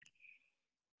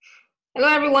Hello,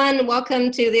 everyone.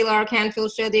 Welcome to the Laura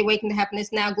Canfield Show, the Awaken to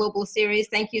Happiness Now Global Series.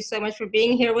 Thank you so much for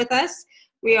being here with us.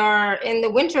 We are in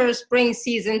the winter spring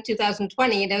season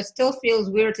 2020. It still feels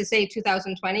weird to say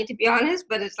 2020, to be honest,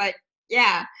 but it's like,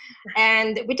 yeah.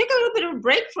 And we took a little bit of a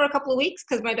break for a couple of weeks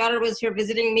because my daughter was here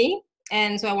visiting me.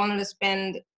 And so I wanted to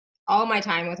spend all my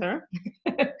time with her.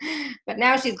 But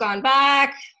now she's gone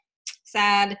back,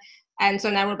 sad. And so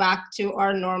now we're back to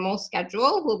our normal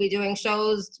schedule. We'll be doing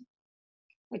shows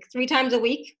like 3 times a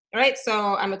week. All right,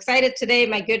 so I'm excited today.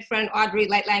 My good friend Audrey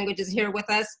Lightlanguage is here with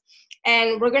us.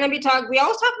 And we're going to be we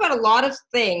always talk about a lot of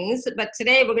things, but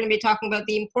today we're going to be talking about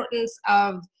the importance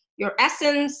of your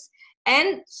essence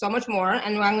and so much more.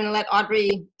 And I'm going to let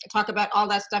Audrey talk about all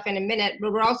that stuff in a minute,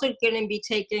 but we're also going to be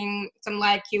taking some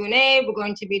live Q&A. We're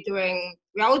going to be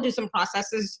we always do some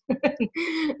processes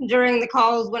during the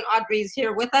calls when Audrey's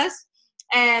here with us.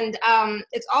 And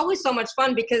it's always so much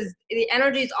fun because the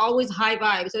energy is always high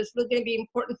vibe. So it's really going to be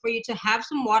important for you to have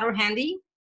some water handy,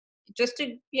 just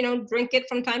to, drink it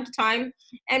from time to time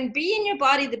and be in your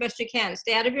body the best you can.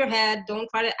 Stay out of your head. Don't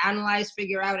try to analyze,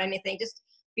 figure out anything. Just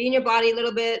be in your body a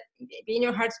little bit, be in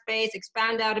your heart space,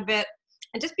 expand out a bit,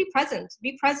 and just be present.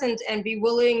 Be present and be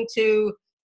willing to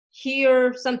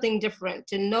hear something different,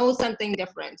 to know something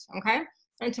different, okay?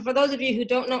 And so for those of you who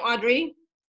don't know Audrey,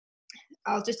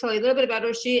 I'll just tell you a little bit about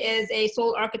her. She is a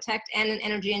soul architect and an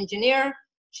energy engineer.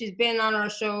 She's been on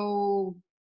our show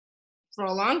for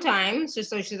a long time. So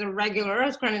she's a regular. I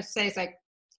was trying to say, it's like,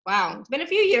 wow, it's been a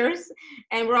few years.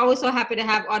 And we're always so happy to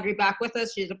have Audrey back with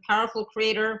us. She's a powerful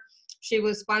creator. She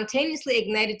was spontaneously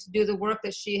ignited to do the work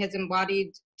that she has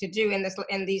embodied to do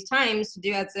in these times, to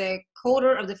do as a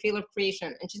coder of the field of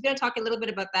creation. And she's going to talk a little bit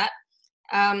about that.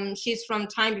 She's from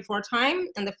Time Before Time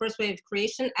and the First Wave of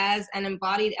Creation as an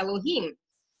embodied Elohim.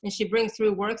 And she brings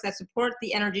through works that support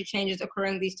the energy changes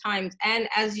occurring these times. And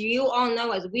as you all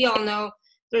know, as we all know,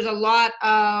 there's a lot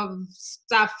of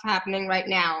stuff happening right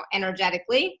now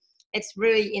energetically. It's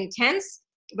really intense,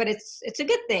 but it's a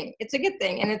good thing. It's a good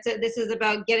thing. And this is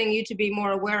about getting you to be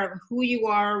more aware of who you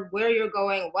are, where you're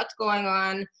going, what's going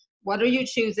on, what are you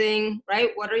choosing,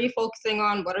 right? What are you focusing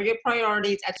on? What are your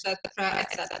priorities, etc.,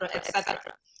 etc., etc.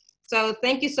 So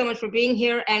thank you so much for being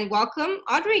here and welcome,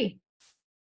 Audrey.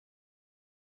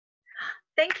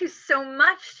 Thank you so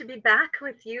much to be back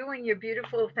with you and your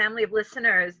beautiful family of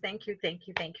listeners. Thank you, thank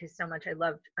you, thank you so much. I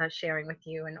love sharing with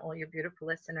you and all your beautiful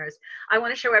listeners. I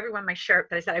want to show everyone my shirt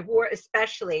that I said I wore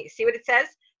especially. See what it says?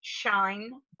 Shine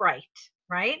bright,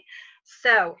 right?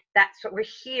 So that's what we're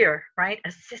here, right?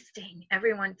 Assisting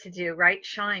everyone to do, right?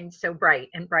 Shine so bright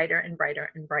and brighter and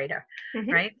brighter and brighter,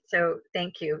 right? So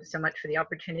thank you so much for the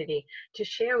opportunity to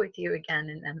share with you again.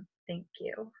 And thank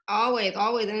you. Always,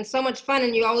 always. And it's so much fun.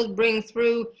 And you always bring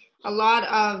through a lot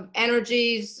of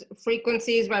energies,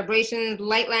 frequencies, vibrations,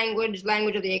 light language,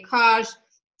 language of the Akash.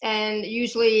 And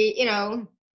usually,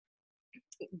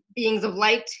 beings of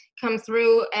light come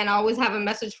through and always have a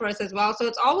message for us as well. So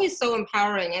it's always so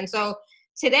empowering. And so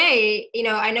today,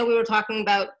 I know we were talking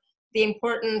about the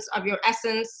importance of your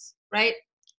essence, right?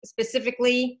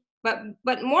 Specifically,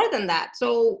 but more than that.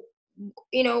 So,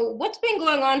 what's been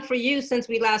going on for you since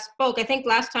we last spoke? I think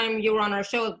last time you were on our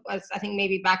show was, I think,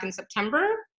 maybe back in September,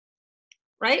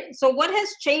 right? So what has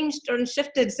changed or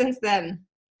shifted since then?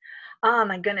 Oh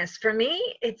my goodness. For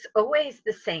me, it's always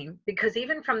the same because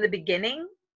even from the beginning,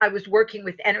 I was working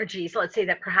with energies, let's say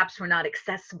that perhaps were not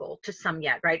accessible to some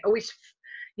yet, right? Always,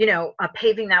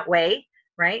 paving that way,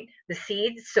 right? The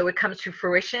seeds, so it comes to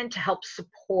fruition to help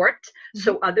support,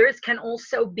 so others can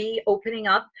also be opening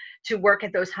up to work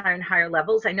at those higher and higher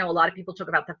levels. I know a lot of people talk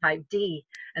about the 5D,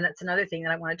 and that's another thing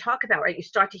that I want to talk about, right? You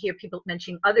start to hear people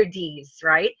mentioning other Ds,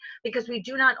 right? Because we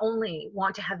do not only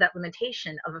want to have that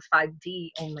limitation of a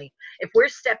 5D only. If we're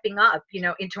stepping up,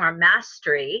 into our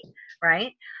mastery,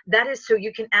 right? That is so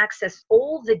you can access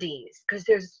all the Ds, because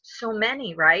there's so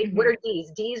many, right? What are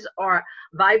Ds? Ds are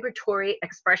vibratory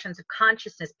expressions of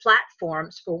consciousness,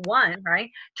 platforms for one, right,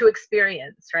 to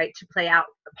experience, right, to play out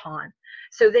upon.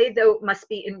 So they, though, must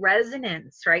be in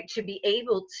resonance, right, to be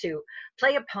able to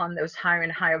play upon those higher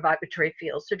and higher vibratory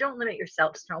fields. So don't limit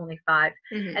yourselves to only 5.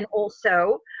 And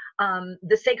also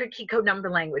the sacred key code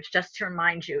number language, just to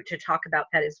remind you to talk about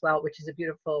that as well, which is a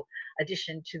beautiful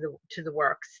addition to the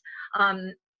works.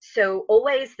 So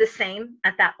always the same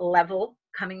at that level,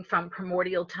 coming from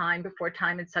primordial time, before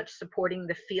time and such, supporting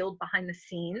the field behind the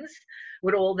scenes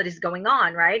with all that is going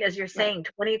on, right? As you're saying,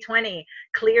 2020,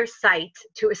 clear sight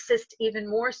to assist even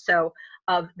more so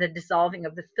of the dissolving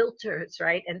of the filters,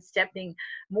 right? And stepping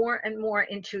more and more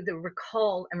into the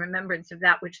recall and remembrance of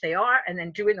that which they are, and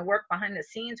then doing the work behind the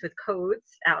scenes with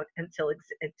codes out until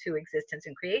to existence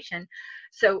and creation.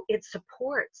 So it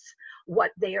supports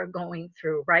what they are going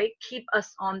through, right? Keep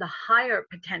us on the higher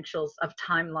potentials of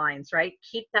timelines, right?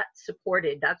 Keep that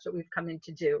supported. That's what we've come in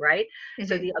to do, right?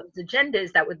 So the other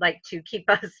agendas that would like to keep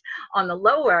us on the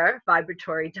lower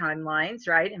vibratory timelines,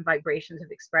 right? And vibrations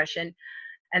of expression,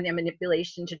 and their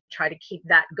manipulation to try to keep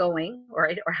that going,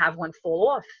 right? Or have one fall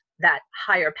off that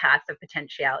higher path of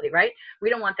potentiality, right? We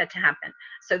don't want that to happen.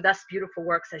 So thus beautiful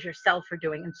works as yourself are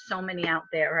doing, and so many out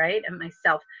there, right? And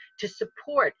myself, to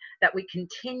support that we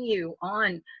continue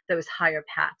on those higher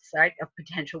paths, right? Of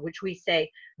potential, which we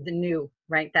say the new,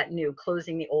 right? That new,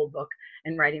 closing the old book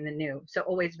and writing the new. So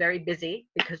always very busy,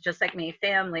 because just like me,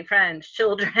 family, friends,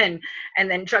 children,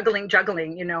 and then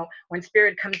juggling, you know, when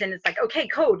spirit comes in, it's like, okay,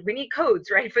 code, we need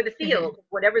codes, right? For the field,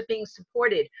 whatever's being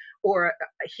supported, or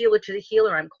a healer to the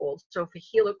healer, I'm called. So if a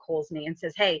healer calls me and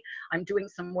says, hey, I'm doing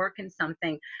some work in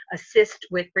something, assist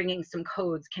with bringing some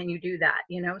codes, can you do that?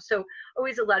 You know, so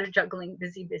always a lot of juggling,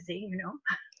 busy, you know.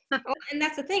 Oh, and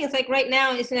that's the thing. It's like right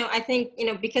now is, you know, I think, you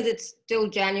know, because it's still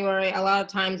January, a lot of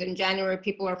times in January,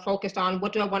 people are focused on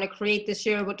what do I want to create this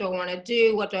year? What do I want to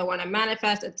do? What do I want to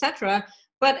manifest, etc.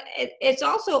 But it's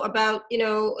also about, you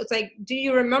know, it's like, do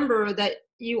you remember that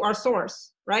you are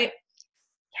source, right?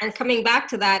 And coming back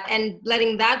to that and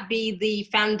letting that be the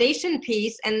foundation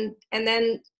piece, and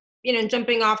then, you know,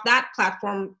 jumping off that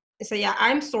platform and say, yeah,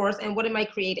 I'm source, and what am I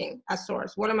creating as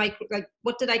source? What am I, like,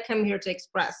 what did I come here to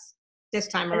express this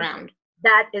time around?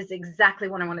 That is exactly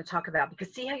what I want to talk about,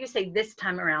 because see how you say this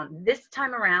time around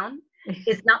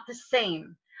is not the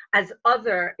same as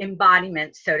other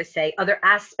embodiments, so to say, other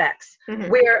aspects,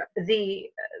 where the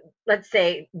let's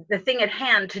say the thing at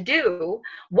hand to do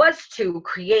was to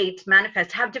create,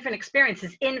 manifest, have different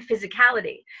experiences in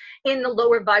physicality, in the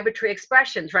lower vibratory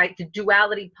expressions, right? The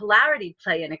duality, polarity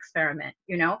play and experiment,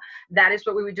 you know, that is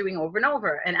what we were doing over and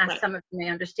over. And as some of you may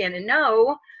understand and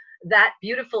know, that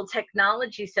beautiful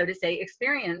technology, so to say,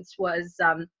 experience was,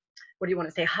 what do you want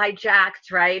to say,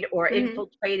 hijacked, right? Or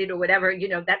infiltrated or whatever, you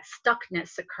know, that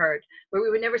stuckness occurred where we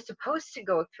were never supposed to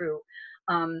go through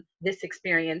this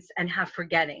experience and have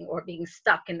forgetting or being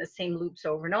stuck in the same loops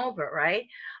over and over, right?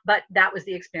 But that was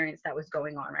the experience that was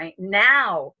going on, right?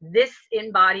 Now, this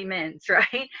embodiment,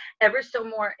 right? Ever so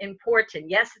more important.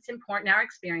 Yes, it's important in our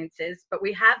experiences, but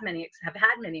we have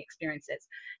had many experiences.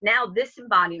 Now, this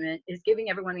embodiment is giving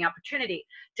everyone the opportunity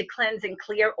to cleanse and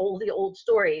clear all the old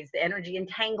stories, the energy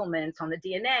entanglements on the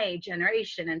DNA,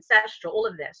 generation, ancestral, all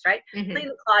of this, right? Clean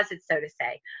the closet, so to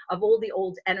say, of all the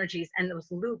old energies and those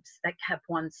loops that kept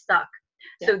one stuck.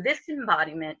 So this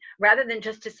embodiment, rather than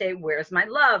just to say, where's my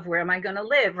love? Where am I going to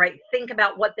live? Right? Think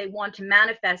about what they want to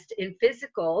manifest in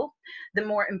physical. The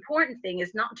more important thing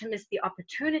is not to miss the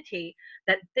opportunity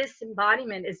that this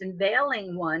embodiment is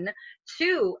unveiling one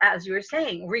to, as you were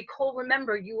saying, recall,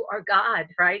 remember, you are God,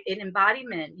 right? In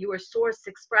embodiment, you are source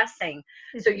expressing.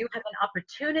 So you have an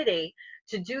opportunity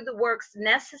to do the works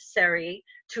necessary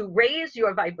to raise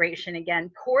your vibration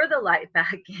again, pour the light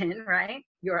back in, right?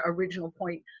 Your original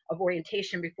point of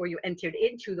orientation before you entered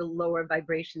into the lower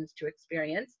vibrations to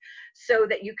experience, so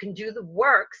that you can do the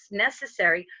works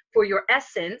necessary for your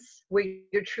essence, where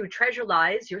your true treasure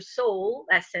lies, your soul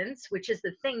essence, which is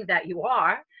the thing that you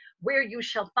are, where you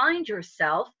shall find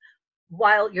yourself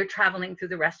while you're traveling through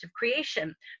the rest of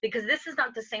creation. Because this is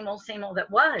not the same old that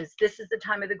was. This is the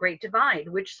time of the great divide.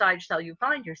 Which side shall you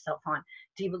find yourself on?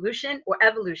 Devolution or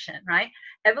evolution, right?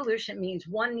 Evolution means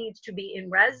one needs to be in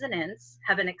resonance,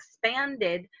 have an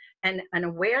expanded and an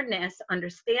awareness,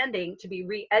 understanding, to be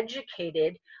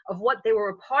re-educated of what they were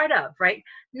a part of, right?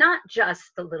 Not just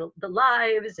the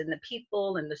lives and the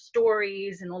people and the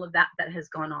stories and all of that has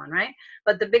gone on, right?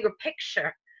 But the bigger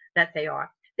picture that they are.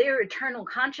 They are eternal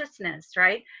consciousness,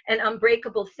 right? An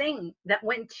unbreakable thing that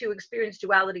went to experience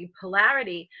duality,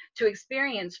 polarity, to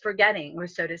experience forgetting, or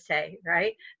so to say,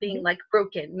 right? Being like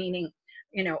broken, meaning,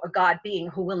 you know, a God being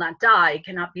who will not die,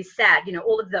 cannot be sad, you know,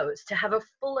 all of those, to have a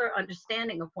fuller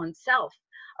understanding of oneself,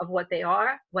 of what they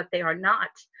are not.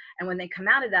 And when they come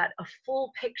out of that, a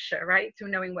full picture, right? Through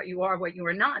knowing what you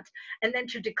are not. And then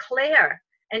to declare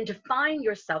and define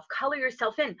yourself, color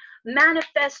yourself in,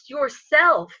 manifest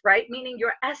yourself, right? Meaning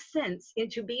your essence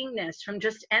into beingness, from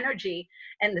just energy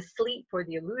and the sleep or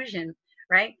the illusion,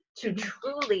 right? To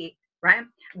truly, right?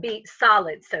 Be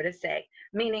solid, so to say,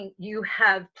 meaning you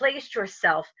have placed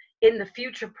yourself in the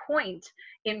future point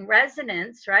in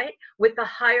resonance, right, with the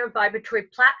higher vibratory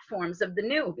platforms of the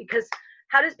new. Because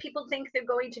how does people think they're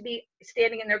going to be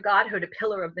standing in their godhood, a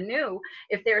pillar of the new,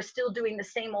 if they're still doing the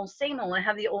same old and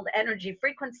have the old energy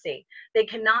frequency? They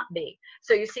cannot be.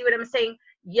 So you see what I'm saying?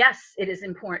 Yes, it is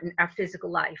important, our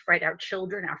physical life, right? Our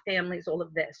children, our families, all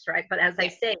of this, right? But as I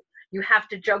say, you have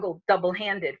to juggle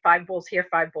double-handed, 5 balls here,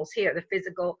 5 balls here, the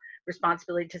physical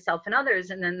responsibility to self and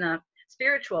others, and then the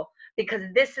spiritual, because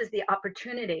this is the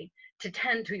opportunity to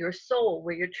tend to your soul,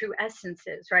 where your true essence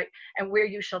is, right? And where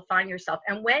you shall find yourself.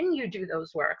 And when you do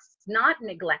those works, not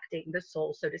neglecting the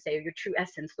soul, so to say, or your true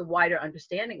essence, the wider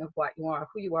understanding of what you are,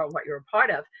 who you are, what you're a part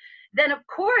of, then of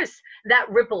course that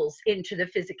ripples into the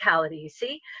physicality, you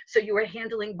see? So you are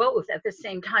handling both at the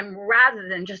same time, rather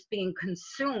than just being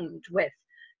consumed with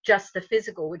just the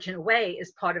physical, which in a way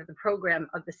is part of the program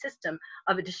of the system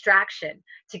of a distraction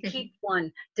to keep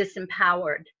one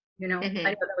disempowered. You know, I know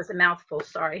that was a mouthful,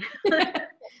 sorry.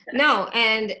 No,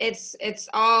 and it's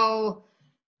all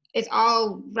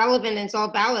relevant and it's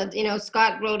all valid. You know,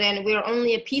 Scott wrote in, we are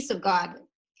only a piece of God.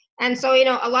 And so, you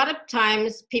know, a lot of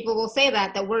times people will say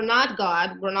that we're not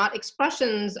God, we're not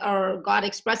expressions or God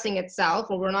expressing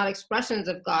itself, or we're not expressions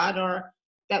of God, or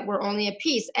that we're only a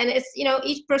piece. And it's, you know,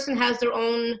 each person has their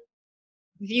own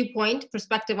viewpoint,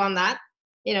 perspective on that,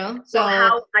 you know. So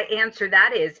how I answer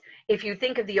that is, if you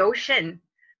think of the ocean,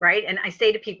 right? And I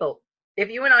say to people, if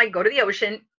you and I go to the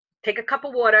ocean, take a cup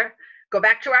of water, go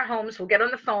back to our homes, we'll get on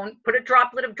the phone, put a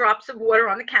droplet of drops of water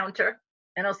on the counter,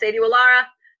 and I'll say to you, Alara,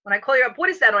 when I call you up, what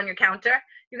is that on your counter?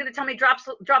 You're going to tell me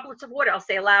droplets of water. I'll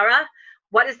say, Alara,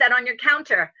 what is that on your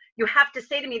counter? You have to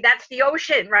say to me, that's the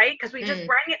ocean, right? Because we just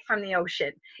bring it from the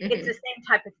ocean. It's the same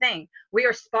type of thing. We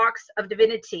are sparks of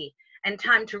divinity. And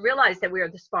time to realize that we are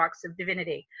the sparks of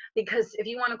divinity. Because if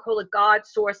you want to call it God,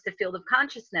 source, the field of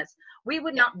consciousness, we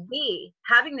would not be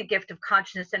having the gift of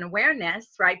consciousness and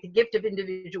awareness, right? The gift of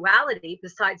individuality,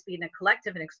 besides being a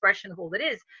collective and expression of all that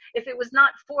is, if it was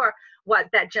not for what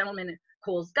that gentleman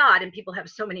calls God. And people have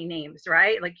so many names,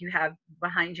 right? Like you have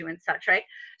behind you and such, right?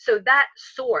 So that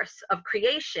source of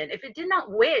creation, if it did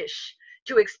not wish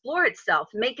to explore itself,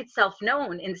 make itself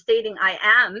known in stating I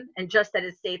am, and just that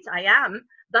it states I am,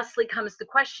 thusly comes the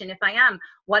question, if I am,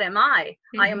 what am I?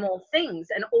 I am all things,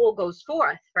 and all goes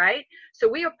forth, right? So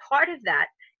we are part of that,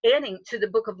 adding to the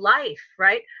book of life,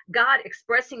 right? God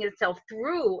expressing itself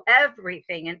through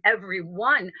everything and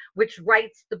everyone, which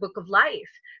writes the book of life.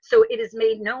 So it is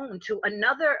made known to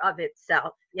another of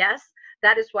itself, yes?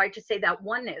 That is why to say that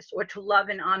oneness, or to love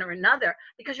and honor another,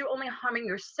 because you're only harming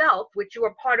yourself, which you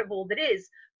are part of all that is,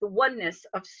 the oneness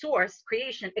of source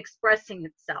creation expressing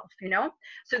itself, you know?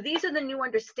 So these are the new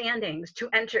understandings to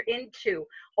enter into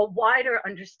a wider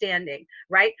understanding,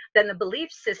 right? Than the belief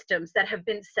systems that have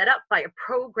been set up by a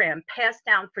program passed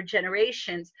down for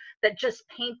generations that just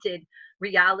painted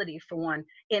reality for one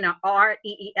in a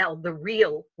R-E-E-L, the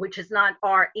real, which is not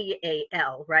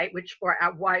R-E-A-L, right? Which for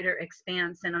our wider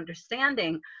expanse and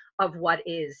understanding of what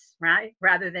is, right?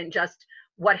 Rather than just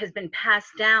what has been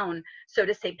passed down, so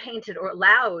to say, painted or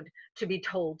allowed to be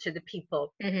told to the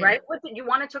people, right? What did you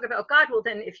want to talk about God? Well,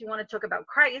 then if you want to talk about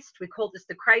Christ, we call this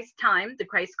the Christ time, the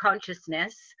Christ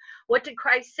consciousness. What did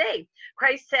Christ say?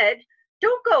 Christ said,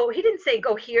 don't go. He didn't say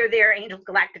go here, there, angels,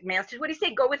 galactic masters. What did he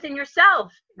say? Go within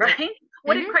yourself, right?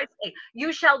 What did Christ say?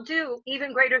 You shall do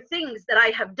even greater things that I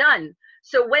have done.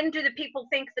 So when do the people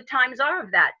think the times are of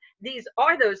that? These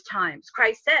are those times.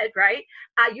 Christ said, right?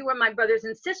 You are my brothers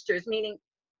and sisters, meaning,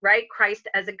 right? Christ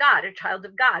as a God, a child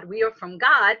of God. We are from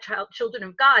God, children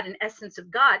of God, an essence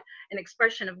of God, an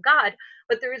expression of God.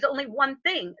 But there is only one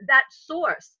thing, that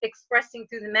source expressing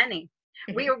through the many.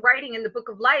 We are writing in the book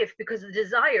of life because the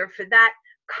desire for that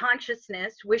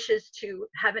consciousness wishes to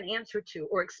have an answer to,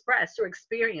 or express, or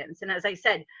experience. And as I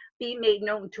said, be made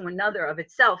known to another of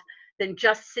itself, than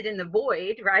just sit in the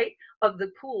void, right, of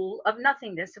the pool of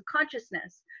nothingness of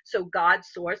consciousness. So God,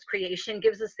 source, creation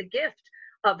gives us the gift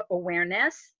of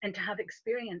awareness and to have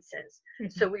experiences.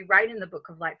 So we write in the book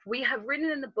of life. We have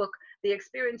written in the book the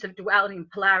experience of duality and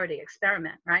polarity,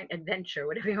 experiment, right, adventure,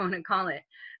 whatever you want to call it.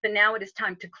 But now it is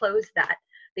time to close that,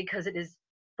 because it is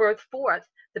birthed forth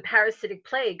the parasitic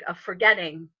plague of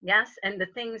forgetting, yes, and the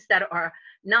things that are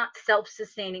not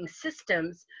self-sustaining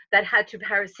systems that had to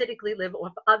parasitically live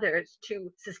off others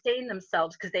to sustain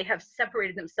themselves, because they have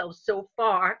separated themselves so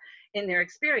far in their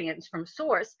experience from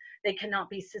source, they cannot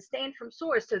be sustained from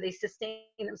source, so they sustain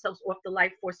themselves off the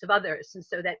life force of others. And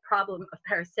so that problem of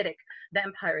parasitic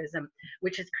vampirism,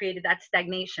 which has created that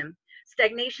stagnation.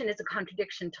 Stagnation is a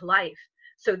contradiction to life.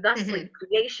 So thusly,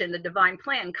 creation, the divine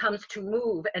plan, comes to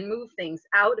move and move things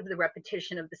out of the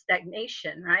repetition of the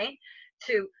stagnation, right?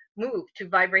 to move, to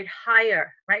vibrate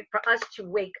higher, right? For us to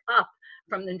wake up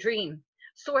from the dream.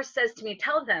 Source says to me,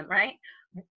 tell them, right?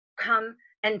 Come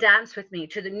and dance with me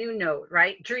to the new note,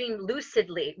 right? Dream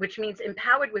lucidly, which means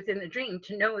empowered within the dream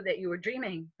to know that you are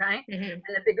dreaming, right? Mm-hmm. And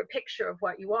the bigger picture of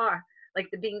what you are, like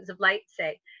the beings of light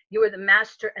say, you are the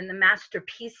master and the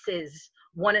masterpieces,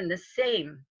 one and the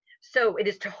same. So it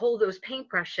is to hold those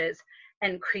paintbrushes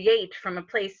and create from a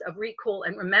place of recall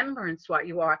and remembrance what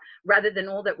you are, rather than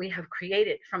all that we have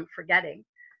created from forgetting.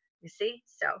 You see?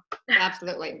 So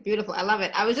Absolutely. Beautiful. I love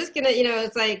it. I was just gonna,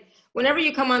 it's like whenever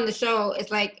you come on the show, it's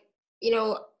like,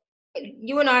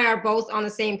 you and I are both on the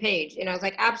same page. It's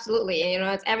like absolutely. And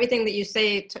it's everything that you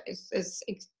say is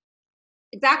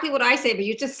exactly what I say, but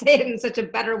you just say it in such a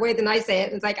better way than I say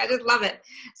it. It's like I just love it.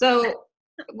 So,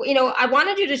 I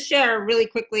wanted you to share really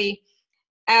quickly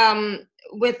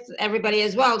with everybody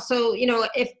as well. So,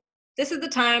 if this is the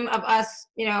time of us,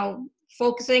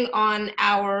 focusing on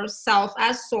our self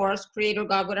as source, creator,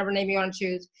 God, whatever name you want to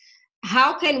choose,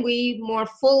 how can we more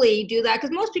fully do that?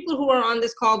 Because most people who are on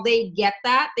this call, they get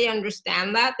that, they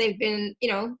understand that, they've been,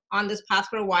 on this path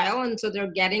for a while, and so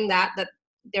they're getting that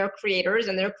they're creators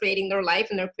and they're creating their life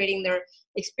and they're creating their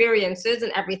experiences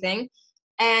and everything.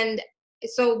 And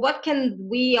so what can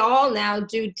we all now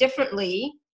do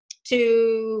differently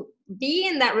to be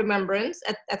in that remembrance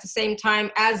at the same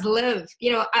time as live?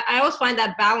 I always find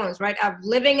that balance, right, of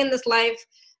living in this life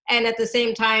and at the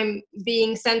same time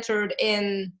being centered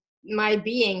in my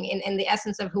being, in the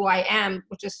essence of who I am,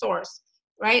 which is source,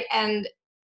 right? And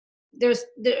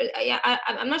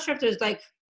I'm not sure if there's like,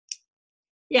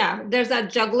 there's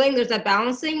that juggling, there's that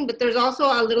balancing, but there's also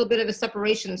a little bit of a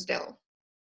separation still.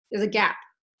 There's a gap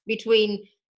between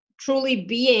truly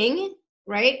being,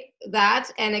 right, that,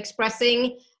 and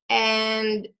expressing,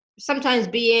 and sometimes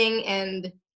being,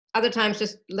 and other times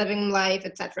just living life,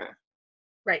 etc.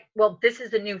 right. Well, this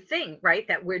is a new thing, right?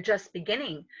 That we're just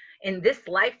beginning in this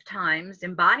lifetime's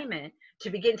embodiment to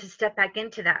begin to step back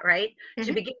into that, right? Mm-hmm.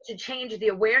 To begin to change the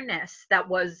awareness that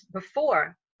was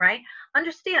before, right?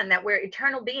 Understand that we're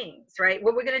eternal beings, right?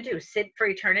 What we're going to do, sit for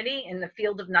eternity in the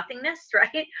field of nothingness,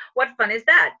 right? What fun is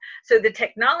that? So the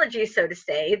technology, so to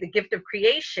say, the gift of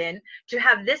creation, to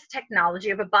have this technology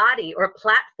of a body or a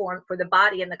platform for the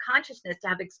body and the consciousness to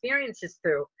have experiences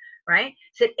through, right?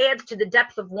 So it adds to the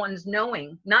depth of one's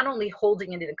knowing, not only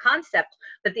holding it in a concept,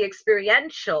 but the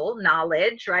experiential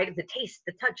knowledge, right? Of the taste,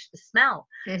 the touch, the smell.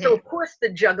 Mm-hmm. So of course the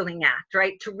juggling act,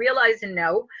 right? To realize and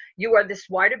know you are this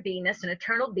wider beingness, an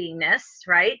eternal beingness,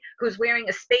 right? Who's wearing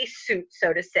a space suit,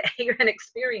 so to say, an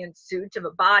experience suit of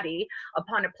a body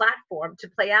upon a platform to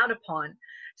play out upon.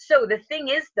 So the thing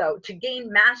is, though, to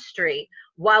gain mastery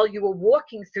while you were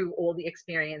walking through all the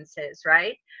experiences,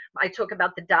 right? I talk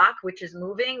about the dock, which is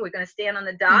moving. We're going to stand on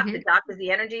the dock. Mm-hmm. The dock is the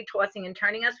energy tossing and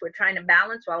turning us. We're trying to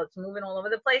balance while it's moving all over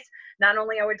the place. Not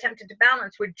only are we tempted to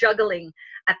balance, we're juggling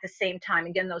at the same time.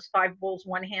 Again, those 5 balls,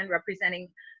 one hand representing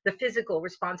the physical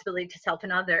responsibility to self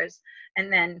and others.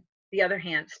 And then the other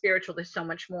hand, spiritual, there's so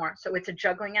much more. So it's a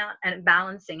juggling act and a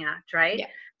balancing act, right? Yeah.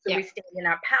 So we stand in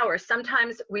our power.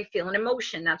 Sometimes we feel an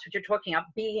emotion. That's what you're talking about,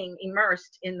 being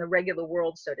immersed in the regular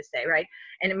world, so to say, right?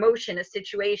 An emotion, a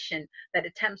situation that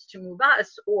attempts to move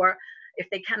us, or if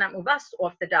they cannot move us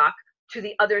off the dock, to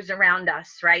the others around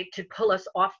us, right? To pull us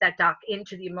off that dock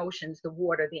into the emotions, the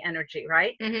water, the energy,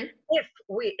 right? Mm-hmm.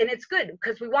 And it's good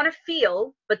because we want to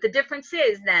feel, but the difference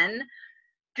is then,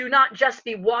 do not just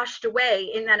be washed away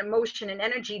in that emotion and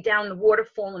energy down the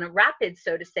waterfall in a rapid,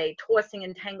 so to say, tossing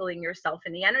and tangling yourself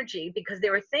in the energy, because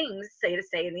there are things, say to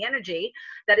say, in the energy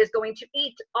that is going to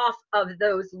eat off of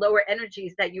those lower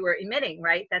energies that you are emitting,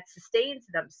 right? That sustains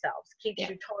themselves, keeps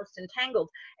you tossed and tangled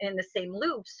in the same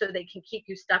loops, so they can keep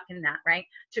you stuck in that, right?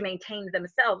 To maintain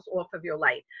themselves off of your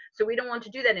light. So we don't want to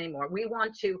do that anymore. We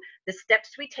want to, the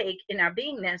steps we take in our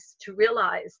beingness to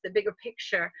realize the bigger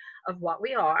picture of what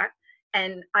we are.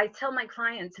 And I tell my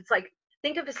clients, it's like,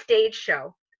 think of a stage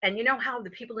show. And you know how the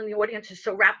people in the audience are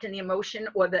so wrapped in the emotion,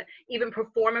 or the even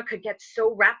performer could get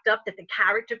so wrapped up that the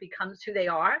character becomes who they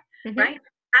are, mm-hmm. right?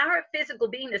 Our physical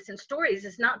beingness in stories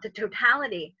is not the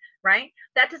totality, right?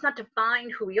 That does not define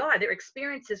who we are. They're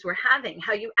experiences we're having.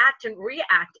 How you act and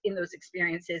react in those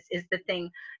experiences is the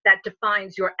thing that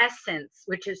defines your essence,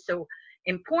 which is so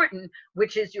important,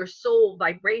 which is your soul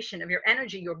vibration of your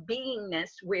energy, your beingness,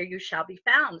 where you shall be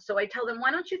found. So I tell them, why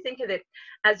don't you think of it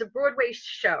as a Broadway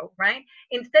show, right?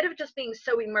 Instead of just being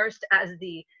so immersed as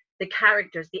the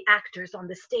characters, the actors on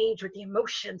the stage with the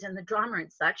emotions and the drama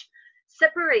and such,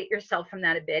 separate yourself from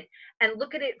that a bit and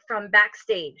look at it from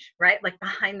backstage, right? Like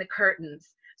behind the curtains.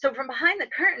 So from behind the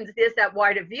curtains, there's that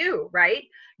wider view, right?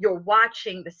 You're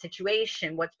watching the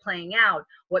situation, what's playing out,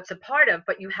 what's a part of,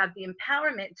 but you have the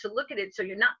empowerment to look at it so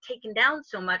you're not taken down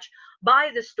so much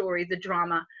by the story, the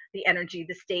drama, the energy,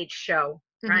 the stage show,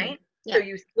 right? Yeah. So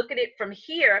you look at it from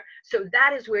here. So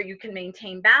that is where you can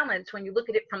maintain balance when you look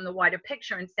at it from the wider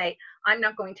picture and say, I'm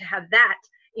not going to have that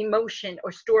emotion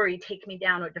or story take me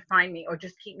down or define me or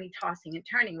just keep me tossing and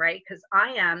turning, right? Because I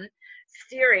am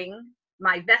steering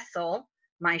my vessel,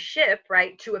 my ship,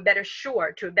 right, to a better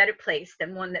shore, to a better place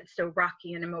than one that's so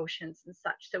rocky in emotions and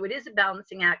such. So it is a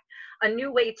balancing act, a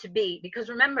new way to be, because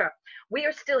remember, we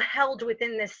are still held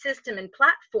within this system and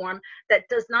platform that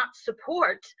does not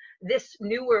support this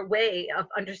newer way of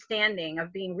understanding,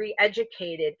 of being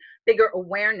re-educated, bigger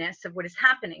awareness of what is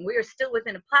happening. We are still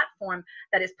within a platform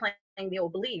that is playing the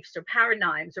old beliefs or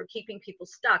paradigms or keeping people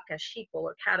stuck as sheeple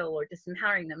or cattle or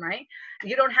disempowering them, right?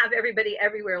 You don't have everybody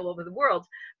everywhere all over the world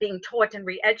being taught and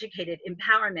re-educated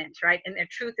empowerment, right? And their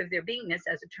truth of their beingness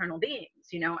as eternal beings,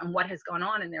 you know, and what has gone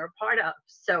on and they're a part of.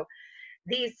 So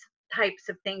these types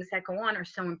of things that go on are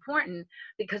so important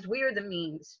because we are the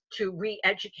means to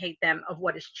re-educate them of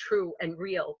what is true and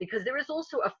real, because there is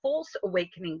also a false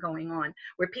awakening going on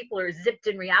where people are zipped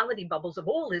in reality bubbles of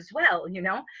all is well, you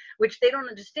know, which they don't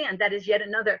understand. That is yet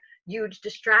another huge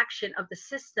distraction of the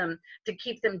system to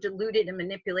keep them deluded and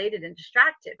manipulated and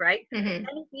distracted, right?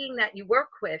 Any being that you work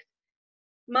with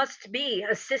must be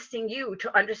assisting you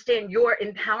to understand your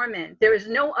empowerment. There is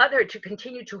no other to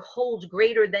continue to hold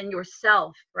greater than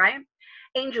yourself, right?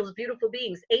 Angels, beautiful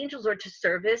beings. Angels are to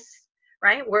service,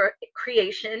 right? We're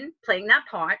creation, playing that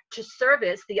part to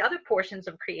service the other portions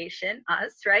of creation,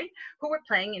 us, right? Who we're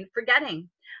playing in forgetting.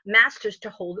 Masters to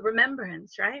hold the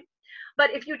remembrance, right?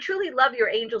 But if you truly love your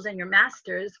angels and your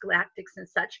masters, galactics and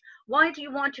such, why do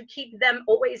you want to keep them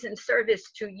always in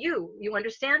service to you? You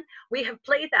understand? We have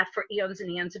played that for eons and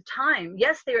eons of time.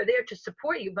 Yes, they are there to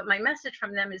support you, but my message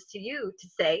from them is to you to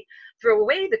say, throw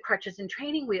away the crutches and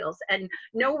training wheels and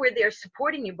know where they're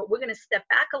supporting you, but we're going to step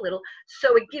back a little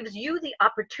so it gives you the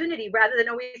opportunity rather than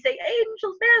always say,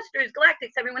 angels, masters,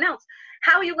 galactics, everyone else.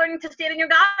 How are you learning to stand in your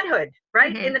godhood,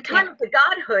 right? In the time of the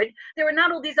godhood, there are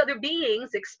not all these other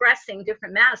beings expressing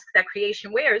different masks that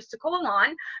creation wears to call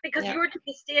on, because you're to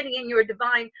be standing in your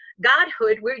divine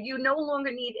godhood where you no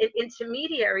longer need an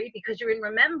intermediary because you're in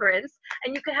remembrance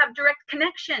and you can have direct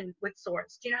connection with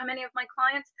source. Do you know how many of my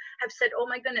clients have said, oh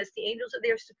my goodness, the angels are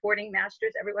there supporting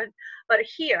masters, everyone, but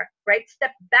here, right,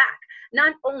 step back.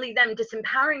 Not only them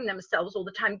disempowering themselves all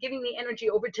the time, giving the energy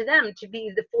over to them to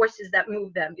be the forces that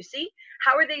move them. You see,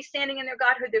 how are they standing in their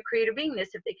godhood, their creator beingness,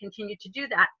 if they continue to do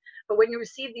that? But when you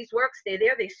receive these works, they're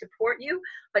there, they support you,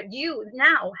 but you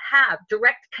now have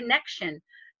direct connection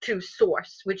to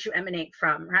source, which you emanate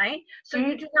from, right? So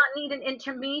you do not need an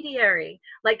intermediary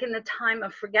like in the time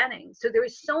of forgetting. So there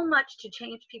is so much to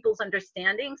change people's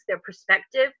understandings, their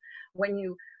perspective, when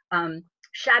you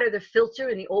shatter the filter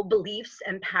and the old beliefs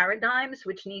and paradigms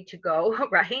which need to go,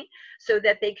 right? So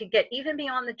that they could get even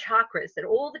beyond the chakras, that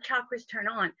all the chakras turn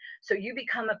on. So you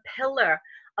become a pillar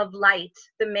of light,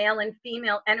 the male and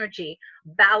female energy,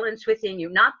 balance within you.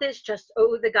 Not this just,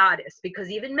 oh, the goddess, because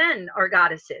even men are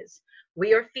goddesses.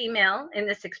 We are female in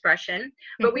this expression,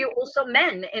 but we are also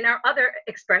men in our other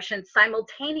expressions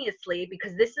simultaneously,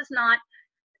 because this is not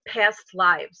past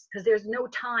lives, because there's no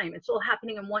time. It's all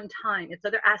happening in one time. It's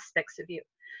other aspects of you.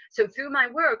 So through my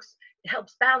works, it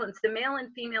helps balance the male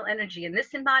and female energy. And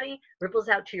this embody ripples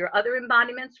out to your other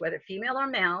embodiments, whether female or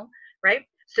male, right?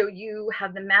 So you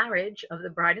have the marriage of the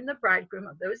bride and the bridegroom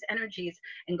of those energies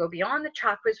and go beyond the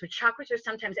chakras, which chakras are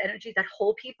sometimes energies that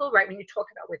hold people, right? When you talk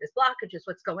about where there's blockages,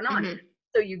 what's going on.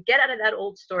 So you get out of that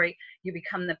old story, you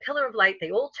become the pillar of light,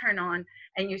 they all turn on,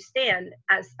 and you stand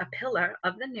as a pillar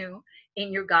of the new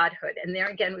in your godhood. And there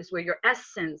again was where your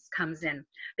essence comes in,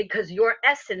 because your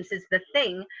essence is the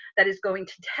thing that is going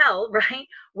to tell, right,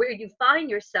 where you find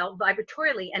yourself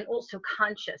vibratorily and also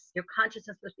conscious. Your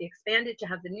consciousness must be expanded to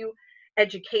have the new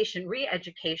education,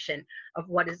 re-education of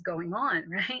what is going on,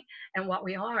 right? And what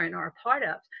we are and are a part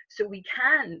of. So we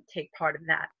can take part of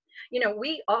that. You know,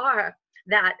 we are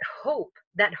that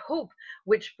hope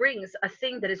which brings a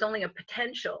thing that is only a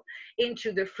potential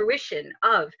into the fruition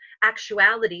of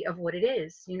actuality of what it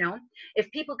is. You know,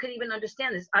 if people could even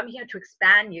understand this, I'm here to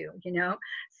expand you, you know.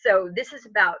 So this is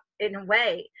about, in a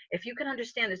way, if you can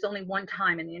understand there's only one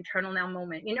time in the eternal now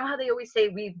moment. You know how they always say,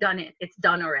 we've done it, it's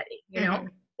done already, you know.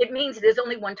 It means there's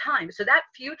only one time. So that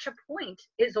future point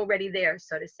is already there,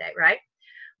 so to say, right?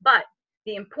 But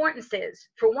the importance is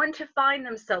for one to find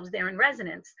themselves there in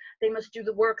resonance, they must do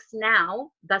the works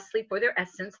now, thusly for their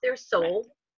essence, their soul,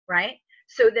 right?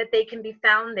 So that they can be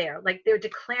found there, like they're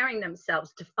declaring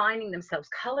themselves, defining themselves,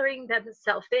 coloring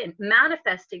themselves in,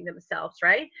 manifesting themselves,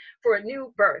 right? For a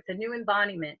new birth, a new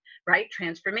embodiment, right?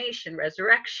 Transformation,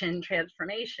 resurrection,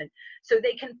 transformation. So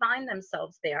they can find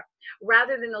themselves there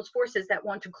rather than those forces that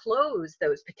want to close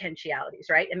those potentialities,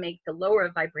 right? And make the lower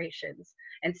vibrations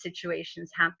and situations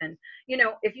happen. You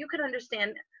know, if you could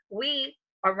understand, we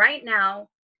are right now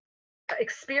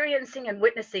experiencing and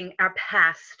witnessing our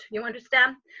past. You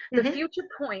understand? The future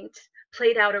point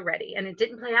played out already, and it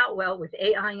didn't play out well with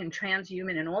AI and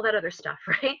transhuman and all that other stuff,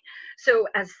 right? So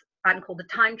as I'm called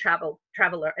a time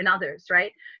traveler and others,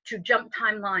 right? To jump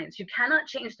timelines. You cannot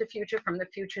change the future from the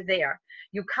future there.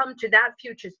 You come to that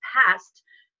future's past,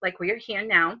 like we are here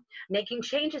now, making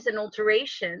changes and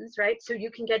alterations, right? So you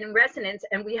can get in resonance,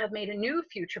 and we have made a new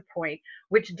future point,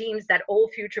 which deems that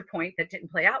old future point that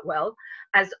didn't play out well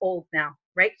as old now,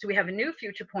 right? So we have a new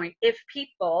future point if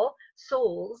people,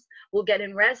 souls, will get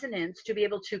in resonance to be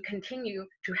able to continue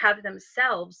to have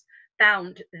themselves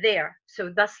found there. So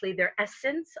thusly their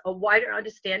essence, a wider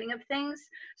understanding of things.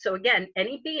 So again,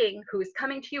 any being who is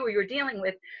coming to you or you're dealing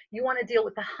with, you want to deal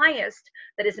with the highest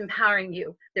that is empowering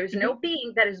you. There's no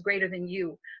being that is greater than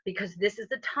you, because this is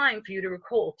the time for you to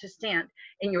recall, to stand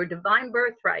in your divine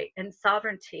birthright and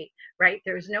sovereignty, right?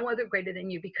 There is no other greater than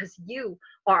you, because you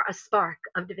are a spark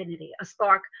of divinity, a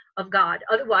spark of God.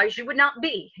 Otherwise you would not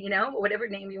be, you know, whatever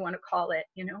name you want to call it,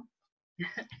 you know.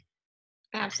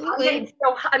 Absolutely.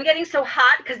 I'm getting so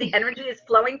hot because the energy is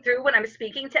flowing through when I'm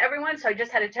speaking to everyone. So I just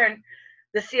had to turn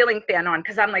the ceiling fan on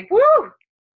because I'm like, woo!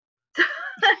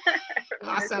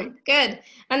 Awesome. Good.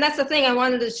 And that's the thing I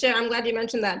wanted to share. I'm glad you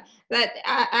mentioned that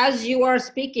as you are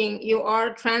speaking, you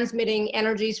are transmitting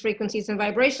energies, frequencies, and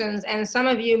vibrations. And some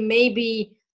of you may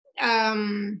be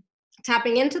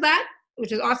tapping into that,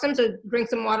 which is awesome. So drink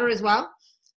some water as well.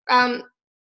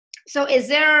 So is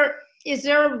there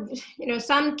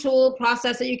some tool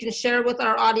process that you can share with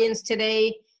our audience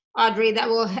today, Audrey,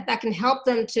 that can help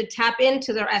them to tap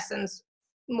into their essence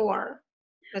more?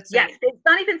 Yes, it's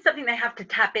not even something they have to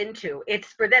tap into. It's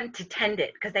for them to tend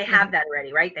it, because they have that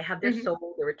already, right? They have their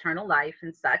soul, their eternal life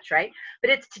and such, right?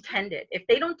 But it's to tend it. If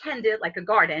they don't tend it like a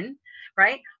garden,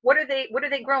 right? What are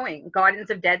they growing? Gardens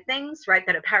of dead things, right?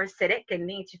 That are parasitic and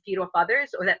need to feed off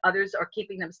others, or that others are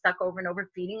keeping them stuck over and over,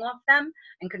 feeding off them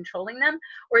and controlling them?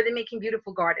 Or are they making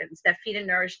beautiful gardens that feed and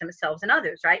nourish themselves and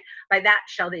others, right? By that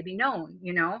shall they be known,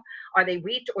 you know? Are they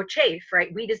wheat or chaff,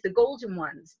 right? Wheat is the golden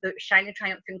ones, the shiny,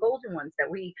 triumphant golden ones that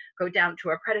we go down to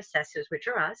our predecessors, which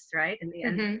are us, right? In the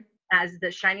end, as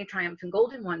the shiny, triumphant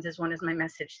golden ones, as one as my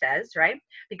message says, right?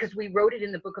 Because we wrote it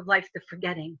in the book of life, the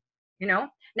forgetting, you know?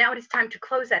 Now it is time to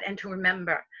close that and to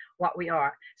remember what we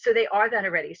are. So they are that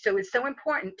already. So it's so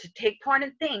important to take part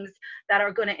in things that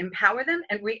are going to empower them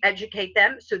and re-educate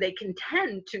them so they can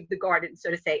tend to the garden, so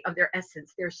to say, of their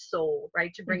essence, their soul,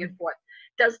 right? To bring it forth.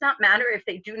 Does not matter if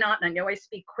they do not, and I know I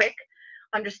speak quick,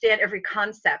 understand every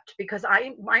concept, because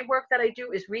my work that I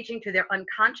do is reaching to their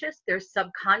unconscious, their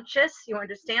subconscious, you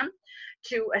understand,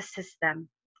 to assist them,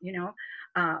 you know,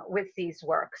 with these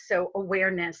works. So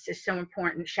awareness is so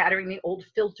important, shattering the old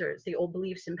filters, the old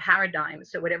beliefs and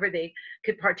paradigms. So whatever they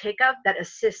could partake of that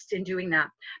assists in doing that,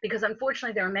 because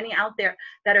unfortunately there are many out there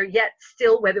that are yet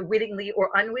still, whether wittingly or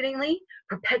unwittingly,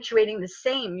 perpetuating the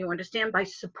same, you understand, by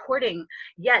supporting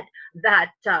yet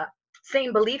that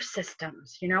same belief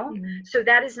systems, you know? So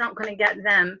that is not going to get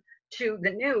them to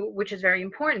the new, which is very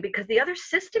important, because the other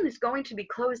system is going to be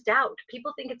closed out.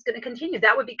 People think it's going to continue.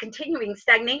 That would be continuing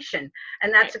stagnation.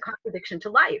 And that's a contradiction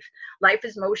to life. Life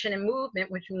is motion and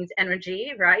movement, which means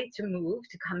energy, right? To move,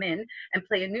 to come in and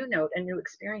play a new note, a new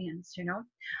experience, you know?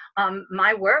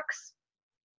 My works,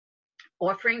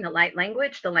 offering the light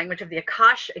language, the language of the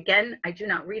Akash. Again, I do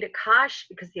not read Akash,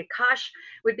 because the Akash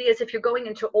would be as if you're going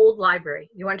into old library,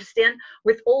 you understand,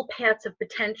 with all paths of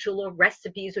potential or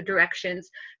recipes or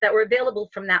directions that were available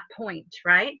from that point,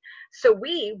 right? So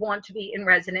we want to be in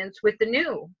resonance with the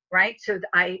new, right? So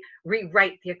I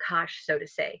rewrite the Akash, so to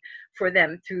say, for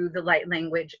them through the light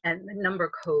language and the number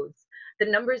codes. The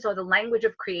numbers are the language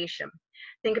of creation.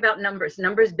 Think about numbers.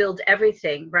 Numbers build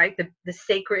everything, right? The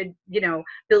sacred, you know,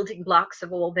 building blocks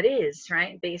of all that is,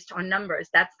 right? Based on numbers.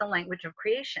 That's the language of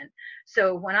creation.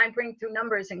 So when I bring through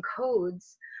numbers and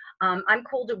codes, I'm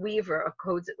called a weaver of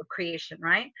codes of creation,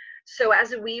 right? So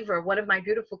as a weaver, one of my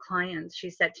beautiful clients, she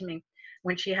said to me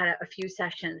when she had a few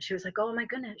sessions, she was like, oh my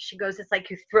goodness. She goes, it's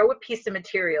like you throw a piece of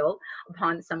material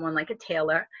upon someone like a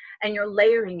tailor, and you're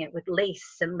layering it with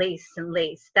lace and lace and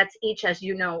lace. That's each, as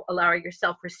you know, allow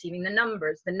yourself receiving the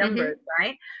numbers,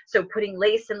 right? So putting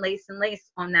lace and lace and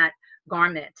lace on that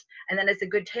garment. And then as a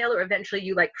good tailor, eventually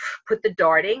you like put the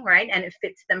darting, right? And it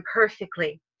fits them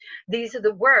perfectly. These are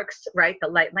the works, right? The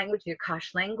light language, the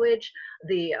Akash language,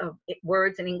 the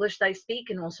words in English that I speak,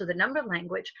 and also the number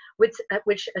language,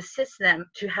 which assists them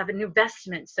to have a new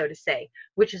vestment, so to say,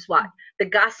 which is what? The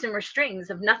gossamer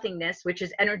strings of nothingness, which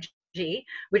is energy,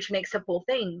 which makes up all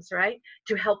things, right?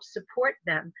 To help support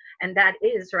them. And that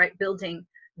is, right, building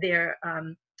their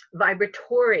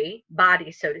vibratory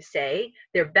body, so to say,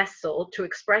 their vessel to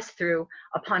express through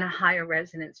upon a higher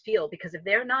resonance field. Because if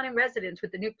they're not in resonance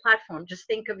with the new platform, just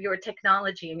think of your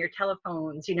technology and your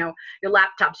telephones, you know, your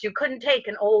laptops. You couldn't take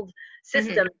an old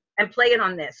system and play it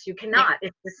on this. You cannot.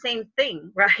 It's the same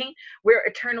thing, right? We're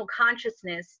eternal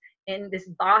consciousness in this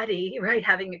body, right,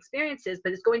 having experiences,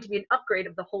 but it's going to be an upgrade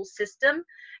of the whole system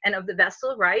and of the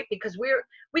vessel, right? Because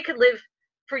we could live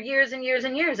for years and years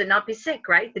and years and not be sick,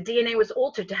 right? The DNA was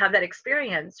altered to have that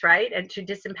experience, right? And to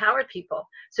disempower people.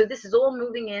 So this is all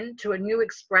moving into a new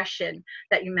expression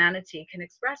that humanity can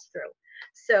express through.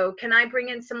 So can I bring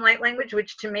in some light language,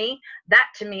 which to me,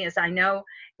 as I know,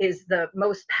 is the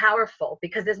most powerful,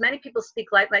 because there's many people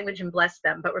speak light language and bless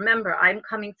them. But remember, I'm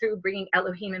coming through bringing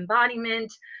Elohim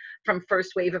embodiment from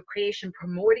first wave of creation,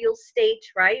 primordial state,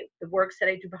 right? The works that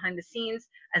I do behind the scenes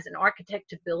as an architect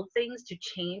to build things, to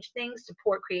change things,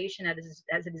 support creation as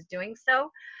it is doing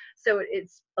so. So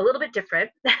it's a little bit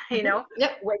different, you know,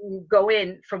 when you go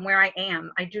in from where I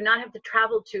am. I do not have to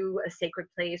travel to a sacred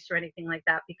place or anything like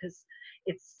that, because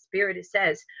it's spirit, it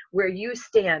says, where you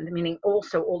stand, meaning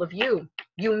also all of you,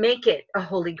 you make it a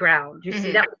holy ground. You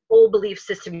see, that whole belief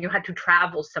system, you had to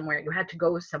travel somewhere, you had to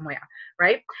go somewhere,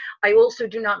 right? I also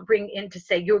do not bring in to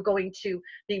say you're going to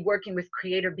be working with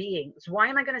creator beings. Why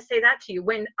am I going to say that to you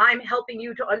when I'm helping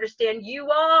you to understand you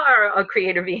are a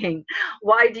creator being?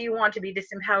 Why do you want to be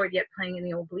disempowered yet playing in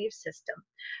the old belief system?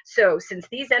 So since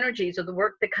these energies are the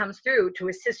work that comes through to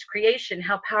assist creation,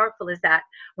 how powerful is that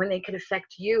when they could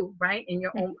affect you, right, in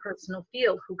your own personal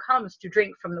field, who comes to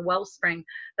drink from the wellspring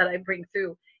that I bring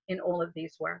through in all of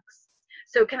these works.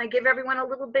 So can I give everyone a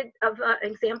little bit of an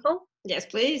example? Yes,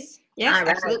 please. Yes,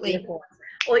 absolutely. Beautiful.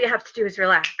 All you have to do is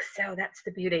relax. So that's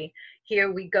the beauty.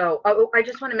 Here we go. Oh, I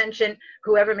just want to mention,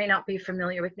 whoever may not be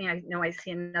familiar with me, I know I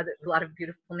see a lot of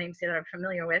beautiful names that I'm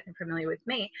familiar with and familiar with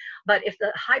me, but if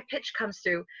the high pitch comes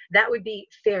through, that would be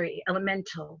fairy,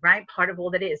 elemental, right? Part of all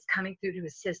that is coming through to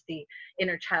assist the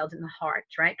inner child in the heart,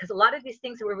 right? Because a lot of these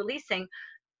things that we're releasing,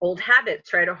 old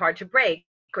habits, right, are hard to break,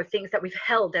 or things that we've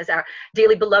held as our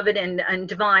dearly beloved and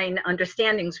divine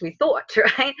understandings we thought,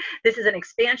 right? This is an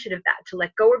expansion of that, to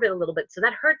let go of it a little bit. So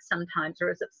that hurts sometimes,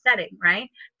 or is upsetting, right?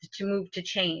 To move, to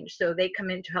change. So they come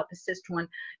in to help assist one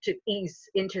to ease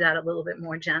into that a little bit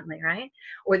more gently, right?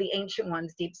 Or the ancient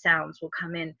ones, deep sounds, will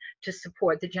come in to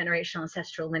support the generational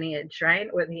ancestral lineage, right?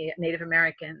 Or the Native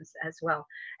Americans as well.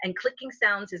 And clicking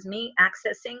sounds is me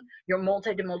accessing your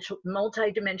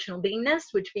multidimensional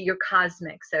beingness, which be your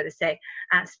cosmic, so to say,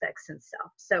 aspects and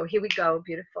self. So here we go,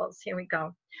 beautifuls. Here we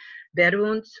go.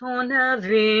 Beruntona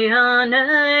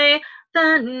viane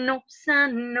tano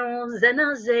sano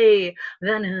zenaze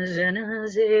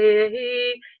zenaze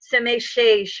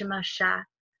semeshe shemasha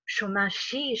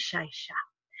shomashi shaisha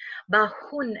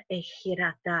bahun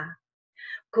ehirata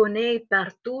kone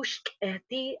partushk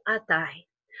eti atai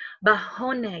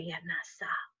bahone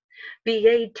yanasa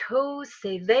bieto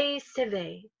seve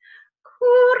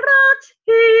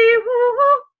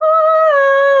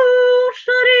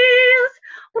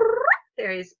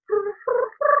there is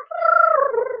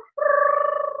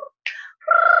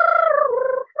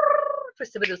for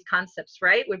some of those concepts,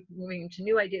 right? We're moving into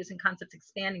new ideas and concepts,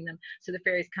 expanding them, so the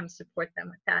fairies come support them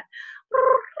with that.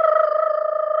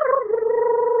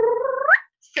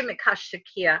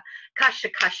 Simikashakia, Kasha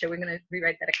Kasha, we're going to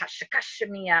rewrite that. Kasha Kasha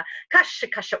Mia, Kasha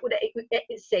Kasha,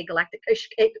 say galactic,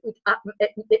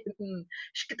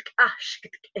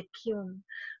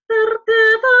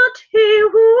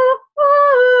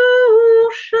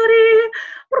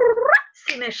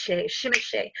 Simishe,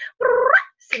 Shimishe,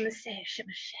 Simishe,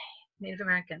 Shimishe, Native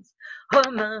Americans.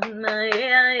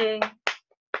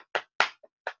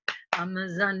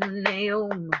 Amazon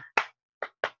Neom.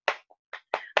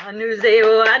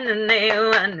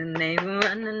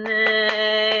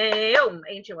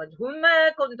 Ancient ones.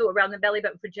 Kondo, around the belly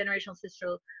button for generational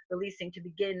sister releasing to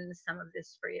begin some of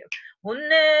this for you.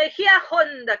 Hia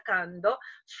honda kando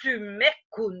sume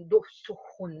kundo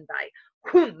suhundai.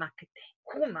 Humakite,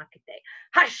 humakite.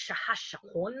 Hasha, hasha,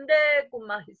 honde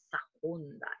kumahisa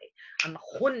hondai.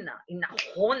 Amahona,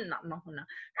 inahona, mahona.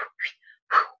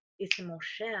 Et c'est mon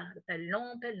cher,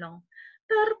 pelon, pelon.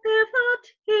 Pertevat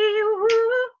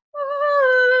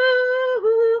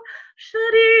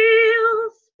Shadil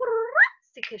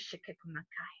Sike Shike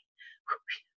Kumakai.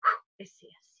 Esse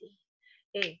assim.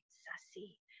 Esse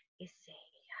assim. Esse.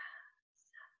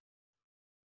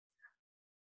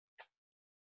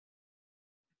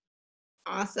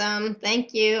 Awesome.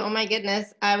 Thank you. Oh my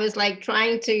goodness. I was like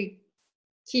trying to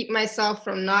keep myself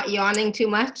from not yawning too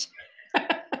much.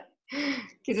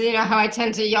 Because you know how I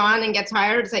tend to yawn and get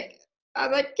tired. It's like, I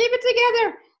was like, keep it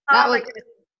together. That was,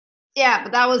 yeah,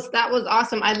 but that was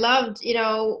awesome. I loved, you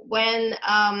know, when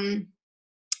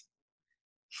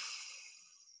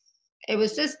it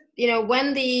was just, you know,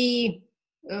 when the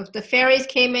fairies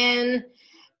came in,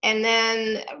 and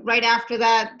then right after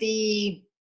that, the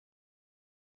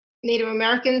Native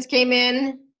Americans came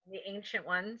in. The ancient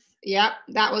ones. Yep,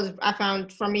 that was, I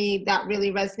found, for me, that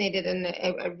really resonated, and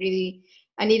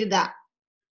I needed that.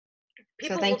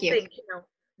 People so thank will you. think, you know,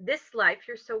 this life,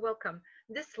 you're so welcome.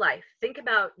 This life, think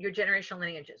about your generational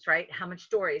lineages, right? How much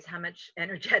stories, how much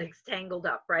energetics tangled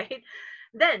up, right?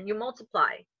 Then you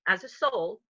multiply as a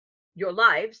soul your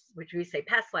lives, which we say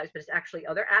past lives, but it's actually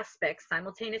other aspects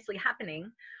simultaneously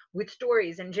happening with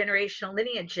stories and generational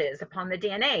lineages upon the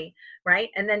DNA, right?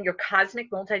 And then your cosmic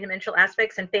multidimensional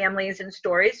aspects and families and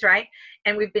stories, right?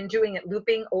 And we've been doing it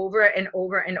looping over and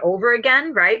over and over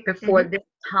again, right? Before this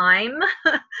time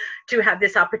to have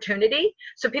this opportunity.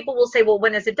 So people will say, well,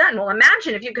 when is it done? Well,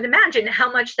 imagine, if you can imagine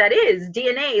how much that is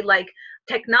DNA, like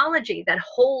technology that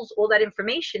holds all that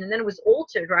information, and then it was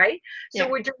altered, right? So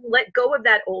we're just let go of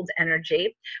that old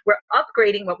energy. We're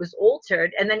upgrading what was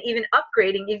altered, and then even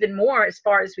upgrading even more as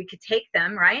far as we could take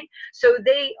them, right? So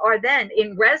they are then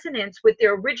in resonance with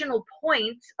their original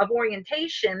points of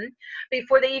orientation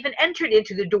before they even entered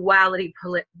into the duality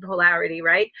polarity,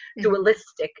 right?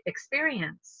 Dualistic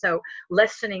experience. So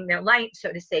lessening their light,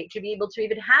 so to say, to be able to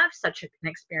even have such an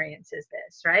experience as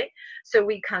this, right? So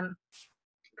we come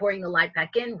pouring the light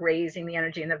back in, raising the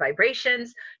energy and the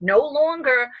vibrations. No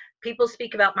longer people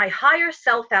speak about my higher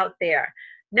self out there.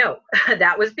 No,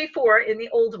 that was before in the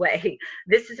old way.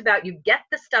 This is about you get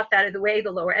the stuff out of the way,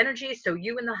 the lower energy, so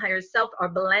you and the higher self are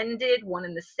blended, one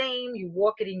and the same. You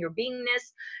walk it in your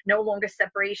beingness, no longer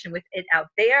separation with it out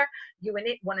there. You and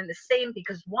it, one and the same,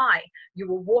 because why? You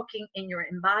were walking in your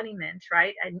embodiment,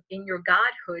 right? And in your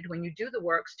godhood when you do the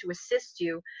works to assist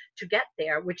you to get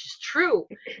there, which is true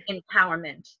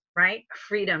empowerment, right?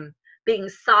 Freedom, being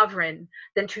sovereign,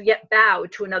 than to yet bow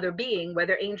to another being,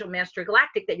 whether angel, master,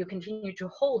 galactic, that you continue to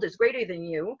hold as greater than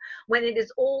you, when it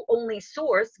is all only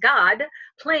source, God,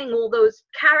 playing all those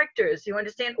characters, you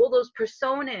understand, all those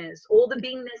personas, all the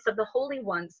beingness of the holy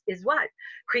ones is what?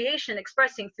 Creation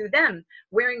expressing through them,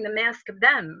 wearing the mask of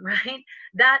them, right?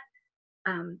 That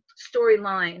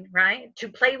storyline, right? To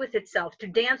play with itself, to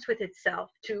dance with itself,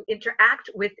 to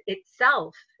interact with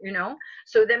itself, you know,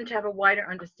 so them to have a wider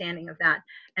understanding of that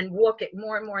and walk it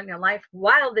more and more in their life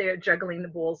while they're juggling the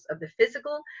balls of the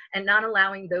physical and not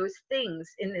allowing those things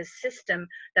in this system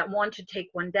that want to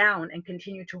take one down and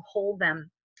continue to hold them,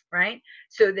 right?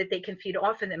 So that they can feed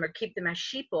off of them or keep them as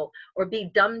sheeple or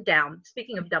be dumbed down.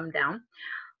 Speaking of dumbed down,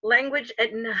 language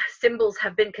and symbols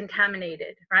have been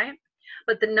contaminated, right?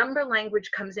 But the number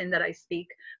language comes in that I speak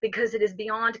because it is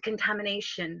beyond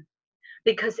contamination,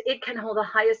 because it can hold the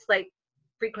highest light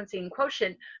frequency and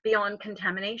quotient beyond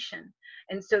contamination.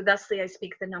 And so thusly I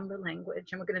speak the number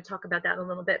language, and we're going to talk about that a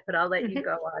little bit, but I'll let you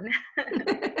go on.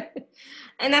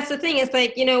 And that's the thing, it's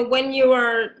like, you know, when you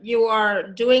are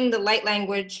doing the light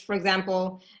language, for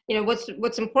example, you know,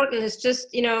 what's important is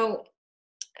just, you know,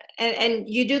 and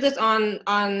you do this on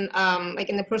like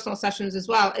in the personal sessions as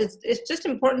well, it's just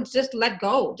important to just let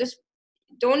go. Just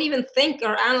don't even think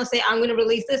or analyze, say, I'm going to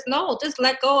release this. No, just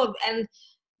let go of, and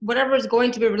whatever is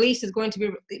going to be released is going to be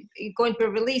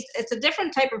released. It's a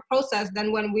different type of process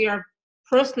than when we are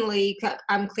personally,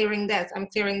 I'm clearing this, I'm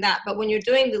clearing that. But when you're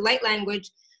doing the light language,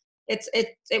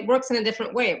 it works in a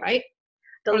different way, right?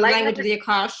 The light language of the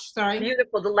Akash, sorry.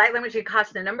 Beautiful. The light language of the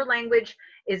Akash, the number language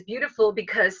is beautiful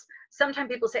because sometimes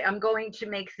people say, I'm going to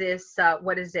make this,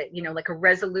 what is it? You know, like a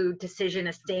resolute decision,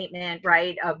 a statement,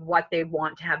 right, of what they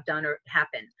want to have done or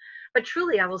happen. But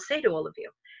truly, I will say to all of you,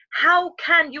 How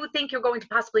can you think you're going to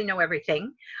possibly know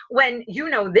everything when you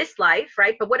know this life,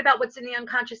 right? But what about what's in the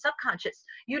unconscious, subconscious?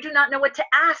 You do not know what to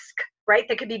ask, right?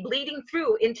 That could be bleeding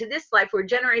through into this life, or a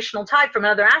generational tie from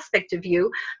another aspect of you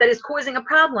that is causing a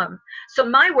problem. So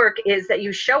my work is that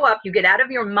you show up, you get out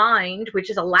of your mind, which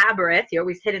is a labyrinth. You're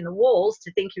always hitting the walls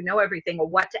to think you know everything or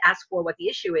what to ask for, what the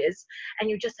issue is. And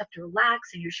you just have to relax,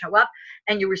 and you show up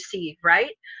and you receive,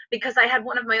 right? Because I had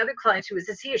one of my other clients who was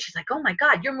this here. She's like, oh my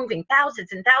God, you're moving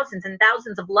thousands and thousands and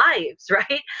thousands of lives,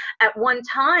 right? At one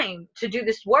time to do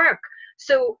this work.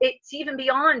 So it's even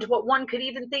beyond what one could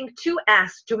even think to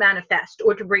ask, to manifest,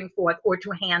 or to bring forth, or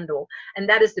to handle. And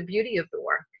that is the beauty of the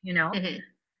work, you know? Mm-hmm.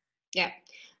 Yeah.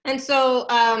 And so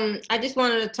I just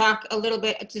wanted to talk a little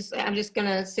bit, I'm just going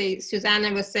to say,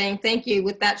 Susanna was saying, thank you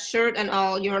with that shirt and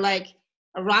all. You're like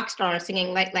a rock star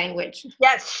singing light language.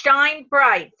 Yes, shine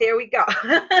bright. There we go.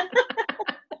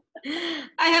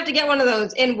 I have to get one of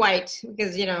those in white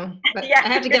because, you know, but Yeah. I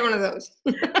have to get one of those.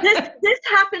 This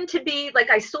happened to be like,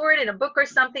 I saw it in a book or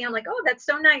something. I'm like, oh, that's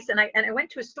so nice. And I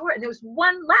went to a store and there was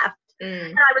one left.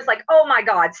 And I was like, oh my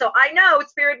God. So I know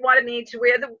Spirit wanted me to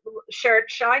wear the shirt,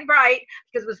 shine bright,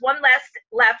 because it was one less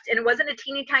left, and it wasn't a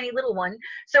teeny tiny little one.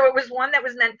 So it was one that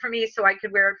was meant for me, so I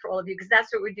could wear it for all of you, because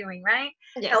that's what we're doing, right?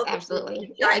 Yes, Health,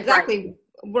 absolutely. Yeah, exactly. Bright.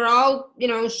 We're all, you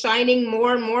know, shining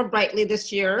more and more brightly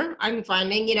this year, I'm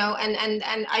finding, you know, and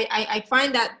I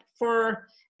find that for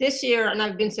this year, and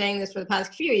I've been saying this for the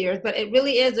past few years, but it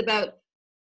really is about,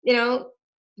 you know,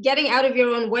 getting out of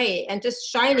your own way and just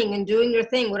shining and doing your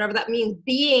thing, whatever that means,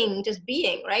 just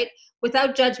being, right?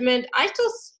 Without judgment. I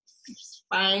still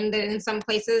find that in some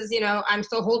places, you know, I'm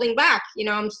still holding back, you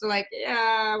know, I'm still like,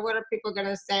 yeah, what are people going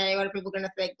to say? What are people going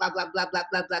to think? Blah, blah, blah, blah,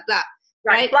 blah, blah, blah.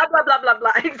 Right. Blah, blah, blah, blah,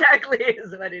 blah. Exactly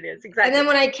is what it is. Exactly. And then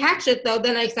when I catch it though,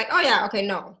 then it's like, oh yeah, okay,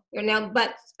 no. You know,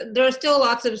 but there are still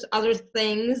lots of other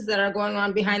things that are going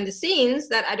on behind the scenes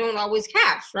that I don't always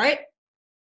catch, right?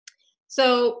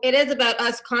 So it is about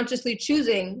us consciously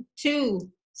choosing to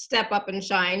step up and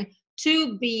shine,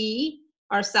 to be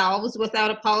ourselves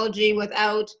without apology,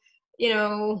 without, you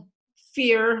know,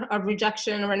 fear of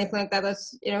rejection or anything like that.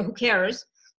 That's, you know, who cares?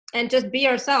 And just be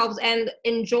ourselves and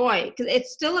enjoy, because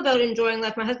it's still about enjoying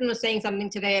life. My husband was saying something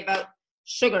today about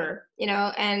sugar, you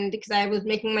know, and because I was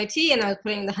making my tea and I was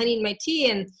putting the honey in my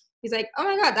tea, and he's like, oh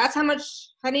my God, that's how much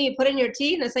honey you put in your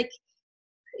tea? And it's like,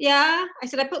 yeah. I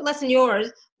said, I put less in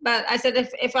yours, but I said,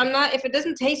 if it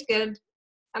doesn't taste good,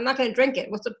 I'm not going to drink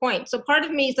it. What's the point? So part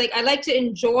of me is like, I like to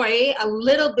enjoy a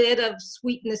little bit of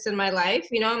sweetness in my life.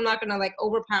 You know, I'm not going to like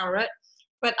overpower it,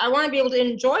 but I want to be able to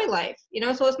enjoy life, you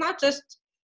know? So it's not just,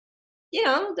 you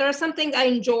know, there are some things I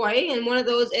enjoy, and one of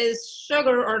those is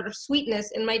sugar or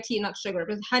sweetness in my tea, not sugar,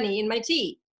 but honey in my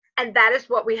tea. And that is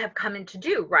what we have come in to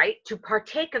do, right? To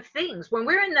partake of things. When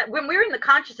we're in the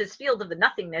consciousness field of the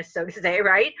nothingness, so to say,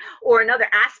 right? Or another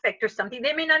aspect or something,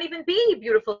 there may not even be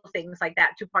beautiful things like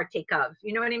that to partake of.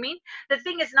 You know what I mean? The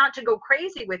thing is not to go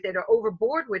crazy with it or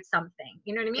overboard with something.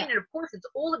 You know what I mean? Yeah. And of course, it's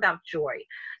all about joy.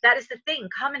 That is the thing.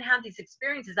 Come and have these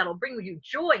experiences that'll bring you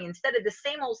joy instead of the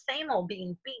same old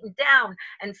being beaten down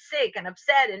and sick and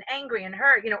upset and angry and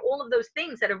hurt. You know, all of those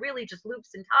things that are really just loops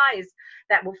and ties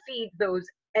that will feed those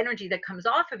energy that comes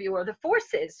off of you, or the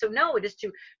forces. So no, it is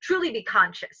to truly be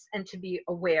conscious and to be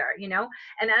aware, you know.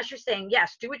 And as you're saying,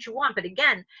 yes, do what you want, but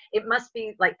again, it must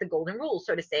be like the golden rule,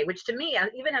 so to say, which to me,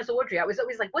 even as Audrey, I was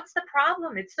always like, what's the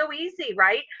problem? It's so easy,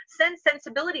 right?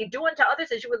 Sensibility, do unto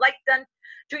others as you would like done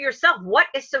to yourself. What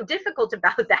is so difficult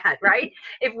about that, right?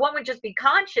 If one would just be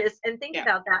conscious and think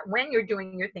about that when you're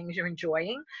doing your things you're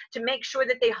enjoying, to make sure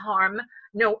that they harm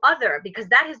no other, because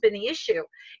that has been the issue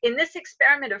in this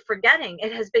experiment of forgetting.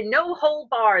 It has been no hold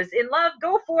bars. In love,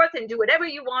 go forth and do whatever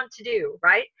you want to do,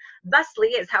 right? Thusly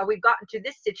is how we've gotten to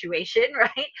this situation,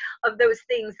 right? Of those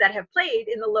things that have played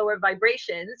in the lower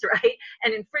vibrations, right?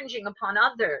 And infringing upon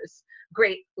others'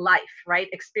 great life, right?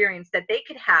 Experience that they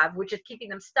could have, which is keeping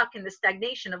them stuck in the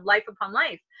stagnation of life upon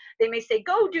life. They may say,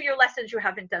 go do your lessons, you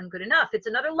haven't done good enough. It's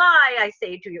another lie I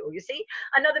say to you, you see?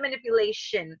 Another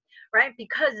manipulation, right?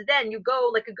 Because then you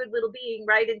go like a good little being,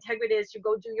 right? Integritous, you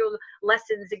go do your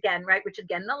lessons again, right? Which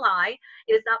again, the lie.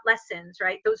 It is not lessons,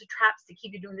 right? Those are traps to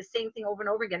keep you doing the same thing over and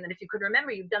over again. That if you could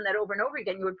remember you've done that over and over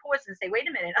again, you would pause and say, wait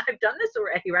a minute, I've done this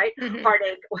already, right? Mm-hmm.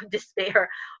 Heartache or despair,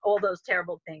 all those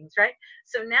terrible things, right?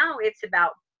 So now it's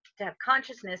about to have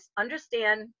consciousness,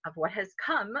 understand of what has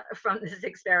come from this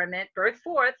experiment, birth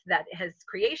forth, that has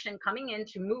creation coming in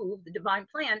to move the divine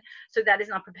plan, so that is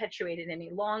not perpetuated any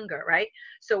longer, right?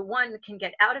 So one can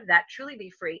get out of that, truly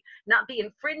be free, not be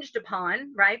infringed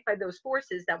upon, right, by those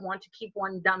forces that want to keep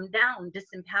one dumbed down,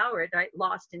 disempowered, right,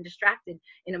 lost and distracted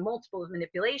in a multiple of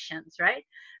manipulations, right?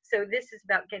 So this is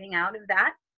about getting out of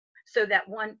that, so that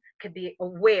one could be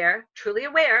aware, truly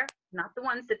aware, not the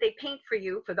ones that they paint for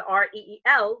you for the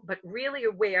REEL, but really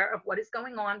aware of what is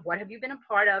going on, what have you been a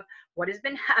part of, what has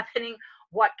been happening,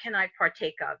 what can I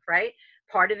partake of, right?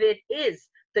 Part of it is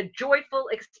the joyful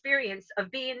experience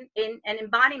of being in an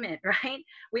embodiment, right?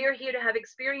 We are here to have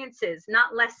experiences,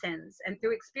 not lessons. And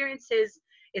through experiences,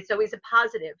 it's always a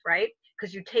positive, right?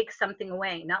 Because you take something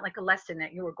away, not like a lesson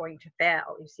that you are going to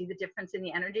fail. You see the difference in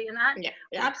the energy in that? Yeah,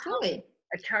 absolutely.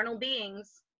 Eternal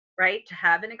beings, right, to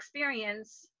have an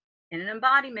experience in an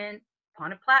embodiment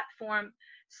on a platform,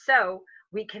 so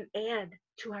we can add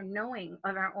to our knowing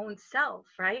of our own self,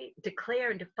 right?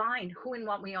 Declare and define who and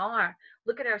what we are.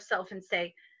 Look at ourselves and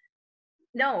say,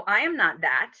 no, I am not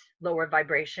that lower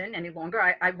vibration any longer.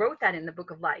 I wrote that in the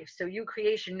book of life. So you,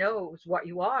 creation, knows what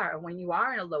you are when you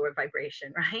are in a lower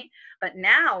vibration, right? But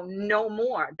now, no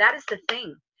more. That is the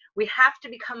thing. We have to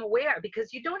become aware,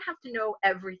 because you don't have to know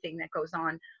everything that goes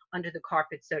on under the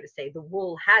carpet, so to say. The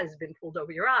wool has been pulled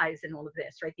over your eyes and all of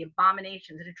this, right? The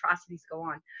abominations and atrocities go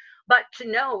on. But to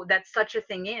know that such a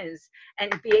thing is,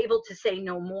 and be able to say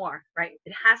no more, right?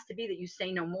 It has to be that you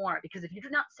say no more, because if you do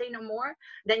not say no more,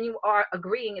 then you are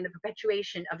agreeing in the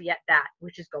perpetuation of yet that,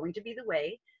 which is going to be the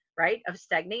way, right, of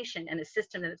stagnation and a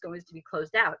system that is going to be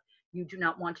closed out. You do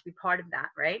not want to be part of that,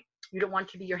 right? You don't want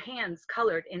to be your hands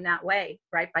colored in that way,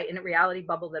 right? By in a reality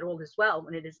bubble that all is well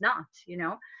when it is not, you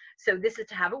know? So this is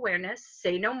to have awareness,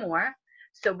 say no more.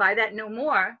 So by that no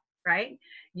more, right,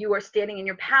 you are standing in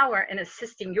your power and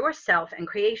assisting yourself and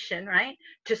creation, right,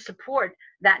 to support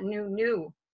that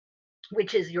new,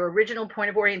 which is your original point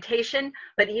of orientation,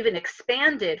 but even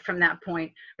expanded from that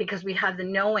point, because we have the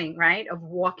knowing, right, of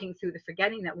walking through the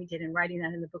forgetting that we did and writing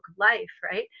that in the book of life,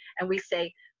 right? And we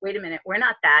say, wait a minute, we're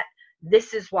not that.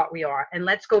 This is what we are. And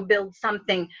let's go build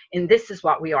something in this is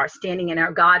what we are, standing in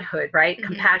our godhood, right? Mm-hmm.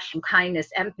 Compassion, kindness,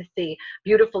 empathy,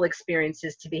 beautiful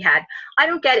experiences to be had. I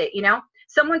don't get it, you know?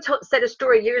 Someone said a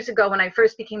story years ago when I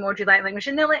first became Audrey Lightlanguage,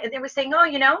 and they were saying, oh,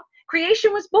 you know,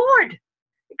 creation was bored.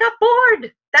 It got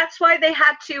bored. That's why they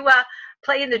had to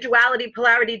play in the duality,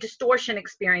 polarity, distortion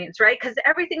experience, right? Because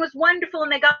everything was wonderful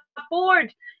and they got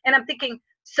bored. And I'm thinking,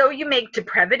 so you make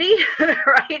depravity,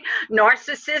 right?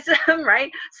 Narcissism,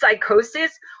 right?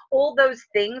 Psychosis, all those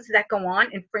things that go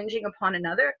on, infringing upon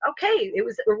another. Okay, it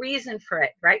was a reason for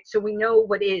it, right? So we know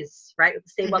what is, right?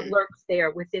 Say what lurks there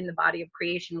within the body of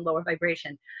creation and lower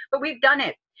vibration. But we've done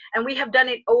it. And we have done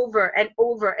it over and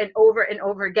over and over and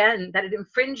over again, that it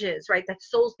infringes, right? That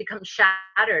souls become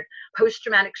shattered,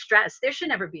 post-traumatic stress. There should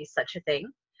never be such a thing,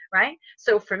 right?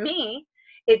 So for me,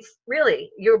 it's really,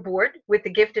 you're bored with the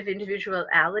gift of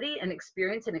individuality and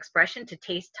experience and expression to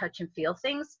taste, touch, and feel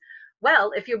things.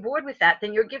 Well, if you're bored with that,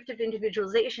 then your gift of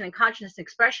individualization and consciousness and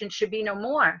expression should be no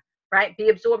more, right? Be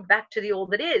absorbed back to the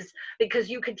old it is,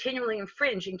 because you continually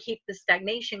infringe and keep the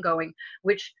stagnation going,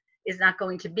 which is not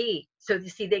going to be. So you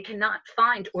see, they cannot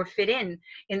find or fit in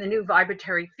the new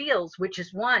vibratory fields, which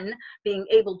is one, being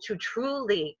able to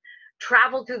truly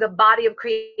travel through the body of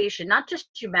creation, not just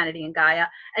humanity and Gaia,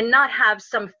 and not have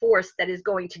some force that is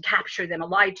going to capture them or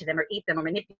lie to them or eat them or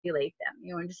manipulate them.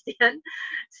 You understand?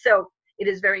 So it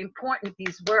is very important,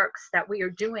 these works that we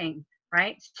are doing,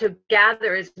 right, to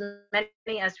gather as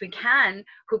many as we can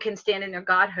who can stand in their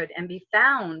godhood and be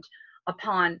found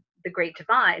upon the great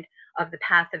divide of the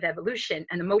path of evolution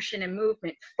and emotion and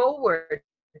movement forward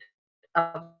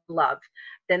of love,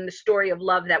 than the story of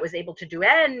love that was able to do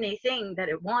anything that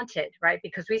it wanted, right?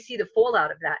 Because we see the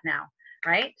fallout of that now,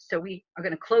 right? So we are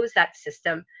going to close that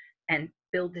system and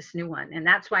build this new one. And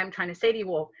that's why I'm trying to say to you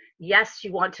all, yes,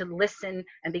 you want to listen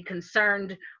and be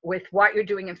concerned with what you're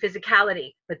doing in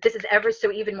physicality, but this is ever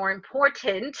so even more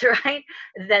important, right,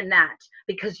 than that,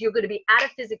 because you're going to be out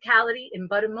of physicality in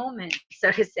but a moment,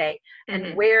 so to say.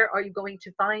 And where are you going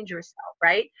to find yourself,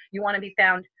 right? You want to be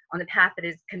found on the path that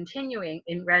is continuing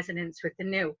in resonance with the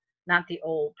new, not the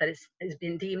old, that has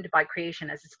been deemed by creation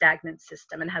as a stagnant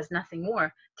system and has nothing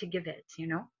more to give it, you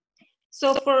know?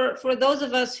 So for those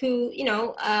of us who, you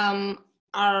know,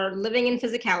 are living in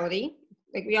physicality,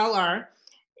 like we all are,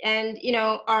 and, you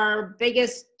know, our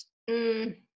biggest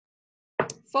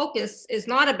focus is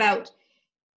not about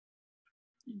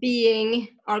being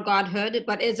our godhood,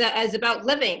 but is about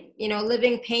living, you know,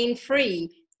 living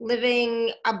pain-free,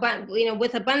 living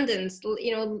with abundance,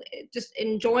 just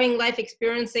enjoying life,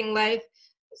 experiencing life,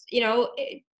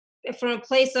 from a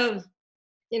place of,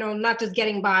 not just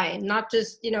getting by, not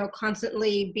just,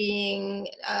 constantly being,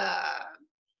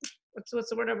 what's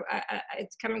the word?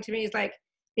 It's coming to me. It's like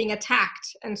being attacked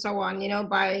and so on,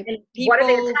 by And what are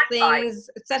they people, attacked by? things,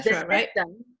 The etc. Right?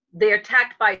 system. They're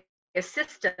attacked by a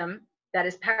system that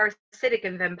is parasitic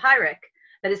and vampiric,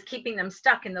 that is keeping them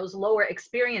stuck in those lower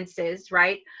experiences,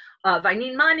 right? Of I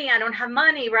need money, I don't have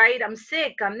money, right? I'm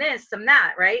sick, I'm this, I'm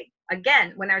that, right?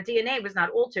 Again, when our DNA was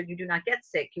not altered, you do not get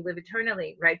sick. You live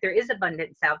eternally, right? There is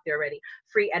abundance out there already,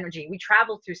 free energy. We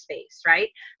travel through space, right?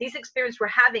 These experiences we're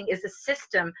having is a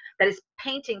system that is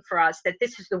painting for us that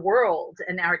this is the world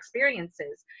and our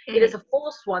experiences. Mm-hmm. It is a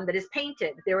false one that is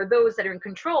painted. There are those that are in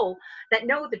control that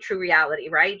know the true reality,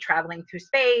 right? Traveling through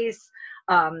space,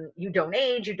 you don't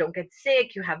age, you don't get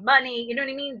sick, you have money, you know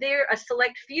what I mean? They're a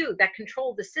select few that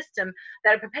control the system,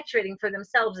 that are perpetuating for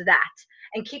themselves that,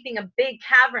 and keeping a big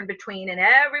cavern between and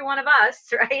every one of us,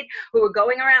 right, who are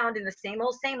going around in the same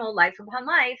old life upon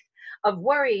life of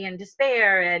worry and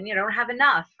despair and don't have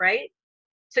enough, right?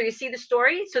 So you see the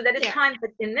story? So that it's time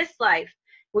that in this life,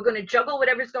 we're going to juggle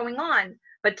whatever's going on,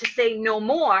 but to say no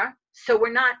more, so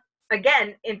we're not,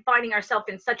 again, in finding ourselves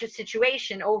in such a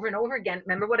situation over and over again.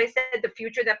 Remember what I said, the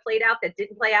future that played out that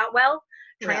didn't play out well?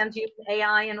 Transhuman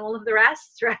AI and all of the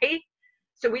rest, right?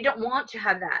 So we don't want to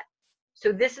have that.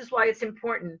 So this is why it's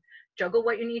important. Juggle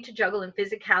what you need to juggle in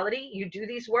physicality. You do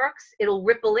these works, it'll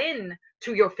ripple in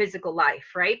to your physical life,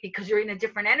 right? Because you're in a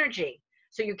different energy.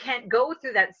 So you can't go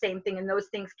through that same thing, and those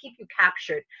things keep you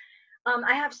captured.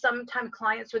 I have sometimes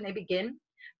clients when they begin,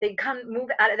 they move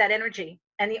out of that energy,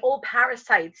 and the old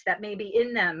parasites that may be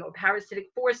in them, or parasitic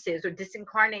forces, or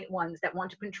disincarnate ones that want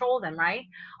to control them, right,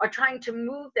 are trying to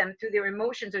move them through their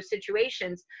emotions or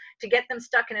situations to get them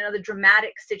stuck in another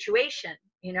dramatic situation,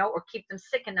 or keep them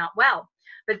sick and not well.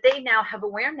 But they now have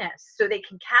awareness, so they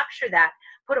can capture that,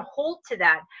 put a hold to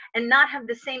that, and not have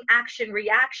the same action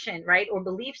reaction, right, or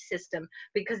belief system,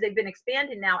 because they've been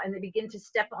expanded now, and they begin to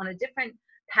step on a different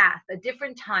path, a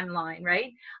different timeline,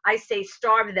 right? I say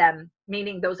starve them,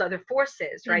 meaning those other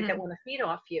forces, right, that want to feed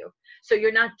off you. So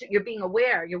you're being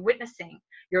aware, you're witnessing,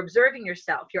 you're observing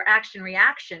yourself, your action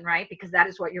reaction, right? Because that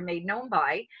is what you're made known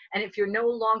by. And if you're no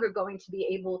longer going to be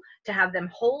able to have them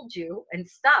hold you and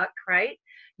stuck, right,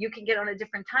 you can get on a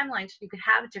different timeline, so you could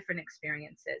have different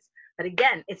experiences. But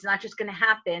again, it's not just going to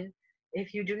happen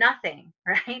if you do nothing,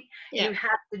 right? You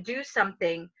have to do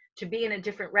something to be in a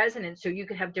different resonance so you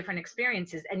could have different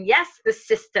experiences. And yes, the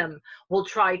system will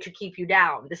try to keep you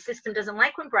down. The system doesn't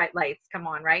like when bright lights come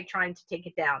on, right? Trying to take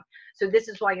it down. So this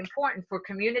is why important for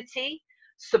community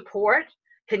support,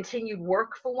 continued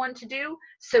work for one to do,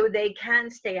 so they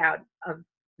can stay out of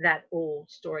that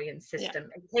old story and system.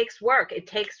 It takes work. It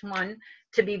takes one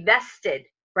to be vested,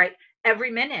 right? Every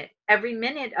minute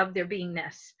of their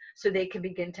beingness, so they can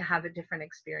begin to have a different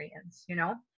experience,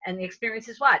 and the experience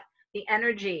is what? The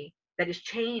energy that is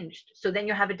changed. So then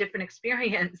you have a different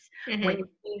experience when you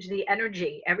change the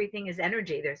energy. Everything is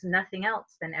energy. There's nothing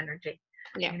else than energy.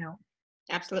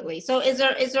 Absolutely. So is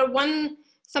there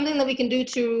something that we can do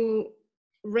to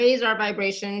raise our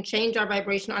vibration, change our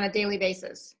vibration on a daily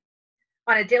basis?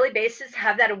 On a daily basis,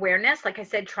 have that awareness. Like I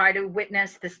said, try to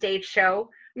witness the stage show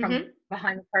from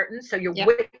behind the curtain. So you're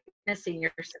witnessing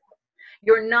yourself.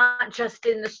 You're not just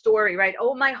in the story, right?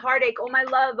 Oh, my heartache. Oh, my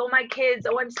love. Oh, my kids.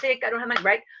 Oh, I'm sick. I don't have money,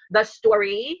 right? The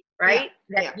story, right?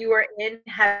 That you are in,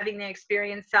 having the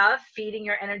experience of, feeding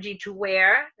your energy to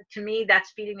where? To me,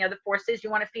 that's feeding the other forces.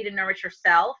 You want to feed and nourish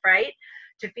yourself, right?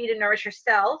 To feed and nourish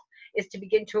yourself is to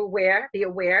begin to be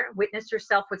aware, witness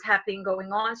yourself, what's happening,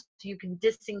 going on, so you can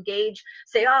disengage,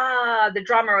 say, the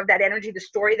drama of that energy, the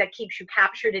story that keeps you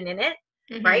captured and in it.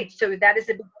 Right? So that is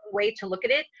a big way to look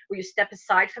at it, where you step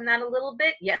aside from that a little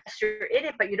bit. Yes, you're in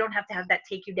it, but you don't have to have that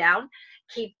take you down.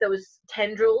 Keep those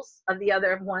tendrils of the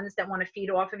other ones that want to feed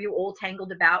off of you all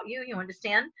tangled about you. You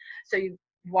understand? So you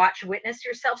witness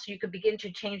yourself, so you can begin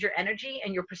to change your energy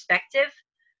and your perspective,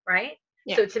 right?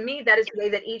 So to me, that is the way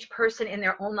that each person in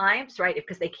their own lives, right?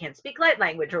 Because they can't speak light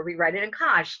language or rewrite it in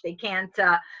Kosh. They can't,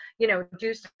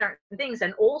 do certain things.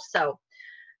 And also,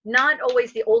 not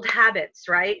always the old habits,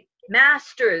 right?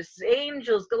 Masters,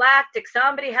 angels, galactic,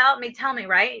 somebody help me, tell me,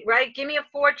 right? Give me a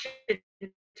fortune,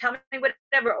 tell me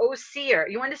whatever. Oh, seer,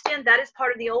 you understand? That is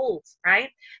part of the old, right?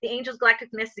 The angels, galactic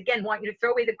myths, again, want you to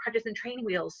throw away the crutches and training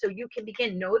wheels, so you can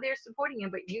begin. Know they're supporting you,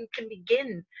 but you can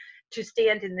begin to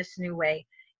stand in this new way.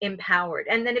 empowered.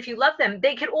 And then if you love them,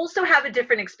 they could also have a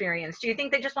different experience. Do you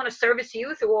think they just want to service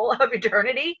you through all of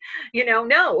eternity?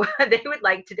 No, they would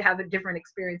like to have a different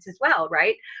experience as well,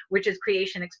 right? Which is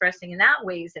creation expressing in that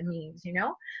ways and means,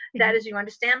 that as you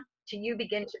understand, to you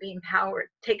begin to be empowered.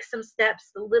 Take some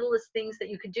steps, the littlest things that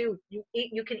you could do.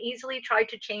 You can easily try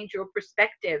to change your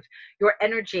perspective, your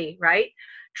energy, right?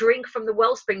 Drink from the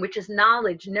wellspring, which is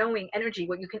knowledge, knowing, energy,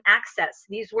 what you can access.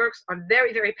 These works are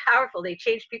very, very powerful. They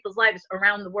change people's lives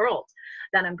around the world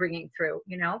that I'm bringing through,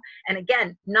 And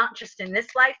again, not just in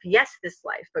this life, yes, this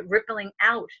life, but rippling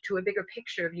out to a bigger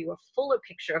picture of you, a fuller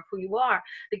picture of who you are,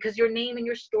 because your name and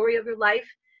your story of your life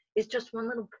is just one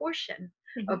little portion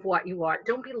of what you are.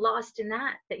 Don't be lost in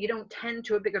that you don't tend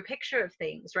to a bigger picture of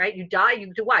things, right? You die,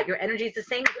 you do what? Your energy is the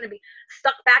same. You're going to be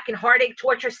stuck back in heartache,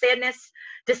 torture, sadness,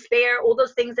 despair, all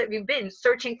those things that you've been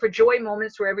searching for joy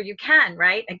moments wherever you can,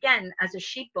 right? Again, as a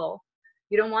sheeple,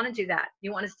 you don't want to do that.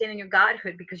 You want to stand in your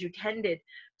godhood because you tended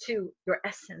to your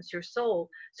essence, your soul,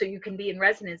 so you can be in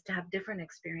resonance to have different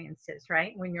experiences,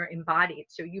 right? When you're embodied.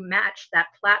 So you match that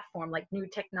platform, like new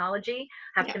technology,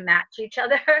 have to match each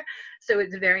other. So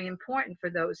it's very important for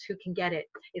those who can get it.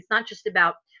 It's not just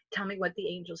about tell me what the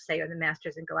angels say or the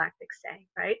masters and galactics say,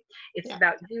 right? It's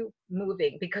about you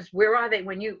moving, because where are they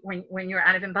when you're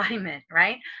out of embodiment,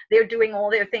 right? They're doing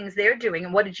all their things they're doing.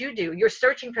 And what did you do? You're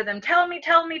searching for them. Tell me,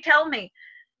 tell me, tell me.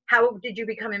 How did you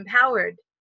become empowered?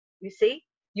 You see?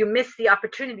 You miss the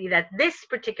opportunity that this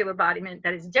particular embodiment,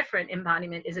 that is different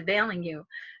embodiment, is availing you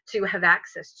to have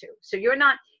access to. So you're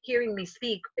not hearing me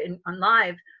speak on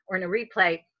live or in a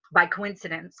replay by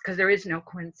coincidence, because there is no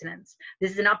coincidence.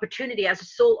 This is an opportunity as a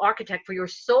soul architect for your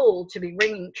soul to be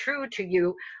ringing true to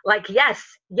you, like, yes,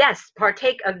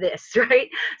 partake of this, right?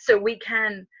 So we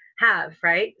can have,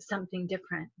 right, something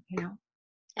different,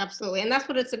 Absolutely. And that's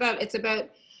what it's about. It's about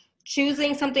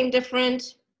choosing something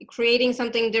different, creating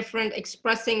something different,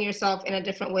 expressing yourself in a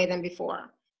different way than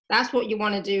before. That's what you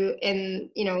want to do in,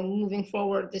 moving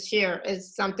forward this year,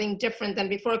 is something different than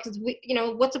before. Because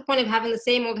what's the point of having the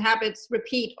same old habits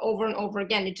repeat over and over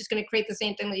again? You're just going to create the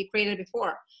same thing that you created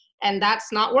before. And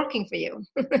that's not working for you,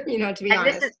 to be honest. And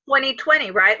this is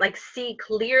 2020, right? Like, see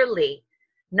clearly,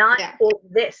 not all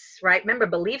this, right? Remember,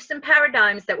 beliefs and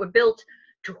paradigms that were built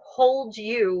to hold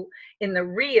you in the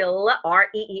real,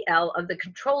 REEL, of the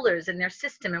controllers and their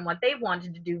system and what they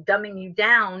wanted to do, dumbing you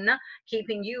down,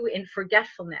 keeping you in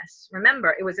forgetfulness.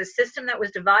 Remember, it was a system that was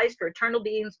devised for eternal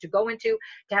beings to go into,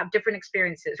 to have different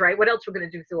experiences, right? What else we're going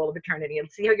to do through all of eternity? And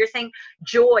see how you're saying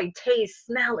joy, taste,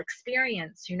 smell,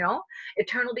 experience,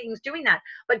 eternal beings doing that,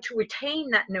 but to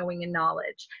retain that knowing and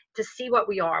knowledge, to see what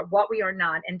we are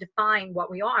not, and define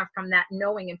what we are from that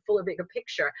knowing and fuller, bigger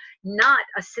picture, not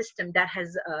a system that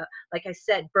has, like I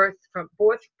said, birth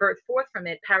forth from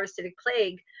it, parasitic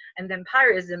plague and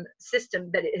vampirism system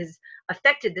that has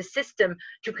affected the system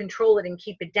to control it and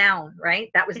keep it down, right?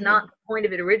 That was not the point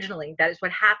of it originally. That is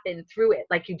what happened through it.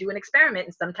 Like, you do an experiment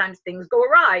and sometimes things go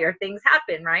awry or things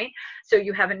happen, right? So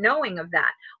you have a knowing of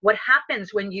that. What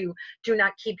happens when you do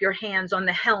not keep your hands on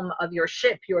the helm of your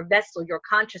ship, your vessel, your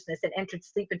consciousness, and entered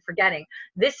sleep and forgetting?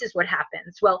 This is what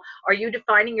happens. Well, are you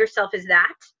defining yourself as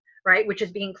that? Right, which is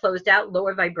being closed out,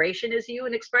 lower vibration is you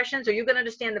in expressions? Or you going to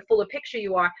understand the fuller picture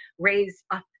you are, raise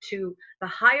up to the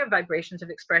higher vibrations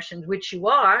of expressions, which you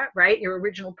are, right? Your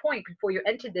original point before you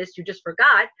entered this, you just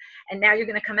forgot. And now you're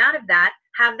going to come out of that,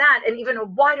 have that, and even a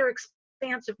wider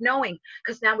expanse of knowing,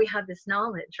 because now we have this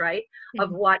knowledge, right,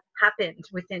 of what happened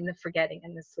within the forgetting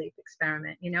and the sleep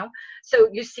experiment, So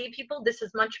you see, people, this is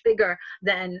much bigger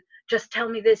than just tell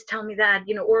me this, tell me that,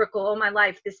 oracle, all my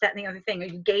life, this, that, and the other thing. Are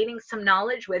you gaining some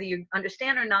knowledge, whether you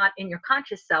understand or not, in your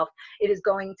conscious self? It is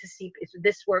going to seep,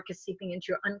 this work is seeping into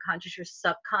your unconscious, your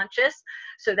subconscious,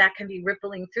 so that can be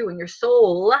rippling through in your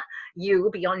soul, you,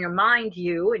 beyond your mind,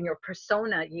 you, and your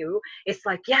persona, you. It's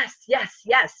like, yes,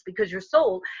 because your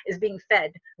soul is being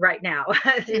fed right now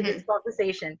through this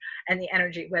conversation and the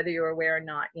energy, whether you're aware or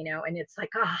not, and it's like,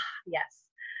 yes,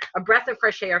 a breath of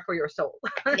fresh air for your soul.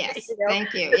 Yes,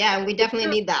 thank you. Yeah, we definitely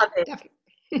need that. Definitely.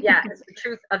 Yeah, it's the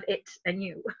truth of it and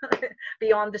you,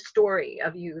 beyond the story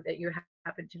of you that you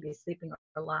happen to be sleeping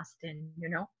or lost in,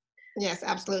 Yes,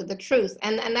 absolutely. The truth.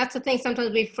 And that's the thing.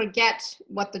 Sometimes we forget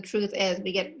what the truth is.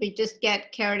 We just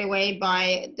get carried away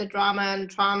by the drama and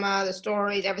trauma, the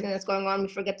stories, everything that's going on. We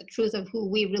forget the truth of who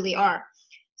we really are.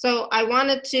 So I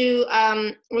wanted to,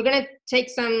 we're going to take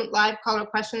some live caller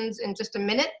questions in just a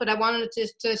minute, but I wanted to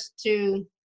just to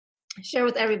share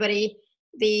with everybody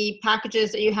the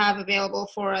packages that you have available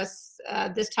for us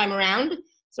this time around.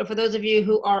 So for those of you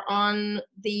who are on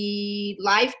the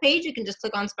live page, you can just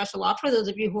click on special offer. Those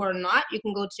of you who are not, you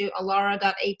can go to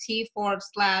alara.at/.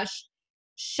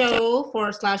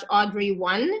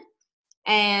 show/Audrey1.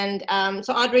 And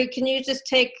so Audrey, can you just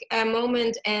take a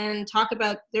moment and talk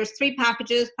about, there's 3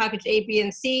 packages, package A, B,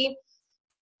 and C.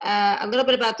 A little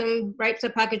bit about them, right? So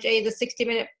package A, the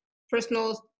 60-minute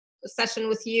personal session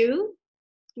with you.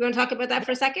 You want to talk about that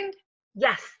for a second?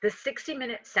 Yes, the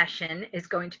 60-minute session is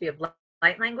going to be of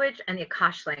light language and the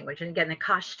Akash language. And again, the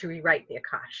Akash to rewrite the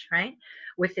Akash, right?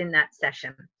 Within that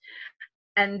session.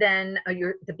 And then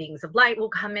the beings of light will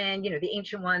come in, the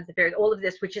ancient ones, the fairies, all of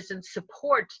this, which is in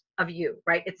support of you,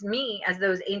 right? It's me as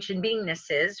those ancient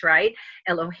beingnesses, right?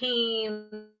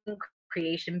 Elohim,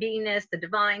 creation beingness, the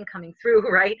divine coming through,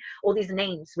 right? All these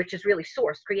names, which is really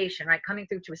source, creation, right? Coming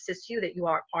through to assist you that you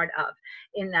are a part of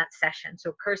in that session.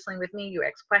 So personally with me, you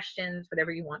ask questions,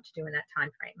 whatever you want to do in that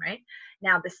time frame, right?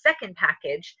 Now, the second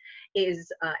package is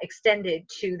extended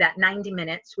to that 90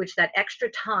 minutes, which that extra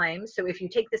time. So if you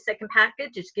take the second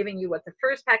package, it's giving you what the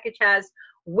first package has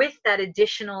with that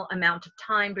additional amount of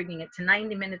time, bringing it to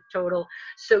 90 minutes total.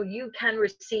 So you can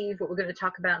receive what we're going to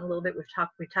talk about in a little bit.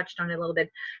 We touched on it a little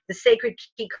bit, the sacred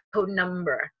key code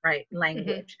number, right?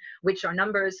 Language, which are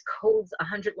numbers, codes,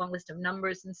 100 long list of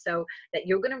numbers. And so that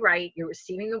you're going to write, you're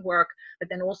receiving the work, but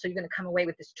then also you're going to come away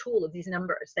with this tool of these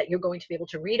numbers that you're going to be able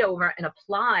to read over and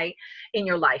apply in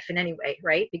your life in any way,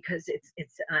 right? Because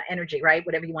it's energy, right?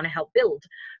 Whatever you want to help build,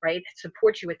 right?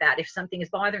 Support you with that. If something is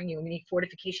bothering you and you need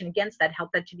fortification against that,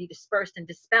 help that to be dispersed and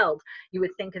dispelled, you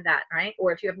would think of that, right?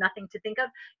 Or if you have nothing to think of,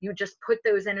 you just put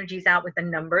those energies out with the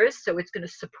numbers. So it's going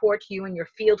to support you in your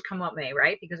field come what may,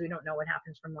 right? Because we don't know what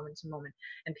happens from moment to moment.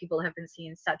 And people have been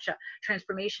seeing such a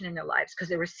transformation in their lives because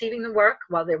they're receiving the work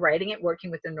while they're writing it,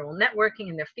 working with their neural networking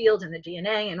in their field and the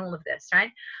DNA and all of this, right?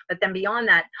 But then beyond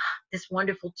that, this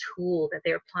wonderful tool that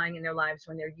they're applying in their lives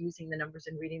when they're using the numbers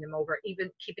and reading them over, even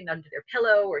keeping it under their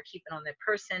pillow or keep it on their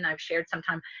person. I've shared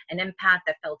sometime an empath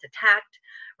that felt attacked,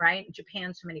 right? In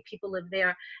Japan, so many people live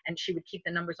there, and she would keep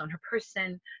the numbers on her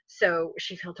person. So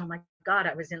she felt, oh my God,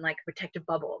 I was in like a protective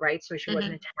bubble, right? So she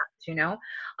wasn't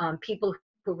attacked, people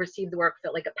who received the work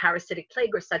felt like a parasitic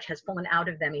plague or such has fallen out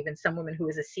of them, even some woman who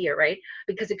is a seer, right?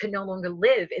 Because it could no longer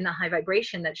live in the high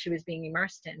vibration that she was being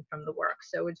immersed in from the work.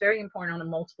 So it's very important on a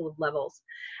multiple of levels.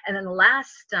 And then the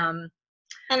last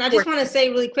and I just want to say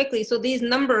really quickly, so these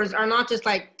numbers are not just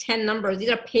like 10 numbers, these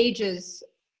are pages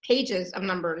of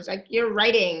numbers. Like you're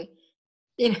writing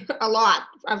a lot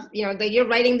of, you're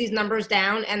writing these numbers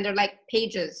down and they're like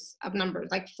pages of numbers,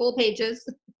 like full pages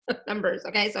of numbers.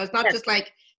 Okay, so it's not just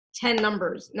like 10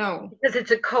 numbers. No, because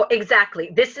it's a code. Exactly.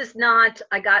 This is not,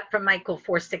 I got from Michael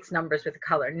 4-6 numbers with a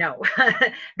color. No,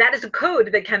 that is a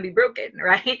code that can be broken,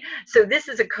 right? So this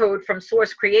is a code from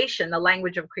source creation, the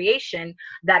language of creation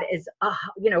that is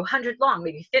 100 long,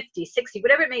 maybe 50, 60,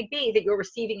 whatever it may be that you're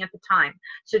receiving at the time.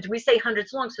 So we say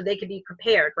hundreds long so they could be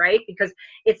prepared, right? Because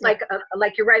it's like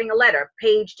you're writing a letter,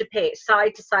 page to page,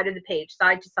 side to side of the page,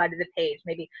 side to side of the page,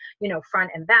 maybe front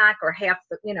and back, or half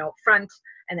the front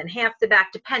and then half the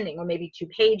back, depending, or maybe 2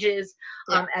 pages.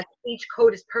 As each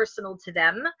code is personal to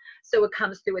them, so it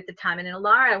comes through at the time. And in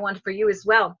Alara, I want for you as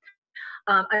well.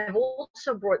 I've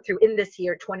also brought through in this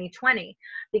year 2020,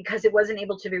 because it wasn't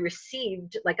able to be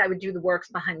received like I would do the works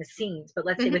behind the scenes, but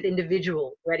let's say with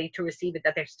individuals ready to receive it,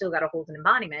 that they've still got to hold an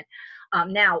embodiment.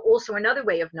 Now also another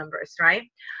way of numbers, right?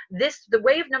 The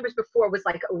way of numbers before was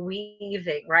like a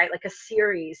weaving, right? Like a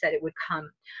series that it would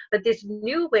come. But this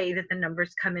new way that the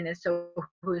numbers come in is, so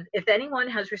if anyone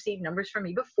has received numbers from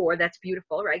me before, that's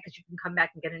beautiful, right? Because you can come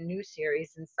back and get a new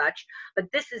series and such. But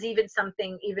this is even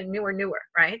something even newer,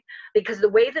 right? Because the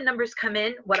way the numbers come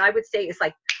in, what I would say is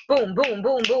like boom, boom,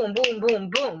 boom, boom, boom, boom,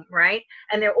 boom, right?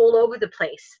 And they're all over the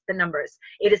place, the numbers.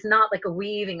 It is not like a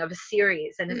weaving of a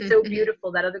series. And it's so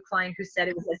beautiful. That other client who said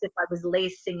it was as if I was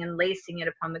lacing it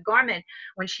upon the garment,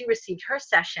 when she received her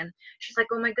session, she's like,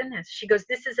 oh my goodness. She goes,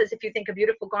 this is as if you think a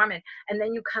beautiful garment. And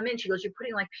then you come in, she goes, you're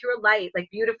putting like pure light, like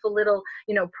beautiful little,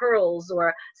 pearls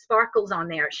or sparkles on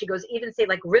there. She goes, even say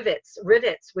like rivets,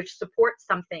 which support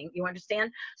something, you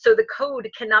understand? So the code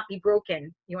cannot be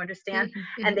broken, you understand?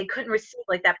 And they couldn't receive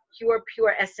like that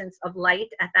pure essence of light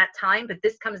at that time, but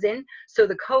this comes in. So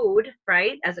the code,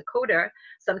 right, as a coder,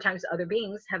 sometimes other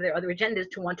beings have their other agendas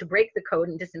to want to break the code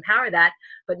and disempower that,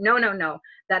 but no,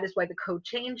 that is why the code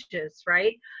changes,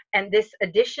 right? And this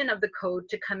addition of the code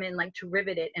to come in, like to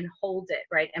rivet it and hold it,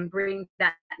 right, and bring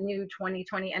that new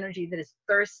 2020 energy that is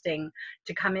thirsting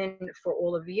to come in for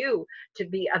all of you to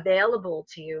be available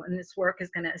to you, and this work is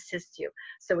going to assist you.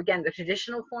 So again, the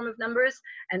traditional form of numbers,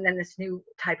 and then this new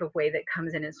type of way that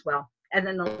comes in as well. And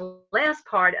then the last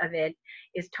part of it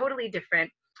is totally different.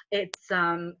 It's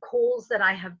calls that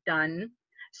I have done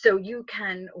So you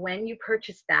can, when you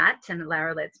purchase that, and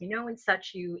Lara lets me know and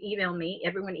such, you email me.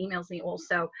 Everyone emails me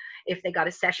also if they got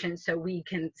a session, so we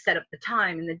can set up the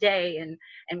time and the day, and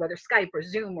whether Skype or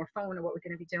Zoom or phone or what we're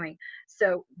going to be doing.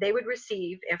 So they would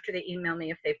receive, after they email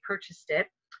me if they've purchased it,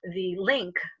 the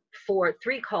link for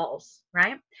 3 calls,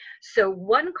 right? So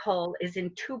one call is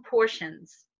in 2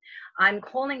 portions. I'm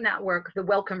calling that work the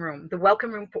welcome room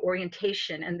for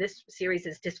orientation. And this series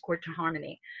is Discord to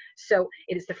Harmony. So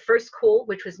it is the first call,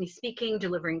 which was me speaking,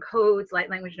 delivering codes, light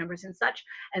language numbers and such.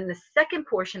 And the second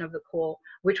portion of the call,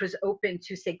 which was open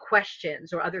to, say,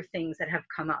 questions or other things that have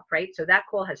come up, right? So that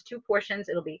call has 2 portions.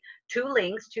 It'll be 2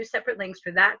 links, 2 separate links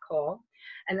for that call.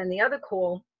 And then the other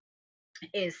call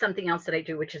is something else that I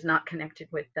do, which is not connected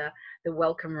with the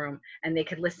welcome room, and they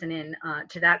could listen in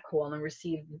to that call and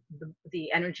receive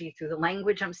the energy through the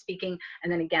language I'm speaking,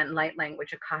 and then again, light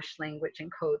language, Akash language,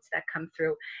 and codes that come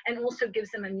through, and also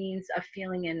gives them a means of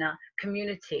feeling in a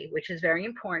community, which is very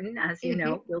important, as you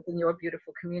know, building your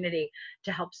beautiful community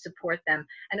to help support them,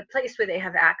 and a place where they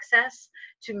have access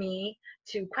to me,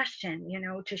 to question,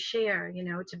 to share,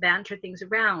 to banter things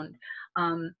around.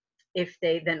 If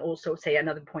they then also, say,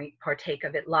 another point, partake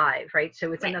of it live, right?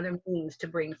 So it's another means to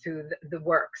bring through the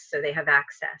works, so they have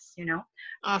access,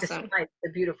 Awesome. Besides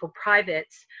the beautiful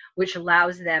privates, which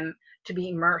allows them to be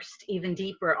immersed even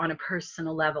deeper on a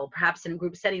personal level. Perhaps in a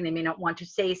group setting, they may not want to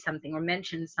say something or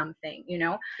mention something,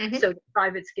 So the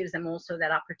privates gives them also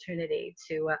that opportunity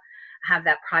to have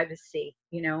that privacy,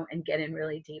 and get in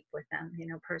really deep with them,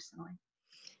 personally.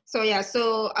 So yeah,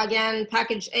 so again,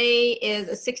 package A is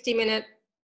a 60-minute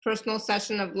personal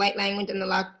session of light language in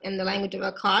the language of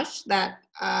Akash that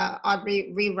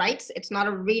Audrey rewrites. It's not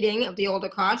a reading of the old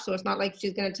Akash, so it's not like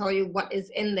she's going to tell you what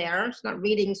is in there. It's not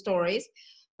reading stories,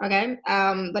 okay?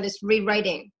 But it's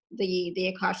rewriting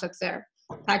the Akash that's there.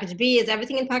 Package B is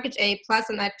everything in package A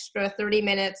plus an extra 30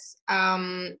 minutes,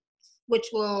 which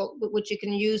you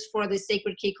can use for the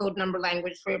sacred key code number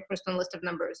language for your personal list of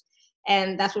numbers,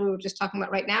 and that's what we were just talking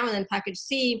about right now. And then package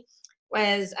C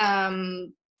was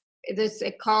there's a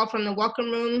call from the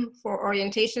welcome room for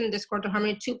orientation, Discord to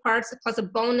Harmony, 2 parts, plus a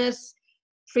bonus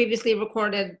previously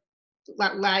recorded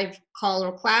live call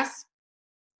or class.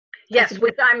 Yes,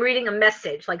 with I'm reading a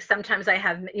message. Like sometimes I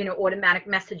have, automatic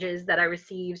messages that I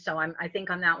receive. So I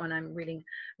think on that one I'm reading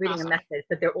awesome. A message,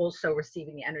 but they're also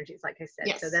receiving the energies, like I said.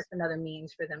 Yes. So that's another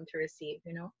means for them to receive,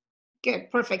 Good,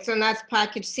 perfect. So that's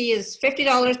package C is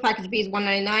 $50, package B is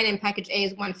 $199, and package A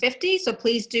is $150. So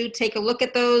please do take a look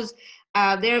at those.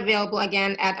 They're available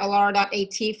again at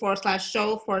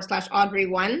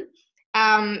alara.at/show/Audrey1.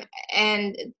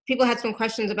 And people had some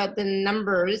questions about the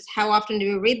numbers. How often do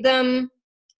we read them?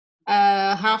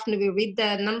 How often do we read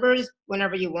the numbers?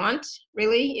 Whenever you want,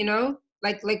 really,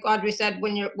 like Audrey said,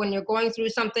 when you're going through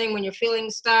something, when you're feeling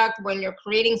stuck, when you're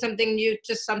creating something new,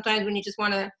 just sometimes when you just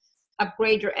want to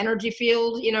upgrade your energy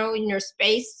field, in your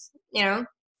space,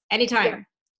 anytime. Yeah.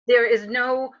 There is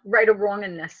no right or wrong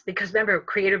in this, because remember,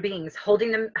 creator beings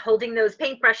holding those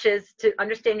paintbrushes to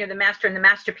understand you're the master and the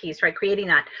masterpiece, right? Creating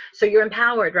that. So you're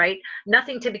empowered, right?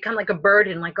 Nothing to become like a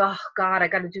burden, like, oh God, I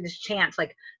got to do this chant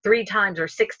like 3 times or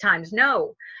 6 times.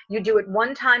 No, you do it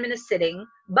 1 time in a sitting,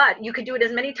 but you could do it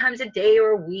as many times a day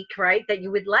or a week, right? That you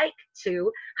would like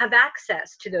to have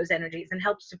access to those energies and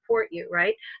help support you,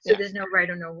 right? So there's no right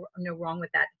or no wrong with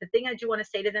that. The thing I do want to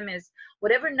say to them is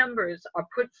whatever numbers are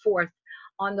put forth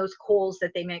on those calls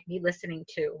that they might be listening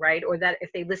to, right? Or that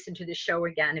if they listen to the show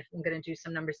again, if I'm going to do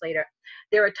some numbers later,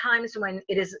 there are times when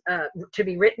it is to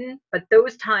be written, but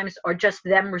those times are just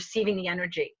them receiving the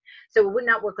energy. So it would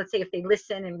not work, let's say, if they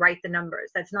listen and write the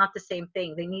numbers. That's not the same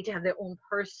thing. They need to have their own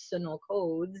personal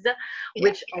codes,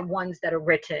 which are ones that are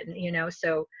written,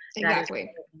 so exactly. That is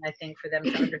important, I think, for them to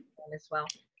understand as well.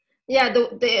 Yeah,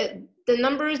 the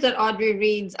numbers that Audrey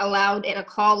reads aloud in a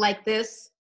call like this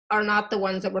are not the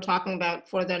ones that we're talking about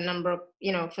for the number,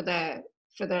 for the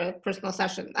personal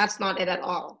session. That's not it at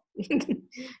all.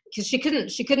 Because she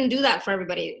couldn't do that for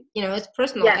everybody. It's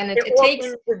personal, and it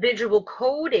takes individual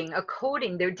coding,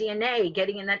 their DNA,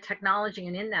 getting in that technology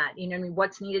and in that,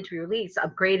 what's needed to be released,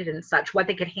 upgraded and such, what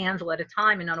they could handle at a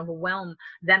time and not overwhelm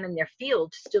them in their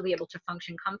field to still be able to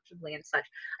function comfortably and such.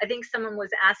 I think someone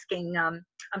was asking, I'm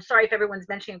sorry if everyone's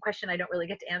mentioning a question, I don't really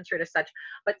get to answer it as such,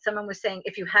 but someone was saying,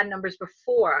 if you had numbers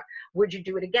before, would you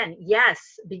do it again?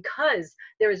 Yes, because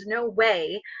there is no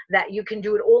way that you can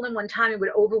do it all in one time. It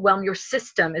would overwhelm your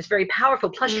system. It's very powerful.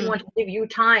 Plus you want to give you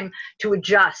time to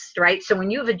adjust, right? So when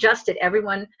you've adjusted,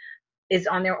 everyone is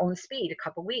on their own speed, a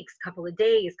couple weeks, couple of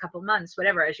days, couple months,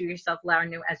 whatever, as you yourself, Lara,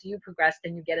 knew, as you progress,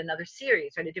 then you get another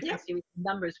series, right? A different series of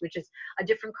numbers, which is a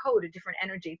different code, a different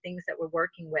energy, things that we're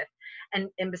working with. And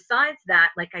besides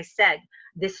that, like I said,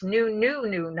 this new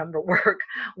number work,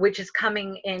 which is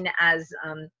coming in as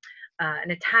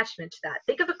an attachment to that.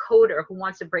 Think of a coder who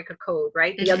wants to break a code,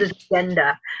 right? The other's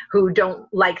agenda, who don't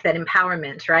like that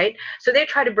empowerment, right? So they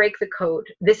try to break the code.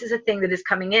 This is a thing that is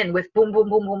coming in with boom, boom,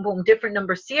 boom, boom, boom, different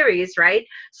number series, right?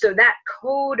 So that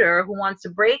coder who wants to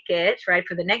break it, right,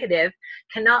 for the negative,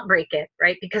 cannot break it,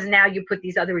 right? Because now you put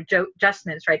these other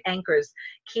adjustments, right? Anchors,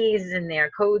 keys in there,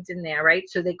 codes in there, right?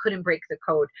 So they couldn't break the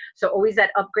code. So always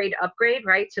that upgrade,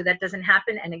 right? So that doesn't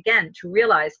happen. And again, to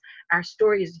realize our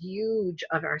story is huge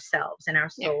of ourselves and our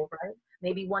soul, right?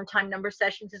 Maybe one-time number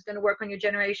sessions is going to work on your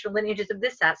generational lineages of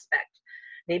this aspect.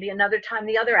 Maybe another time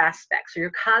the other aspects, or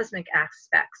your cosmic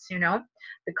aspects, you know,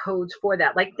 the codes for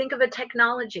that. Like think of a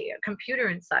technology, a computer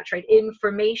and such, right?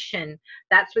 Information,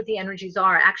 that's what the energies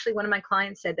are. Actually, one of my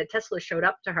clients said that Tesla showed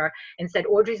up to her and said,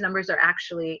 Audrey's numbers are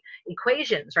actually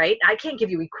equations, right? I can't give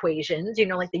you equations, you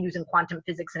know, like they use in quantum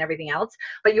physics and everything else,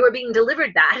 but you are being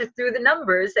delivered that through the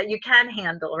numbers that you can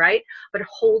handle, right? But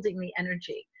holding the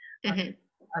energy of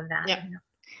that. Yeah. You know?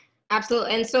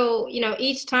 Absolutely. And so, you know,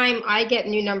 each time I get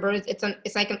new numbers, it's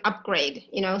like an upgrade,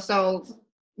 you know, so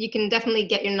you can definitely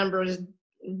get your numbers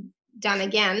done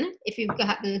again if you've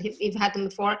had them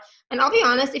before. And I'll be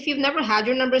honest, if you've never had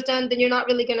your numbers done, then you're not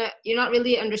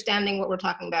really understanding what we're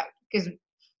talking about, because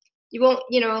you won't,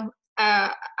 you know,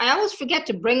 I always forget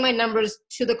to bring my numbers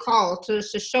to the call to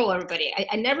show everybody.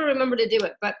 I never remember to do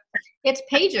it, but it's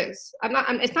pages.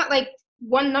 It's not like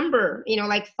one number, you know,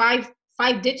 like five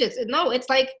digits. No, it's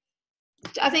like,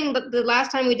 I think the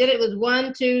last time we did it was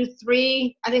 1, 2,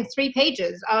 3, I think 3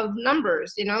 pages of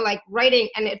numbers, you know, like writing,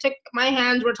 and it took, my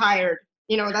hands were tired,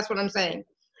 you know, that's what I'm saying.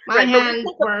 My hands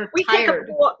were tired.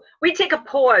 We take a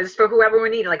pause for whoever we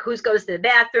need, like who goes to the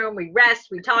bathroom, we rest,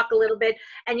 we talk a little bit.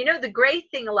 And you know, the great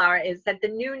thing, Alara, is that the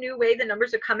new way the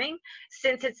numbers are coming,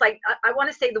 since it's like, I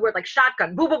want to say the word like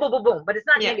shotgun, boom, boom, boom, boom, boom, but it's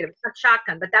not negative, it's not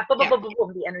shotgun, but that boom, boom, boom, boom,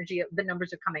 boom, the energy of the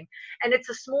numbers are coming. And it's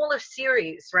a smaller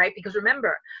series, right? Because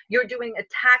remember, you're doing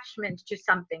attachment to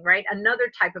something, right?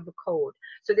 Another type of a code.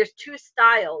 So there's 2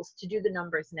 styles to do the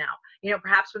numbers now. You know,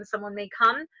 perhaps when someone may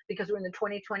come, because we're in the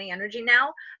 2020 energy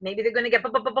now, maybe they're going to get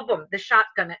boom, boom, boom, boom, boom, the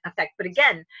shotgun effect. But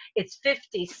again, it's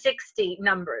 50, 60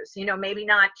 numbers, you know, maybe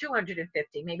not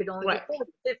 250, maybe it'll only be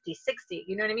 40, 50, 60,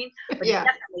 you know what I mean? But it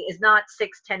definitely is not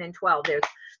 6, 10, and 12. There's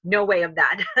no way of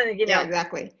that, you know? Yeah,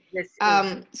 exactly.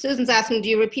 Susan's asking, do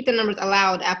you repeat the numbers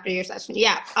aloud after your session?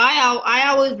 Yeah, I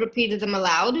always repeated them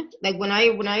aloud. Like when I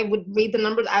would read the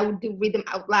numbers, I would read them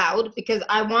out loud, because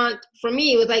for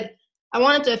me, it was like, I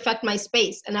wanted to affect my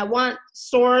space, and I want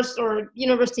source or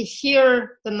universe to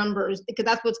hear the numbers, because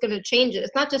that's what's going to change it.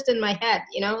 It's not just in my head,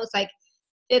 you know, it's like,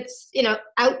 it's, you know,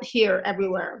 out here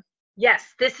everywhere.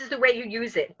 Yes, this is the way you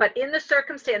use it. But in the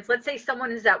circumstance, let's say someone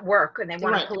is at work and they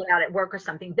want to pull it out at work or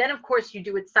something, then of course you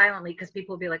do it silently, because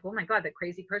people will be like, oh my God, that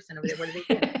crazy person over there, what are they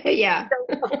doing? Yeah.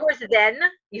 So of course, then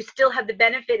you still have the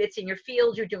benefit. It's in your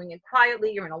field. You're doing it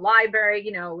quietly. You're in a library,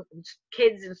 you know,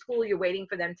 kids in school, you're waiting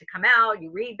for them to come out.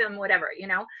 You read them, whatever, you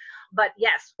know. But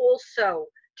yes, also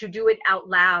to do it out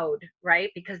loud, right?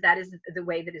 Because that is the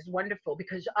way that is wonderful,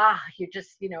 because you're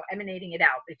just, you know, emanating it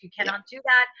out. If you cannot do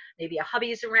that, maybe a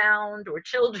hubby's around or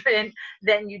children,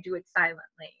 then you do it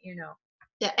silently, you know.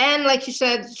 Yeah, and like you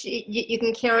said, you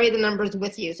can carry the numbers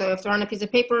with you. So if they're on a piece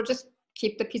of paper, just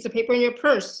keep the piece of paper in your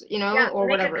purse, you know, or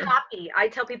make whatever. A copy. I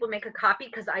tell people make a copy,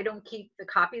 because I don't keep the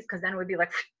copies, because then it would be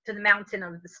like to the mountain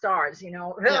of the stars, you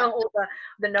know, all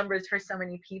the numbers for so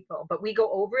many people. But we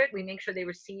go over it. We make sure they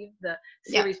receive the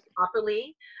series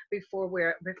properly before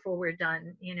we're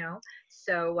done, you know.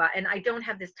 So and I don't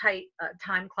have this tight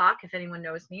time clock, if anyone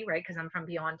knows me, right? Because I'm from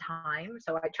beyond time,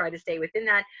 so I try to stay within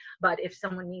that. But if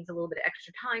someone needs a little bit of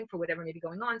extra time for whatever may be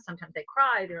going on, sometimes they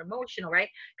cry, they're emotional, right?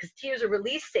 Because tears are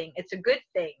releasing. It's a good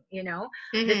thing, you know.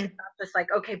 This is not just like,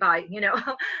 okay, bye, you know.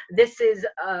 This is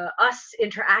us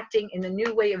interacting in the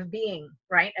new way of being,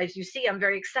 right? As you see, I'm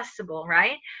very accessible,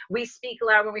 right? We speak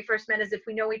loud when we first met as if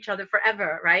we know each other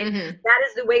forever, right? That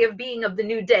is the way of being of the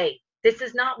new day. This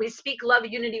is not, we speak love,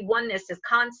 unity, oneness as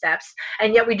concepts,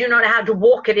 and yet we do not know how to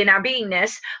walk it in our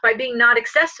beingness by being not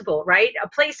accessible, right? A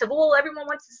place of, everyone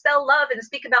wants to sell love and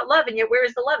speak about love, and yet where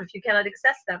is the love if you cannot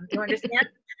access them? You understand?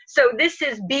 So this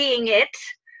is being it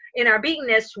in our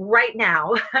beingness right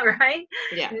now, right?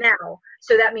 Yeah. Now.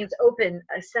 So that means open,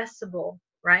 accessible,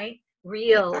 right?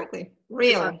 Real. Exactly.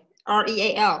 Real.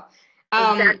 REAL.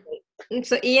 Exactly.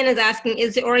 So Ian is asking,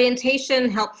 is the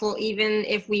orientation helpful even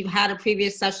if we've had a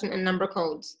previous session in number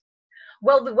codes?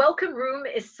 Well, the welcome room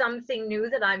is something new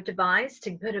that I've devised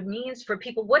to put a means for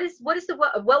people. What is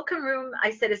a welcome room? I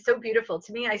said is so beautiful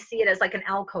to me. I see it as like an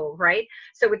alcove, right?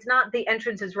 So it's not the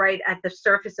entrance is right at the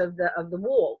surface of the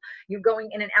wall. You're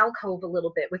going in an alcove a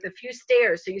little bit with a few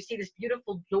stairs. So you see this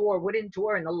beautiful door, wooden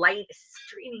door, and the light is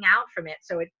streaming out from it.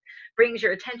 So it brings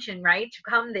your attention, right, to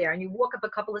come there. And you walk up a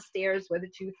couple of stairs, whether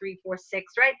 2, 3, 4,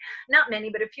 6, right? Not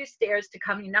many, but a few stairs to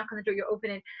come. You knock on the door, you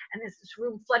open it, and there's this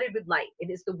room flooded with light. It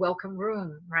is the welcome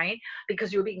room, right?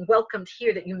 Because you're being welcomed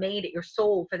here, that you made it your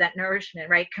soul for that nourishment,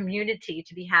 right? Community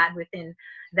to be had within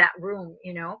that room,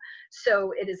 you know?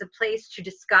 So it is a place to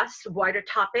discuss wider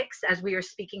topics as we are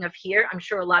speaking of here. I'm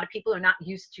sure a lot of people are not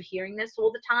used to hearing this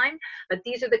all the time, but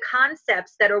these are the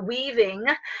concepts that are weaving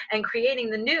and creating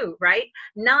the new, right?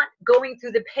 Not going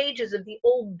through the pages of the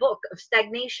old book of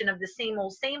stagnation of the same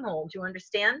old, same old. Do you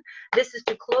understand? This is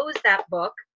to close that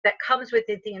book that comes with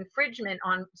it the infringement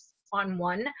on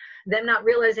one, them not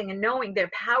realizing and knowing their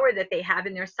power that they have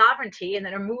in their sovereignty, and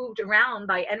that are moved around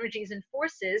by energies and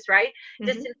forces, right?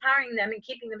 Disempowering them and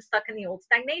keeping them stuck in the old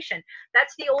stagnation.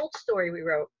 That's the old story we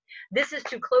wrote. This is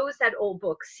to close that old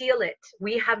book, seal it.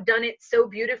 We have done it so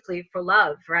beautifully for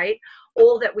love, right?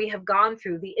 All that we have gone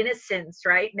through, the innocence,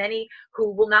 right? Many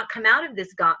who will not come out of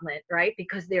this gauntlet, right?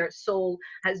 Because their soul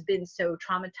has been so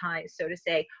traumatized, so to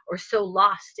say, or so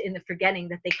lost in the forgetting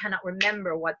that they cannot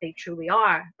remember what they truly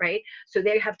are, right? So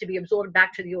they have to be absorbed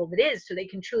back to the old it is so they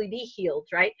can truly be healed,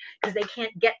 right? Because they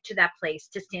can't get to that place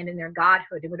to stand in their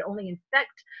godhood. It would only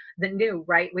infect the new,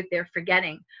 right? With their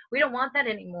forgetting. We don't want that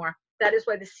anymore. That is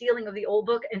why the sealing of the old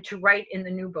book and to write in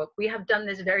the new book. We have done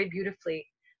this very beautifully,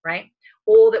 right?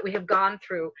 All that we have gone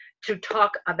through to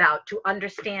talk about, to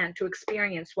understand, to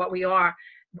experience what we are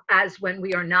as when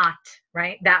we are not,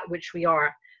 right? That which we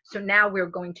are. So now we're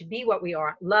going to be what we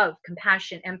are: love,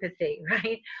 compassion, empathy,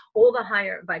 right? All the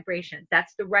higher vibrations.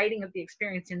 That's the writing of the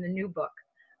experience in the new book,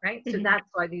 right? So that's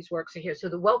why these works are here. So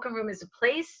the welcome room is a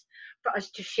place for us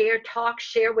to share, talk,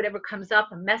 share whatever comes up,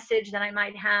 a message that I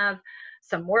might have,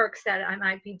 some works that I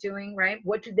might be doing, right?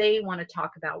 What do they want to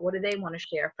talk about? What do they want to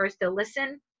share? First, they'll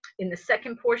listen. In the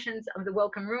second portions of the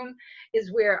welcome room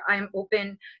is where I'm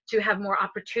open to have more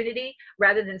opportunity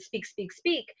rather than speak, speak,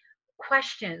 speak.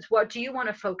 Questions. What do you want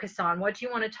to focus on? What do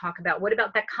you want to talk about? What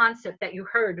about that concept that you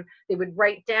heard? They would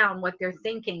write down what they're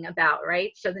thinking about,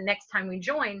 right? So the next time we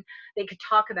join, they could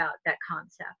talk about that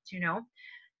concept, you know?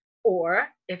 Or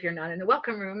if you're not in the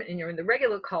welcome room and you're in the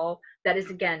regular call, that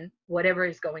is, again, whatever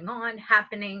is going on,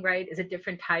 happening, right, is a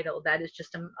different title. That is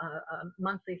just a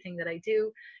monthly thing that I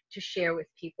do to share with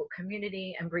people,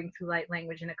 community, and bring through light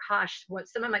language. And Akash, what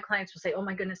some of my clients will say, oh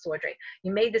my goodness, Audrey,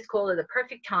 you made this call at the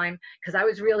perfect time, because I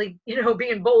was really, you know,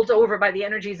 being bowled over by the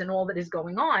energies and all that is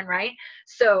going on, right?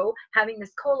 So having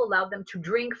this call allowed them to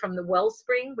drink from the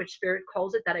wellspring, which Spirit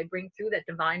calls it, that I bring through, that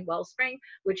divine wellspring,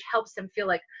 which helps them feel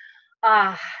like,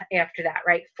 after that,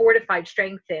 right? Fortified,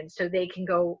 strengthened, so they can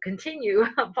go continue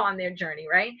upon their journey,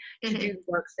 right? To do the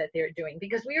works that they're doing.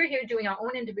 Because we are here doing our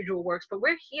own individual works, but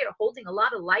we're here holding a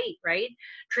lot of light, right?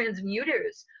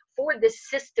 Transmuters for this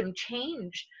system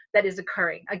change that is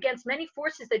occurring against many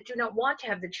forces that do not want to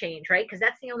have the change, right? Because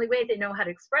that's the only way they know how to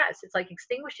express. It's like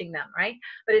extinguishing them, right?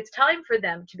 But it's time for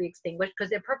them to be extinguished because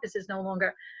their purpose is no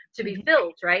longer to be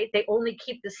filled, right? They only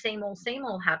keep the same old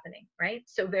happening, right?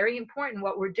 So very important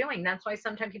what we're doing. That's why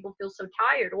sometimes people feel so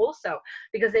tired also,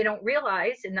 because they don't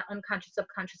realize in the unconscious,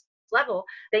 subconscious level,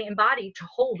 they embody to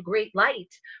hold great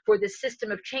light for this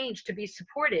system of change to be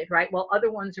supported, right? While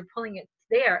other ones are pulling it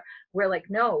there, we're like,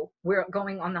 no, we're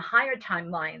going on the higher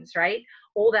timelines, right?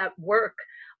 All that work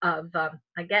of,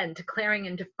 again, declaring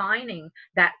and defining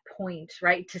that point,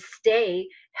 right? To stay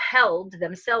held,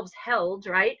 themselves held,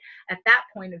 right? At that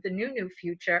point of the new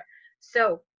future.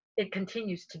 So it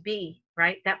continues to be,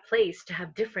 right? That place to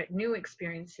have different new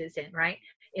experiences in, right?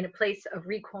 In a place of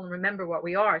recall and remember what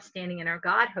we are, standing in our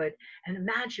godhood, and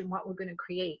imagine what we're going to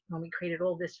create when we created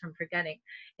all this from forgetting,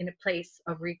 in a place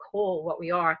of recall what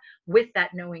we are with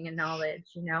that knowing and knowledge,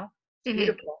 you know? It's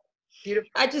beautiful. Beautiful.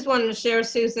 I just wanted to share,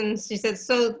 Susan, she said,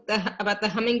 about the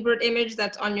hummingbird image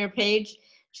that's on your page.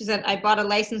 She said, I bought a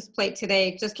license plate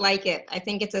today, just like it. I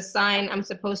think it's a sign I'm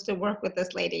supposed to work with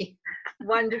this lady.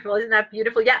 Wonderful. Isn't that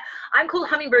beautiful? Yeah, I'm called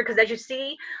Hummingbird because, as you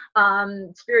see,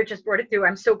 Spirit just brought it through.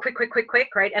 I'm so quick,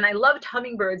 right? And I loved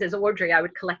hummingbirds as Audrey. I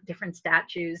would collect different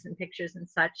statues and pictures and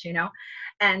such, you know.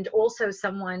 And also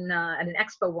someone at an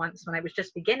expo once when I was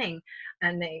just beginning,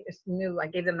 and they knew I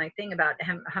gave them my thing about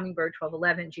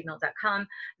hummingbird1211gmail.com.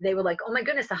 They were like, oh my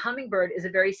goodness, a hummingbird is a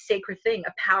very sacred thing,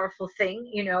 a powerful thing,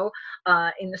 you know,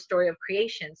 in the story of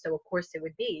creation. So of course it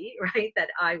would be, right, that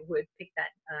I would pick that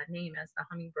name as the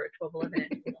Hummingbird 1211.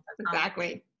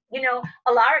 Exactly. You know,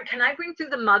 Alara, can I bring through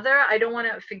the mother? I don't want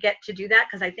to forget to do that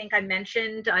because I think I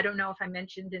mentioned, I don't know if I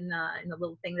mentioned in the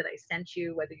little thing that I sent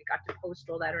you, whether you got to post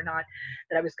all that or not,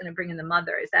 that I was going to bring in the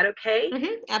mother. Is that okay?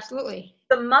 Mm-hmm, absolutely.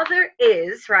 The mother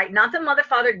is, right, not the mother,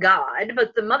 father, God,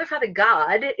 but the mother, father,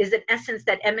 God is an essence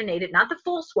that emanated, not the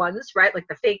false ones, right, like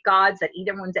the fake gods that eat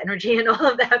everyone's energy and all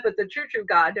of that, but the true, true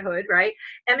godhood, right,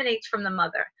 emanates from the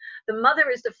mother. The mother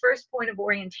is the first point of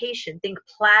orientation. Think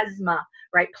plasma,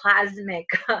 right, plasmic,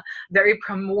 very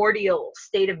primordial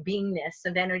state of beingness,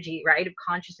 of energy, right, of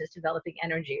consciousness, developing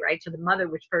energy, right, so the mother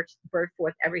which birthed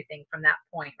forth everything from that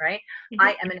point, right,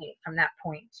 I emanate from that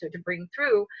point, so to bring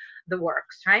through the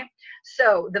works, right.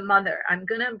 So the mother, I'm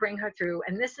going to bring her through,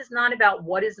 and this is not about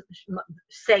what is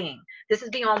saying. This is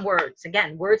beyond words.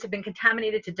 Again, words have been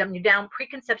contaminated to dumb you down,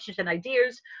 preconceptions and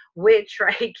ideas, which,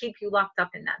 right, keep you locked up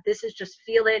in that. This is just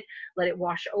feel it, let it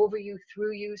wash over you,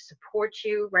 through you, support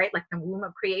you, right? Like the womb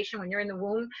of creation. When you're in the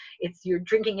womb, you're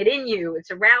drinking it in you,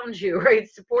 it's around you, right?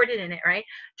 It's supported in it, right?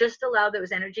 Just allow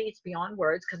those energies beyond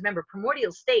words, because remember,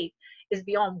 primordial state is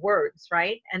beyond words,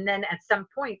 right? And then at some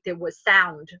point there was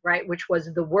sound, right? Which was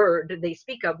the word they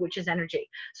speak of, which is energy.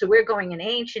 So we're going in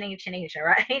ancient,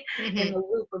 right? In the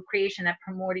loop of creation, that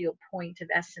primordial point of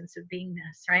essence of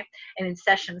beingness, right? And in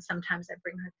sessions, sometimes I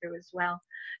bring her through as well.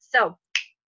 So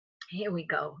here we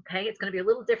go, okay? It's going to be a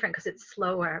little different because it's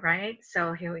slower, right?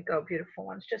 So here we go, beautiful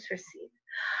ones, just receive.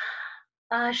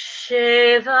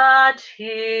 Ashevati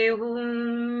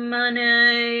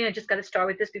umane. I just got to start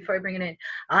with this before I bring it in.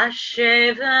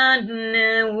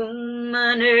 Ashevane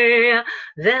umane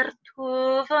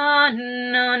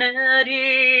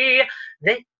vertuvananeri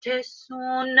vete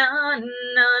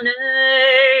sunanane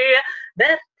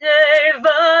vete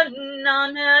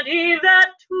vananeri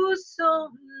vetu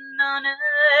sunane.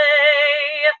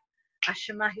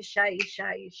 Ashamahisha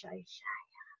isha isha isha.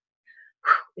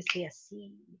 It's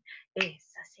así.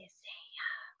 Es así.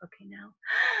 Okay, now.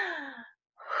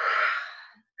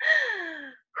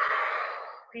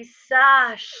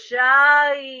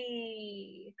 Isashai.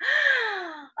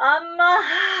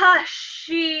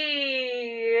 Amahashi.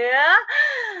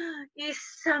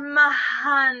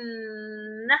 Isamahan.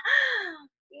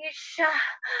 Isha.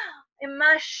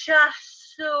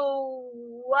 Imashasu.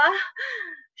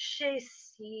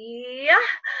 Shesia.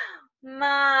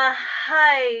 Mahayasho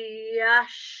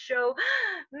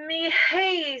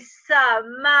Mihesa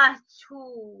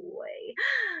Matue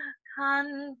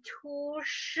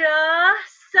Kantusha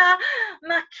Sa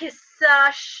Makisa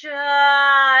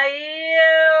Shaya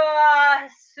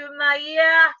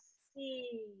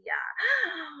Sumayasiya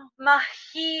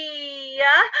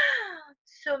Mahia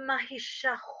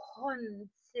Sumahisha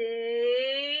Honse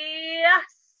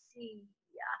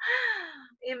Yasiya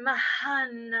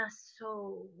Imahana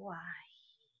so why?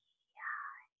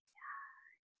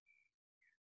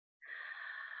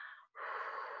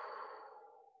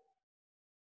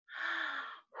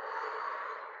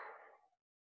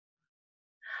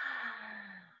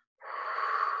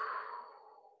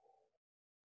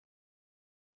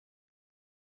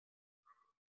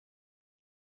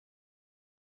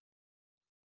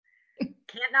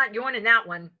 Can't not yawn in that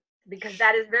one, because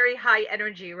that is very high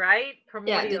energy, right?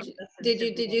 Primordial. Yeah,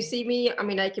 did you see me? I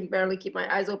mean, I can barely keep my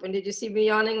eyes open. Did you see me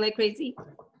yawning like crazy?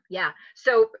 Yeah.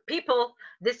 So people,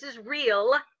 this is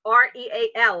real,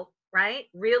 REAL, right?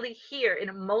 Really here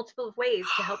in multiple ways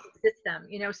to help assist them.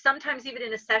 You know, sometimes even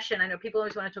in a session, I know people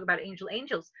always want to talk about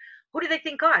angels. Who do they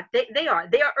think are? They are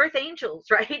earth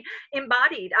angels, right?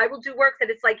 Embodied. I will do work that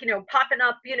it's like, you know, popping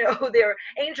up, you know, their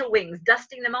angel wings,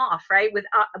 dusting them off, right?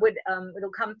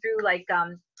 It'll come through like,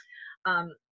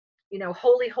 you know,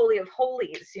 holy, holy of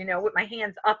holies, you know, with my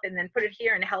hands up, and then put it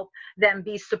here and help them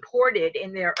be supported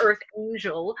in their earth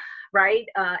angel, right?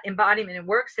 Embodiment and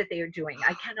works that they are doing.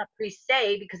 I cannot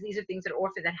pre-say because these are things that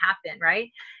often that happen,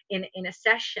 right? In a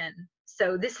session.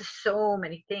 So this is so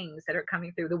many things that are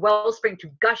coming through the wellspring to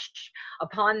gush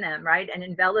upon them, right? And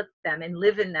envelop them and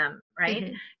live in them,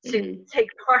 right? To take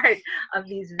part of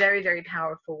these very, very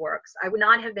powerful works. I would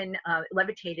not have been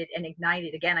levitated and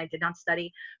ignited. Again, I did not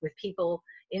study with people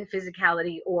in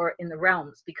physicality or in the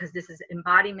realms, because this is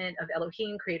embodiment of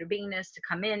Elohim, creator beingness, to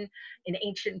come in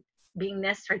ancient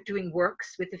beingness, right, doing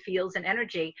works with the fields and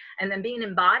energy, and then being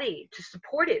embodied to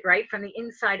support it, right, from the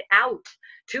inside out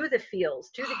to the fields,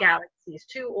 to the galaxies,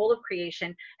 to all of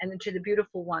creation, and then to the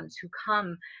beautiful ones who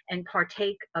come and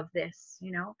partake of this,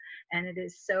 you know. And it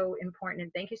is so important.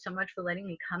 And thank you so much for letting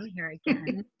me come here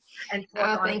again and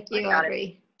talk on. Thank you,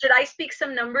 Audrey. Should I speak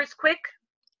some numbers quick?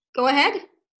 Go ahead.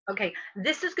 Okay,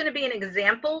 this is going to be an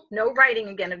example, no writing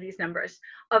again of these numbers,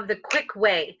 of the quick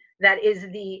way that is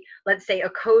the, let's say, a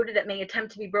code that may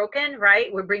attempt to be broken,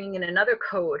 right? We're bringing in another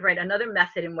code, right? Another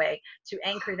method and way to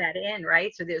anchor that in,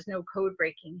 right? So there's no code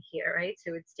breaking here, right?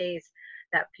 So it stays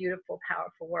that beautiful,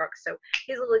 powerful work. So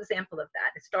here's a little example of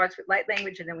that. It starts with light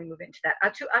language, and then we move into that.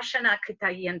 Atu ashana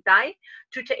kitayentai,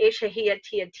 tuta esha hiya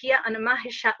tia tia,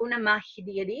 anamahisha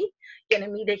unamahidiri,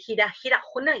 yanamida hida hida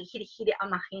huna hidi hidi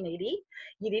amahiniri,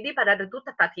 yiridi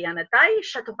paradaduta tatianatai,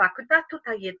 shatubakuta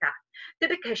tutayeta.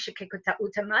 Tibekeshikuta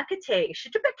utamakate,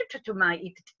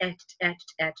 shitubetutumai et,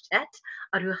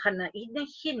 aruhana ine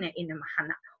hine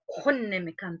inamahana. Sign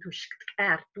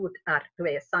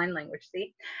language,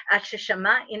 see?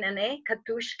 Ashishama inane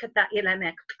katush kata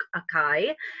ilamek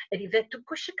akai, edivetu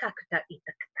kushikakuta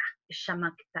itakata,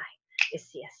 ishamakitai,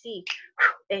 isiasi,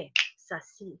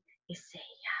 sasi,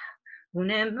 iseya.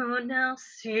 Unemuna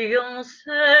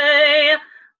siose,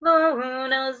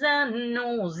 luna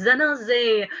zanu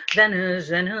zanaze,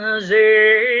 zanaze,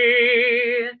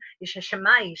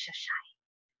 ishashamai, ishashai,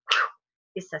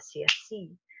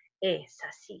 isasiasi.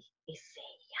 Esasi,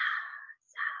 Iseya.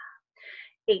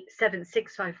 8, 7,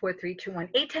 6, 5, 4, 3, 2, 1,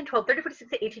 8, 10, 12, 30, 40,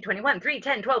 60, 18, 21, 3,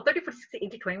 10, 12, 30, 40, 60,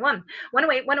 18, 21,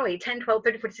 108, 108, 10, 12,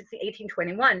 30, 40, 60, 18,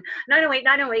 21, 908,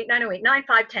 908, 908, 9,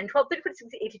 5, 10, 12, 30, 40,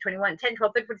 60, 18, 21, 10,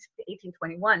 12, 30, 40, 60, 18,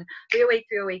 21, 308,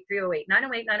 308, 308,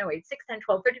 908, 908, 6, 10,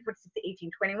 12, 30, 40, 60, 18,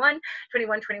 21,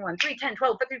 21, 21, 3, 10,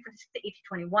 12, 30, 40, 60,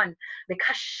 18, 21, the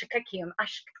kashkakium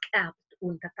ashkab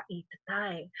untata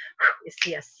itatai,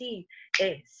 isiasi,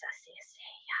 esasi.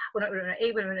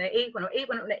 108, 108, 108,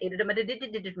 108,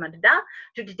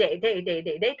 to day, to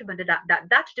that, to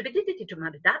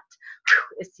that,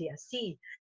 esasi,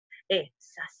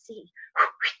 esasi,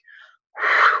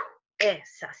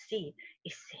 esasi,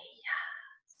 iseya.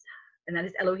 And that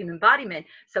is Elohim embodiment.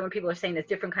 So when people are saying this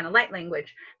different kind of light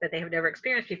language that they have never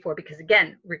experienced before, because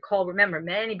again, remember,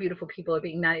 many beautiful people are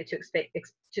being united to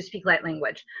speak light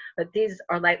language, but these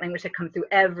are light language that come through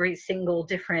every single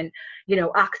different,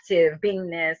 octave,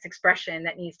 beingness, expression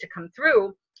that needs to come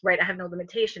through. Right, I have no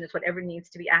limitation. It's whatever needs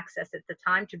to be accessed at the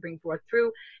time to bring forth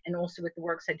through, and also with the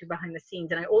works I do behind the scenes.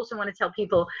 And I also want to tell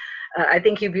people, I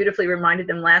think you beautifully reminded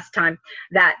them last time,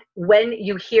 that when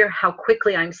you hear how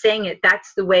quickly I'm saying it,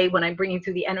 that's the way when I'm bringing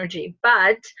through the energy.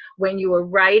 But when you are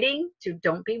writing,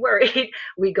 don't be worried,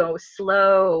 we go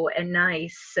slow and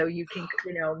nice so you can,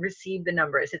 receive the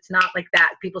numbers. It's not like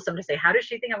that. People sometimes say, how does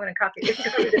she think I'm going to copy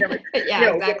the numbers?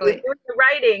 Yeah, exactly. When you're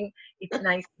writing, it's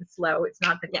nice and slow. It's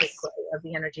not the quick way of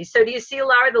the energy. So do you see,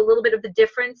 Lara, the little bit of the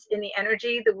difference in the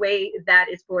energy, the way that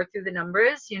is brought through the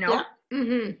numbers, Yeah.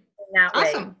 Mm-hmm. in that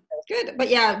awesome. way? Good. But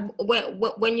yeah,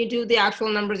 when you do the actual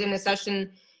numbers in a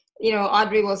session,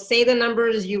 Audrey will say the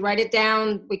numbers, you write it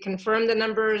down, we confirm the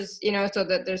numbers, so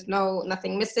that there's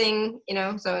nothing missing,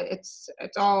 so it's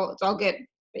all good.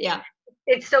 But yeah.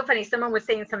 It's so funny. Someone was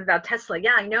saying something about Tesla.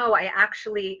 Yeah, I know. I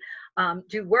actually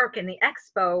do work in the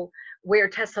expo where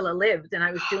Tesla lived, and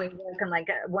I was doing work on like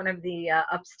one of the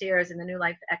upstairs in the New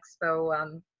Life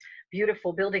Expo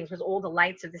beautiful buildings with all the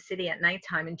lights of the city at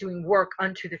nighttime, and doing work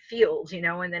onto the field, and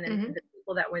then Mm-hmm. the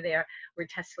people that were there where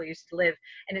Tesla used to live.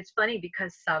 And it's funny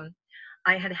because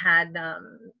I had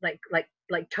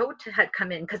like Toad had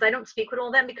come in, because I don't speak with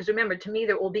all them, because remember, to me,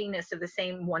 they're all beingness of the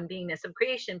same one beingness of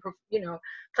creation,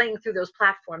 playing through those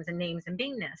platforms and names and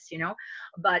beingness,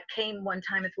 but came one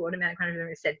time through automatic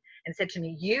and said to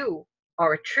me, you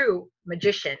are a true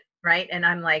magician, right? And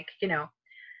I'm like,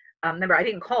 remember, I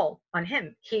didn't call on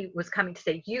him. He was coming to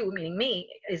say, you, meaning me,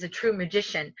 is a true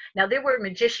magician. Now, their word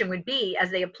magician would be, as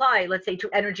they apply, let's say,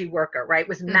 to energy worker, right?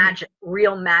 Was magic,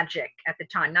 real magic at the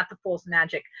time, not the false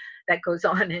magic that goes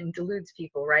on and deludes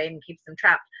people, right? And keeps them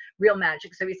trapped. Real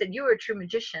magic. So he said, you are a true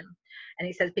magician. And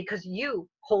he says, because you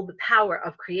hold the power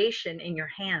of creation in your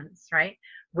hands, right?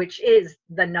 Which is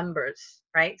the numbers,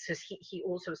 right? So he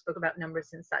also spoke about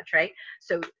numbers and such, right?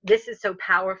 So this is so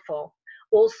powerful.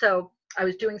 Also, I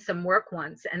was doing some work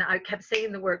once, and I kept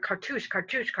saying the word cartouche,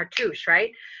 cartouche, cartouche, right?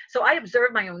 So I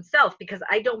observe my own self, because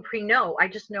I don't pre-know. I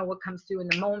just know what comes through in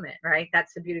the moment, right?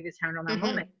 That's the beauty of this paranormal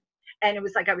moment. And it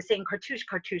was like I was saying cartouche,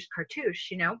 cartouche,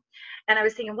 cartouche, and I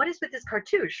was thinking, what is with this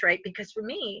cartouche, right? Because for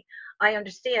me, I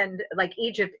understand, like,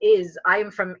 Egypt is, I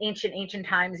am from ancient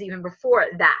times, even before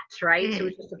that, right? So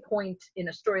it's just a point in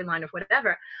a storyline of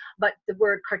whatever. But the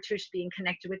word cartouche being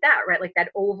connected with that, right? Like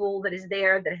that oval that is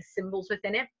there, that has symbols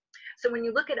within it. So when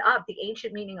you look it up, the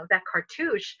ancient meaning of that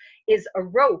cartouche is a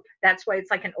rope. That's why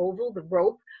it's like an oval, the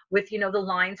rope with, you know, the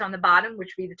lines on the bottom,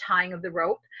 which would be the tying of the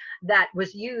rope, that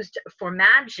was used for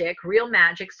magic, real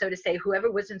magic, so to say.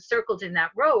 Whoever was encircled in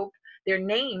that rope, their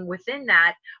name within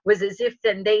that was as if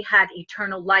then they had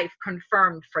eternal life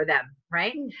confirmed for them,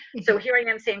 right? So here I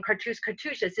am saying cartouche,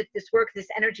 cartouche, as if this work, this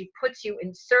energy puts you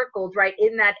encircled, right,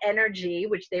 in that energy,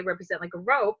 which they represent like a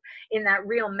rope, in that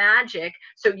real magic.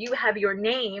 So you have your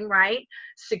name, right,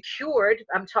 secured.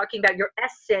 I'm talking about your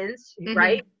essence,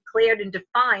 right, cleared and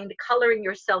defined, coloring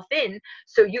yourself in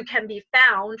so you can be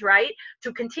found, right,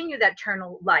 to continue that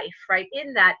eternal life, right,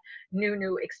 in that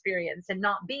new experience, and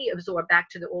not be absorbed back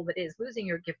to the old that is, losing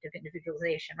your gift of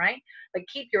individualization, right? But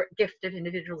keep your gift of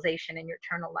individualization in your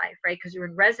eternal life, right? Because you're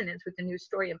in resonance with the new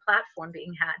story and platform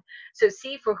being had. So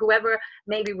see, for whoever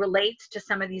maybe relates to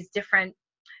some of these different,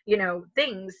 you know,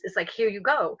 things, it's like, here you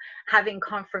go, having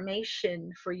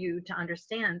confirmation for you to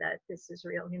understand that this is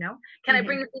real, you know. Can I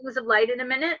bring the beings of light in a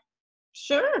minute?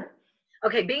 Sure.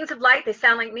 Okay, beings of light, they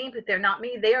sound like me, but they're not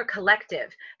me. They are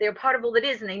collective. They are part of all that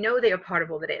is, and they know they are part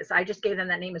of all that is. I just gave them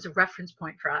that name as a reference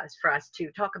point for us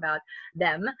to talk about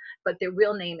them, but their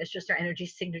real name is just their energy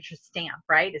signature stamp,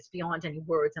 right? It's beyond any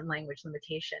words and language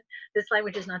limitation. This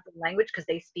language is not the language because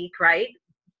they speak, right?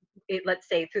 Let's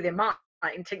say through their mind,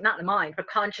 not the mind, but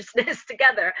consciousness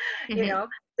together, you know,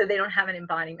 so they don't have an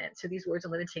embodiment. So these words are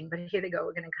limiting, but here they go.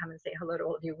 We're going to come and say hello to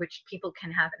all of you, which people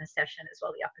can have in a session as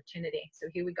well, the opportunity. So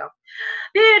here we go.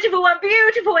 Beautiful one,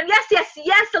 beautiful one. Yes, yes,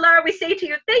 yes, Alara, we say to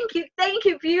you, thank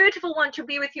you, beautiful one, to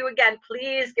be with you again.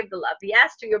 Please give the love.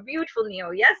 Yes, to your beautiful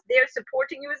Neo. Yes, they're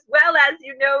supporting you as well, as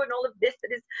you know, in all of this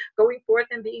that is going forth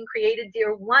and being created,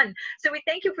 dear one. So we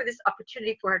thank you for this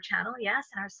opportunity for our channel, yes,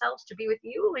 and ourselves to be with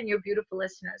you and your beautiful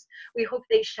listeners. We hope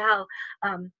they shall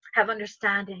have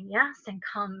understanding, yes, and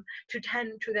come to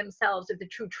tend to themselves, of the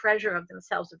true treasure of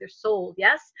themselves, of their soul,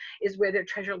 yes, is where their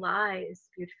treasure lies,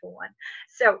 beautiful one.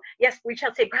 So yes, we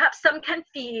shall say, perhaps some can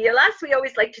feel us. We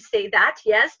always like to say that,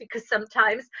 yes, because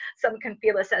sometimes some can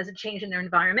feel us as a change in their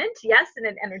environment, yes, and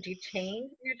an energy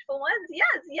change, beautiful ones,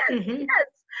 yes, yes, yes.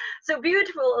 So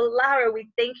beautiful Lara, we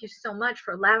thank you so much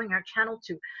for allowing our channel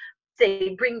to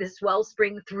say, bring this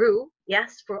wellspring through,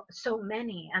 yes, for so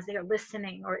many as they are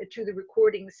listening, or to the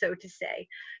recording, so to say,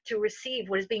 to receive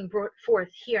what is being brought forth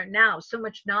here now. So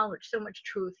much knowledge, so much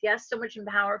truth, yes, so much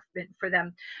empowerment for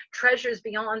them, treasures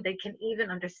beyond they can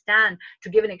even understand, to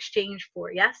give an exchange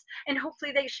for, yes, and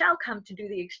hopefully they shall come to do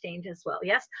the exchange as well,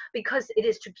 yes, because it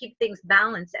is to keep things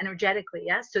balanced energetically,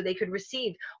 yes, so they could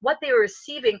receive what they are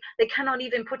receiving. They cannot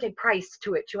even put a price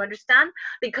to it, you understand,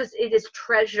 because it is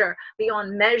treasure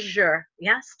beyond measure,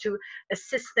 yes, to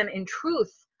assist them in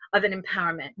truth of an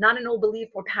empowerment, not an old belief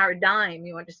or paradigm,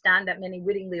 you understand, that many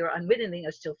wittingly or unwittingly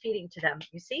are still feeding to them,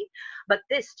 you see, but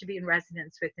this to be in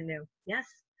resonance with the new, yes,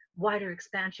 wider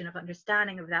expansion of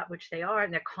understanding of that which they are,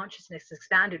 and their consciousness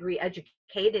expanded,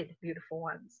 re-educated, beautiful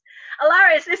ones.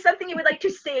 Alara, is there something you would like to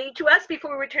say to us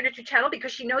before we return it to channel?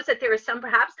 Because she knows that there are some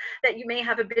perhaps that you may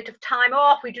have a bit of time.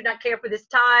 Oh, we do not care for this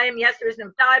time. Yes, there is no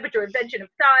time, but your invention of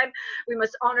time, we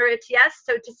must honor it. Yes,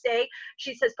 so to say,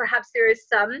 she says perhaps there is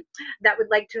some that would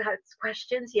like to have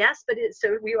questions. Yes, but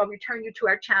so we will return you to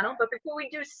our channel. But before we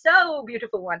do so,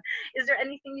 beautiful one, is there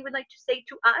anything you would like to say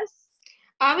to us?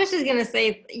 I was just going to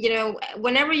say, you know,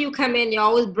 whenever you come in, you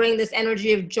always bring this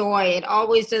energy of joy. It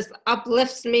always just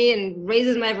uplifts me and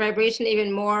raises my vibration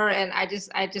even more. And I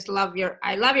just love your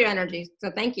energy. So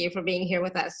thank you for being here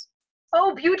with us.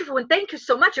 Oh, beautiful. And thank you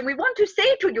so much. And we want to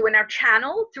say to you, in our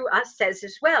channel through us says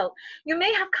as well, you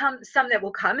may have some that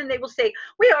will come and they will say,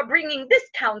 we are bringing this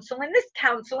council and this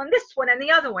council and this one and the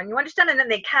other one. You understand? And then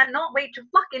they cannot wait to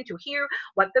flock in to hear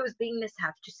what those beingness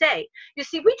have to say. You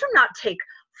see, we do not take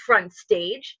front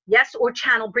stage, yes, or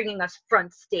channel bringing us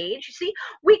front stage. You see,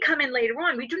 we come in later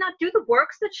on. We do not do the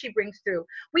works that she brings through.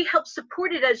 We help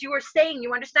support it, as you were saying,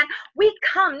 you understand? We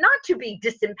come not to be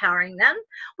disempowering them.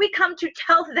 We come to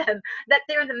tell them that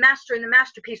they're the master and the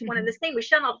masterpiece, one and the same. We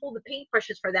shall not hold the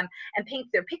paintbrushes for them and paint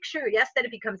their picture, yes, that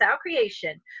it becomes our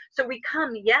creation. So we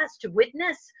come, yes, to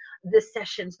witness the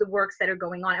sessions, the works that are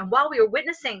going on. And while we are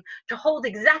witnessing, to hold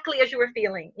exactly as you were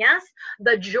feeling, yes,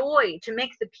 the joy to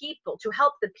make the people, to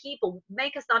help the people,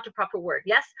 make us not a proper word,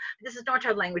 yes, this is not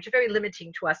our language, very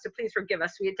limiting to us, so please forgive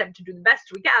us. We attempt to do the best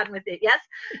we can with it, yes.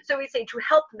 So we say to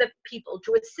help the people,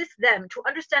 to assist them, to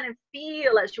understand and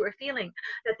feel as you are feeling,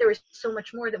 that there is so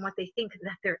much more than what they think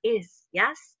that there is,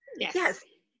 yes. Yes,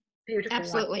 beautiful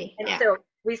absolutely. one. And so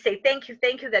we say thank you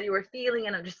that you are feeling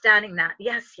and understanding that.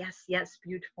 Yes, yes, yes,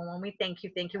 beautiful one. We thank you.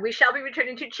 We shall be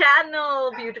returning to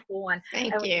channel, beautiful one.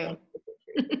 Thank you.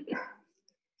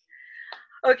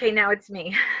 Okay, now it's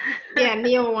me. Yeah,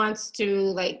 Neil wants to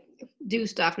like do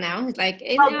stuff now. He's like,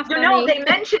 Well, enough, you know, honey. they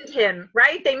mentioned him,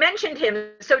 right? They mentioned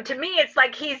him. So to me, it's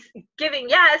like he's giving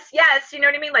yes, yes, you know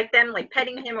what I mean? Like them like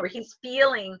petting him, or he's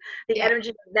feeling the Yeah. energy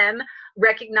of them,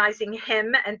 recognizing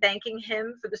him and thanking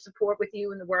him for the support with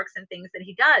you and the works and things that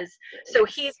he does. So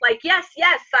he's Yes. like, yes,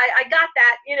 yes, I got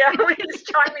that, you know, he's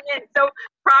chiming in so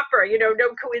proper, you know, no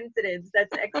coincidence.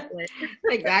 That's excellent.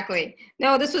 Exactly.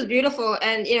 No, this was beautiful,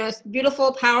 and it's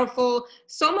beautiful, powerful,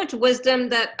 so much wisdom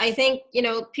that I think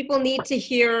people need to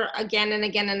hear again and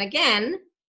again and again.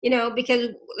 Because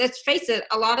let's face it,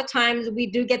 a lot of times we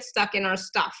do get stuck in our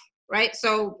stuff, right?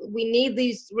 So we need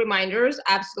these reminders,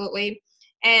 absolutely.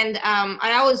 And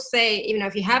I always say,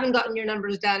 if you haven't gotten your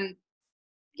numbers done,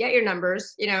 get your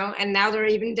numbers. And now they're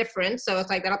even different, so it's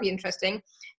like that'll be interesting.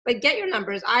 But get your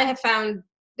numbers. I have found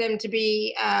them to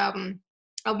be a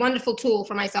wonderful tool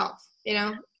for myself.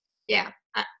 Yeah,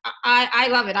 I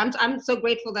love it. I'm so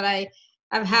grateful that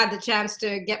I've had the chance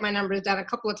to get my numbers done a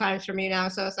couple of times for me now.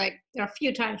 So it's like there are a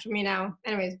few times for me now.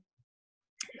 Anyways,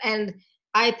 and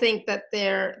I think that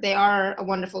they are a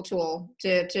wonderful tool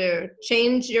to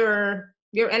change your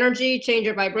energy, change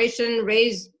your vibration,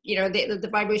 raise the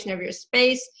vibration of your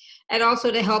space, and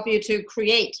also to help you to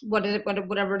create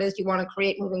whatever it is you want to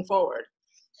create moving forward.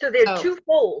 So they're So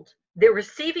twofold. They're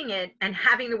receiving it and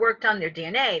having the work done, their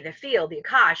DNA, the field, the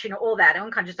Akash, all that,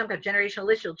 unconscious, some kind of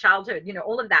generational issue, childhood,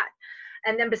 all of that.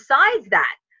 And then besides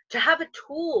that, to have a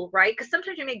tool, right? Because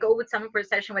sometimes you may go with someone for a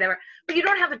session, whatever, but you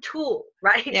don't have a tool,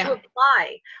 right, to yeah,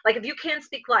 apply. Like if you can't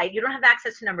speak light, you don't have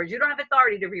access to numbers, you don't have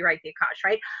authority to rewrite the Akash,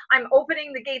 right? I'm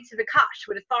opening the gates of Akash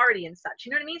with authority and such.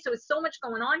 You know what I mean? So it's so much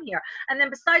going on here. And then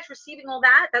besides receiving all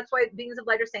that, that's why beings of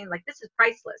light are saying, like, this is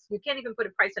priceless. You can't even put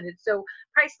a price on it. So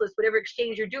priceless, whatever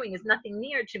exchange you're doing is nothing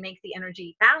near to make the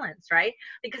energy balance, right?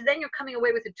 Because then you're coming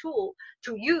away with a tool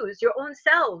to use your own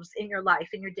selves in your life,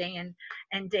 in your day in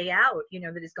and day out,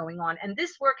 that is going on. And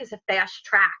this work is a fast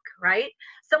track, right?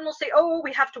 Some will say, oh,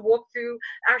 we have to walk through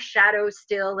our shadows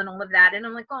still and all of that. And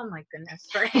I'm like, oh my goodness,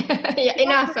 right? yeah,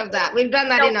 enough of that. We've done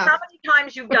that enough. How many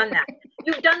times you've done that?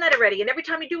 You've done that already. And every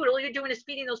time you do it, all you're doing is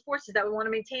feeding those forces that we want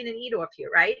to maintain and eat off you,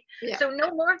 right? Yeah. So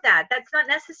no more of that. That's not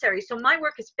necessary. So my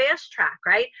work is fast track,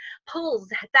 right? Pulls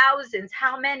thousands,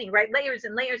 how many, right? Layers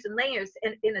and layers and layers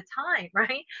in a time,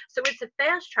 right? So it's a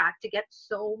fast track to get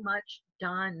so much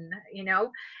done,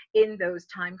 in those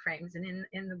time frames and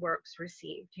in the works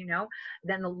received,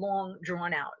 than the long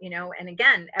drawn out, and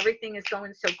again, everything is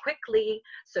going so quickly.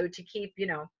 So to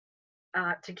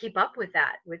keep up with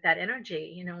that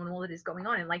energy, and all that is going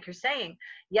on. And like you're saying,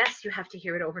 yes, you have to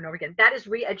hear it over and over again. That is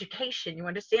re-education. You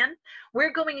understand?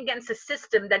 We're going against a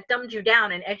system that dumbed you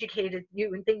down and educated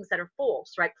you in things that are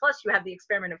false, right? Plus you have the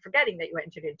experiment of forgetting that you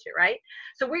entered into, right?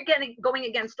 So we're going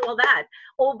against all that,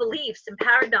 all beliefs and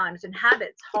paradigms and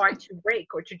habits hard to break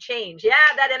or to change. Yeah,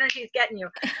 that energy is getting you.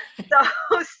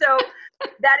 So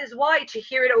that is why to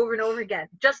hear it over and over again,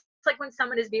 just like when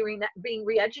someone is being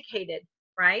re-educated,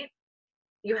 right?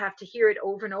 You have to hear it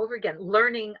over and over again,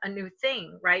 learning a new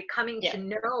thing, right? Coming to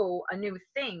know a new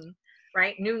thing,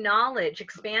 right? New knowledge,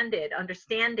 expanded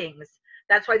understandings.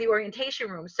 That's why the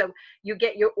orientation room. So you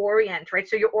get your orient, right?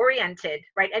 So you're oriented,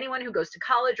 right? Anyone who goes to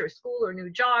college or school or a new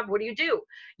job, what do?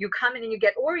 You come in and you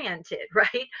get oriented,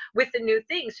 right? With the new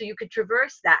thing. So you could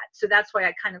traverse that. So that's why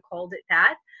I kind of called it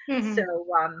that. Mm-hmm. So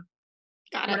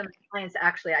Got one it. of my clients,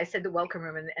 actually, I said the welcome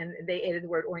room and they added the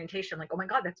word orientation. I'm like, oh my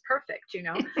God, that's perfect,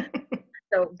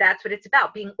 So that's what it's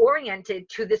about, being oriented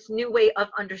to this new way of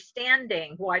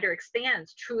understanding, wider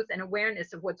expands, truth and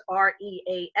awareness of what's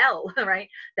REAL, right?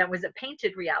 That was a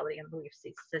painted reality and belief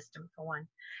system, for one.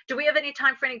 Do we have any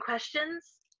time for any questions?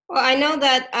 Well, I know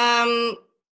that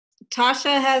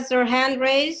Tasha has her hand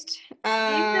raised.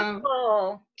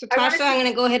 Beautiful. So Tasha, I'm going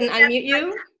to go ahead and unmute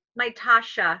you. My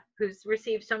Tasha, who's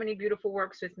received so many beautiful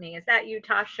works with me. Is that you,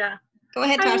 Tasha? Go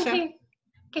ahead, Tasha.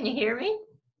 Can you hear me?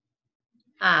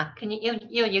 Can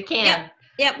you can.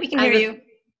 Yep, we can hear you.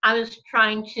 I was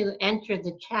trying to enter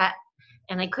the chat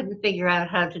and I couldn't figure out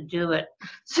how to do it.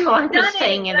 So I'm just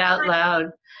saying it out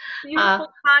loud. Beautiful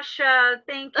Tasha.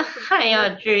 Thank you.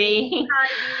 Hi, Audrey. Hi,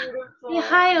 beautiful. Yeah,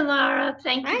 hi, Laura.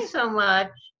 Thank you so much.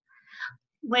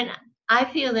 When I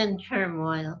feel in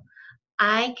turmoil,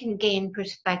 I can gain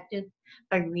perspective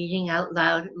by reading out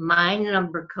loud my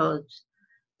number codes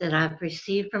that I've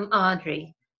received from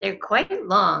Audrey. They're quite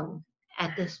long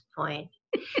at this point.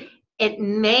 It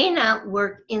may not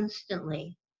work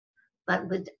instantly, but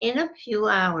within a few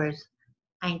hours,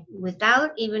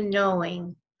 without even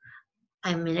knowing,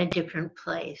 I'm in a different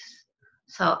place.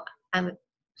 So I'm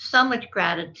so much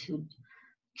gratitude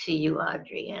see you,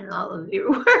 Audrey, and all of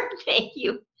your work. Thank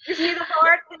you. You see the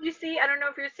heart? Can you see? I don't know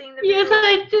if you're seeing the Yes, video.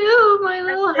 I do. My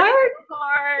little That's it, heart.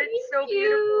 heart. So Thank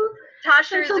beautiful. you.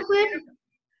 Tasha I'm is so a glad.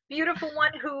 beautiful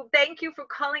one who, thank you for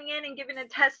calling in and giving a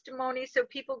testimony so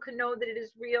people can know that it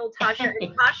is real, Tasha.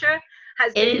 And Tasha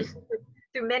has It been is.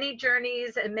 through many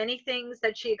journeys and many things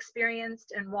that she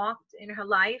experienced and walked in her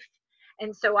life.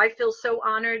 And so I feel so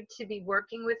honored to be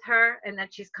working with her and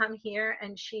that she's come here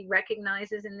and she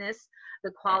recognizes in this the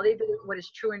quality of what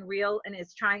is true and real and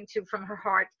is trying to, from her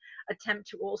heart, attempt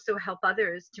to also help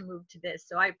others to move to this.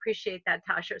 So I appreciate that,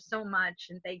 Tasha, so much.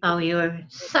 And thank you. Oh, you are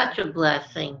such a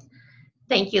blessing.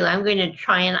 Thank you. I'm going to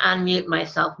try and unmute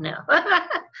myself now.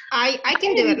 I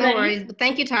can do it, no worries. But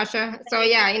thank you, Tasha. So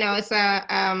yeah, it's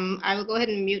I will go ahead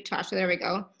and mute Tasha. There we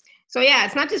go. So yeah,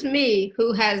 it's not just me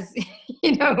who has,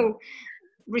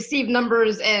 received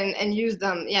numbers and used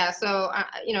them. Yeah. So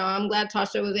I'm glad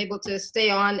Tasha was able to stay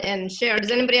on and share.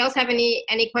 Does anybody else have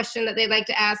any question that they'd like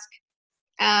to ask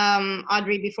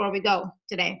Audrey before we go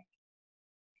today?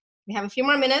 We have a few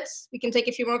more minutes. We can take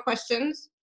a few more questions.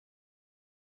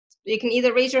 You can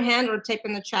either raise your hand or type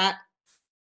in the chat.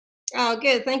 Oh,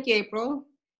 good. Thank you, April.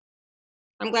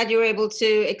 I'm glad you were able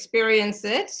to experience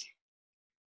it.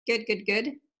 Good, good,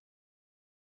 good.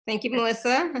 Thank you,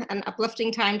 Melissa. An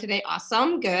uplifting time today.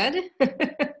 Awesome. Good.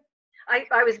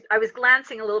 I was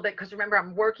glancing a little bit because remember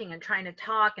I'm working and trying to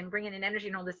talk and bringing in energy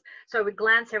and all this. So I would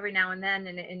glance every now and then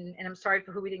and I'm sorry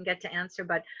for who we didn't get to answer,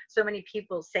 but so many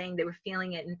people saying they were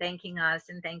feeling it and thanking us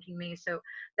and thanking me. So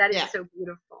that is so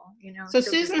beautiful, So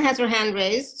Susan has her hand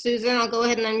raised. Susan, I'll go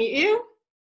ahead and unmute you.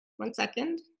 1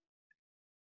 second.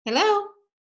 Hello.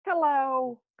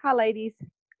 Hello. Hi, ladies.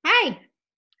 Hi.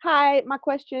 Hi, my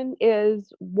question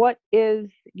is, what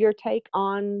is your take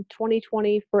on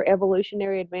 2020 for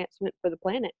evolutionary advancement for the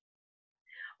planet?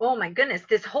 Oh my goodness,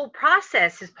 this whole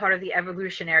process is part of the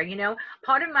evolutionary,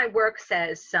 part of my work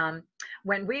says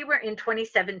when we were in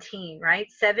 2017,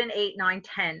 right? 7, 8, 9,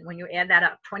 10, when you add that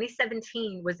up,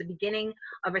 2017 was the beginning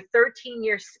of a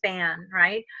 13-year span,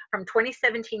 right? From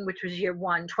 2017, which was year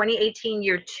 1, 2018,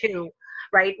 year 2,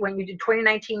 right? When you did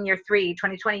 2019, year 3,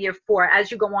 2020, year 4,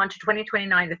 as you go on to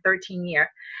 2029, the 13 year.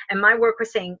 And my work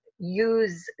was saying,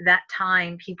 use that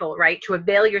time, people, right? To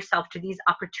avail yourself to these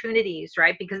opportunities,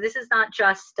 right? Because this is not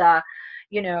just,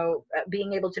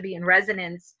 being able to be in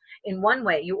resonance in one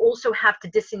way. You also have to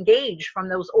disengage from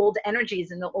those old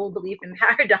energies and the old belief and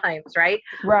paradigms, right?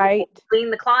 Right. Clean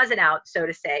the closet out, so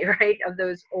to say, right? Of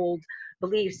those old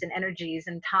beliefs and energies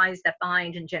and ties that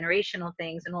bind and generational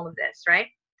things and all of this, right?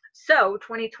 So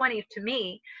 2020 to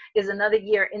me is another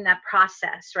year in that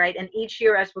process, right? And each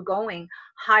year as we're going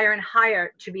higher and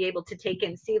higher to be able to take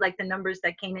in, see like the numbers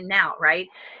that came in now, right?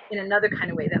 In another kind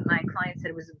of way that my client said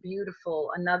it was a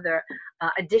beautiful, another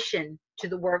addition to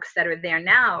the works that are there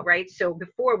now, right? So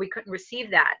before we couldn't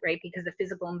receive that, right? Because the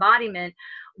physical embodiment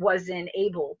wasn't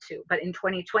able to, but in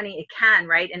 2020 it can,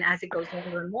 right? And as it goes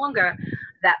longer and longer,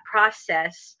 that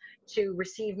process to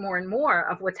receive more and more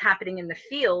of what's happening in the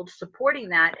field, supporting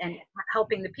that and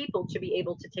helping the people to be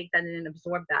able to take that in and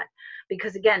absorb that.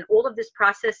 Because again, all of this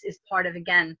process is part of,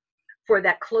 again, for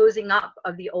that closing up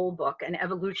of the old book and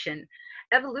evolution.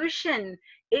 Evolution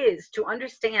is to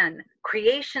understand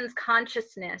creation's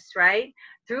consciousness, right?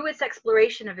 Through its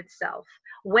exploration of itself,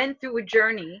 went through a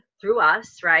journey through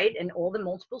us, right? And all the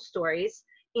multiple stories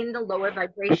in the lower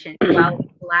vibration, duality,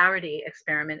 polarity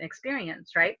experiment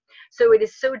experience, right? So it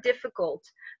is so difficult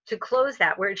to close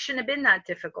that where it shouldn't have been that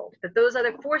difficult. But those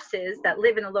other forces that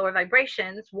live in the lower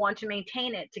vibrations want to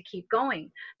maintain it to keep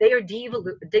going. They are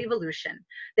devolution.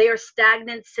 They are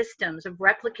stagnant systems of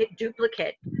replicate,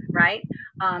 duplicate, right?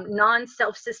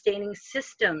 Non-self-sustaining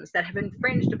systems that have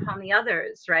infringed upon the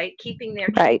others, right? Keeping their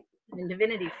truth and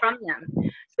divinity from them.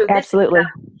 So this is about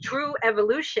true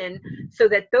evolution, so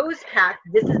that those paths,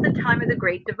 this is the time of the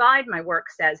great divide, my work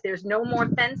says. There's no more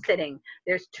fence sitting.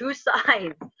 There's two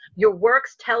sides. Your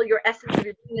works tell your essence of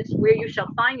your being is where you shall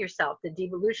find yourself. The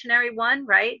devolutionary one,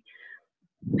 right?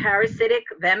 Parasitic,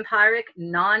 vampiric,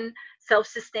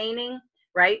 non-self-sustaining,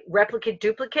 right? Replicate,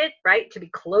 duplicate, right? To be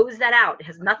close that out. It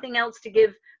has nothing else to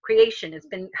give creation. It's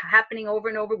been happening over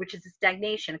and over, which is a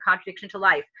stagnation, a contradiction to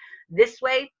life. This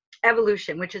way,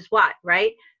 evolution, which is what,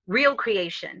 right? Real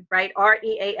creation, right?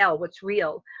 REAL, what's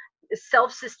real?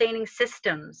 Self-sustaining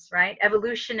systems, right?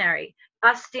 Evolutionary.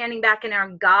 Us standing back in our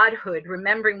godhood,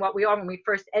 remembering what we are when we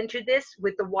first entered this,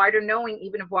 with the wider knowing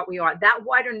even of what we are. That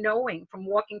wider knowing from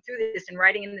walking through this and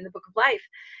writing it in the book of life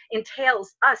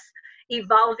entails us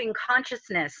evolving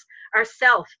consciousness,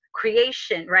 ourself,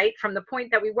 creation, right? From the point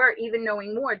that we were, even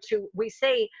knowing more, to, we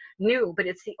say new, but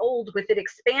it's the old with it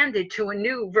expanded to a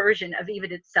new version of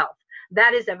even itself.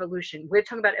 That is evolution. We're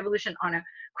talking about evolution on a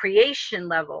creation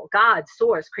level, God,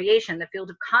 source, creation, the field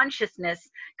of consciousness,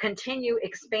 continue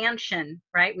expansion,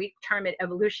 right? We term it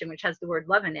evolution, which has the word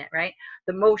love in it, right?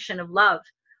 The motion of love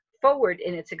forward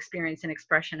in its experience and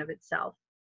expression of itself.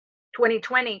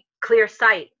 2020, clear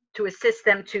sight, to assist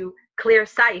them to clear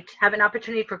sight, have an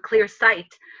opportunity for clear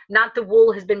sight. Not the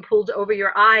wool has been pulled over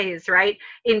your eyes, right?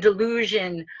 In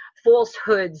delusion,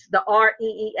 falsehoods, the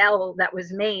REEL that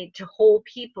was made to whole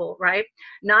people, right?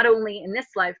 Not only in this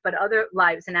life, but other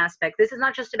lives and aspects. This is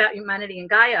not just about humanity and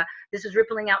Gaia. This is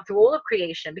rippling out through all of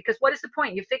creation, because what is the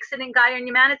point? You fix it in Gaia and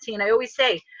humanity. And I always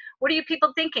say, what are you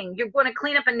people thinking? You're going to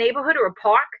clean up a neighborhood or a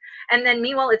park, and then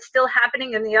meanwhile it's still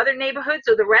happening in the other neighborhoods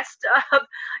or the rest of,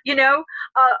 you know,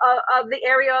 of the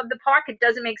area of the park? It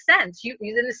doesn't make sense.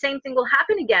 Then the same thing will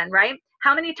happen again, right?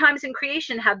 How many times in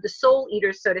creation have the soul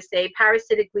eaters, so to say,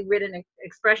 parasitically ridden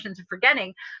expressions of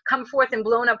forgetting, come forth and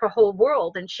blown up a whole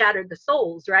world and shattered the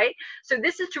souls, right? So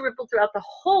this is to ripple throughout the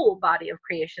whole body of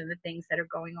creation, the things that are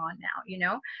going on now, you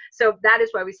know? So that is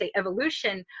why we say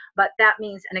evolution, but that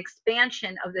means an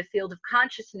expansion of the field of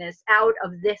consciousness out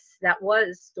of this that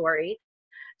was story,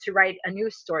 to write a new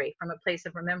story from a place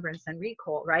of remembrance and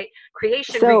recall, right?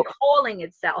 Creation recalling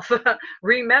itself,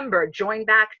 remember, join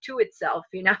back to itself,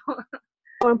 you know?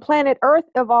 When planet Earth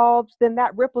evolves, then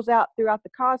that ripples out throughout the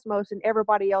cosmos, and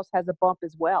everybody else has a bump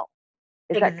as well.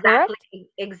 Is that correct?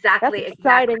 Exactly. That's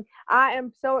exciting. I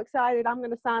am so excited. I'm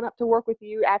going to sign up to work with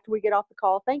you after we get off the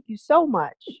call. Thank you so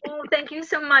much. Oh, thank you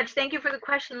so much. Thank you for the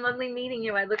question. Lovely meeting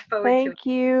you. I look forward to it. Thank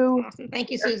you. Awesome.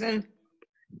 Thank you, Susan.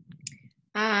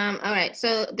 All right,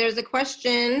 so there's a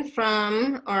question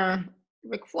from, or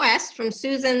request from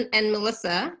Susan and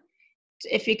Melissa,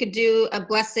 if you could do a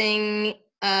blessing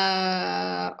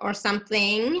or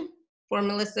something for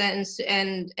Melissa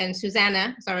and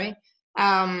Susanna, sorry,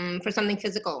 for something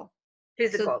physical.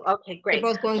 Physical, so okay, great.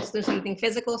 They're both going through something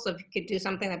physical, so if you could do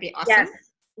something, that'd be awesome.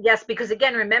 Yes, because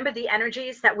again, remember the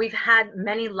energies that we've had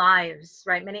many lives,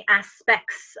 right? Many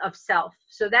aspects of self.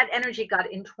 So that energy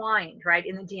got entwined, right?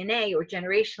 In the DNA, or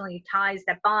generationally ties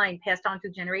that bind, passed on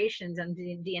through generations and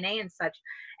the DNA and such.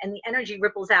 And the energy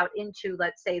ripples out into,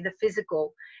 let's say, the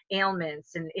physical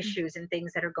ailments and issues and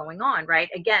things that are going on, right?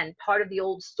 Again, part of the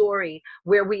old story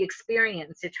where we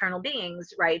experience eternal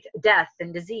beings, right? Death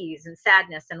and disease and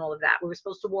sadness and all of that. We were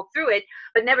supposed to walk through it,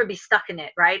 but never be stuck in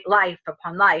it, right? Life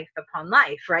upon life upon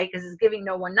life, right? Because it's giving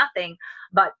no one nothing,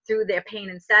 but through their pain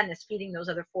and sadness, feeding those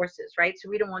other forces, right? So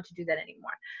we don't want to do that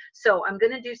anymore. So I'm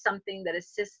going to do something that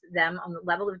assists them on the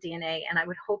level of DNA, and I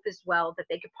would hope as well that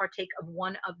they could partake of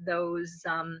one of those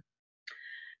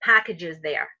packages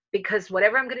there, because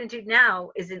whatever I'm going to do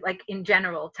now is like in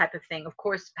general type of thing, of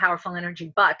course, powerful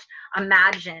energy, but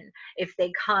imagine if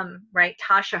they come, right?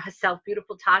 Tasha herself,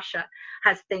 beautiful Tasha,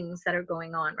 has things that are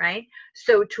going on, right?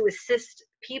 So to assist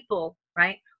people,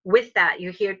 right, with that,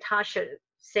 you hear Tasha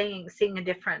seeing a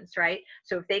difference, right?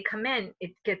 So if they come in,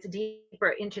 it gets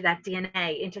deeper into that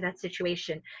DNA, into that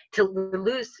situation, to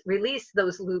release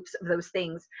those loops of those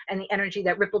things and the energy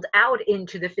that rippled out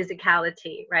into the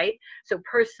physicality, right? So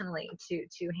personally,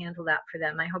 to handle that for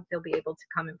them, I hope they'll be able to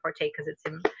come and partake, because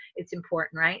it's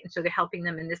important, right? And so they're helping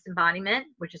them in this embodiment,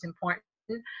 which is important,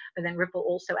 but then ripple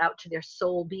also out to their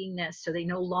soul beingness, so they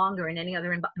no longer in any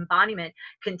other embodiment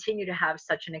continue to have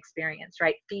such an experience,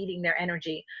 right? Feeding their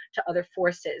energy to other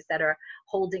forces that are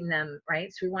holding them,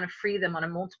 right? So we want to free them on a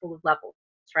multiple of levels,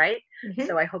 right? Mm-hmm.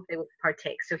 So I hope they will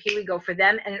partake. So here we go for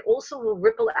them, and it also will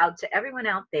ripple out to everyone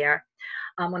out there.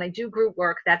 When I do group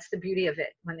work, that's the beauty of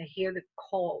it. When they hear the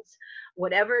calls,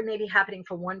 whatever may be happening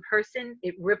for one person,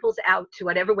 it ripples out to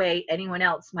whatever way anyone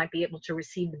else might be able to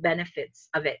receive the benefits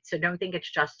of it. So don't think it's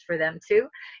just for them too.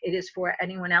 It is for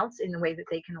anyone else in the way that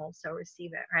they can also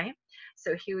receive it, right?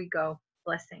 So here we go.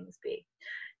 Blessings be.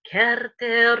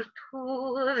 Kerter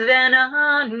tu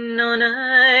venanonei,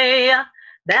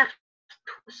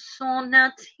 vertu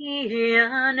sonatiane,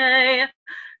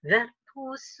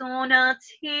 vertu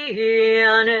sonatiane,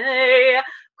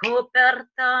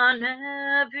 copertane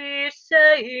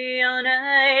viseiane,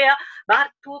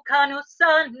 vertu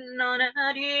canusannone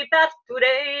di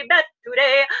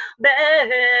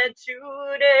beture,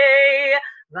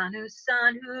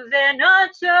 vanusanu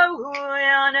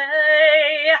venatoiane,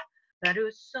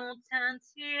 verusson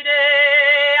tantire,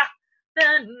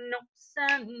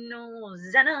 venosano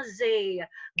zenaze,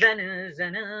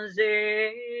 venezenaze,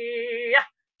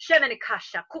 Shemene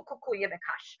kasha, kukukuye me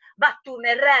kash. Vattu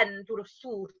me rentur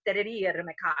surterir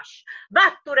me kash.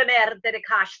 Vatture merdere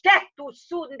kash. Tettu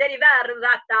sunderi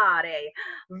verdatare.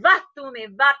 Vattum,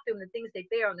 the things they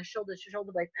bear on the shoulders,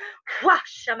 shoulder blades.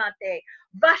 Vashamate,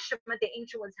 Vashamate,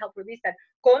 ancient ones help release that.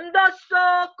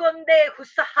 Kondaso konde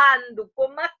husahandu,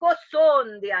 komako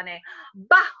sondiane,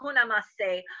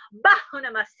 bahunamase,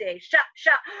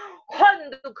 sha,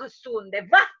 hondu kosunde,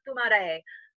 vattumare,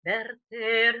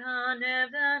 verterane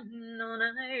vennone,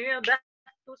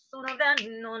 battusono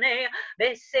vennone,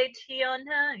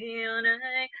 besetiane,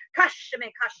 kashme,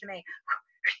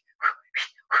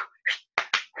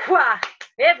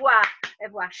 et voir,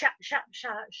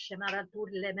 shemaratur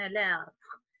le meler,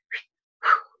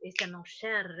 et se mon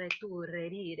cher retour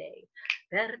rire,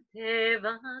 per te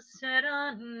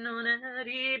vaseranno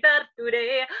neri,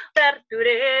 berture,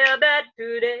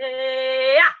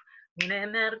 une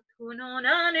mertu non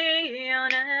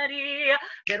neri,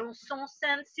 per un son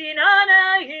sensi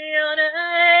neri,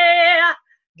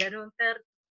 per un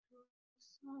pertu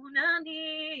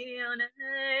sonani,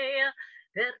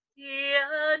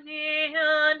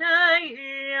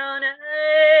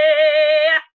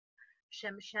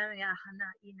 Shem Yahana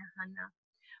Inahana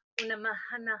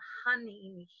Unamahana Hani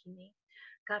Inihini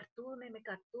Cartune me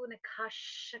cartune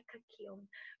Kashakakium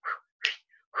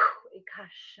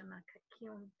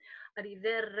Ekashamakium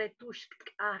Arriverre tusk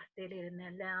arte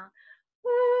nella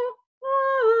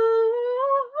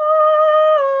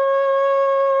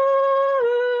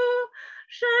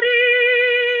Shari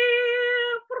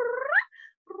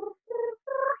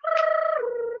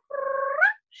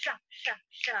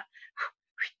Sha.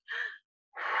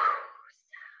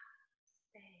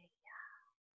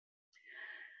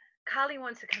 Kali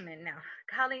wants to come in now.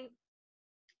 Kali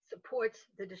supports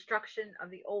the destruction of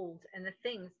the old and the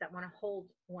things that want to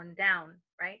hold one down,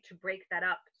 right? To break that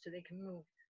up so they can move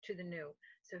to the new.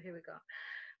 So here we go.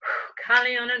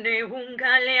 Kali on a neum,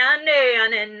 Kali on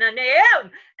a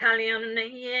neum, Kali on a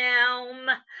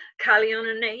neum, Kali on a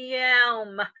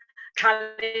neum,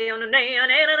 Kali on a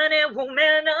neum,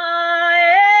 woman,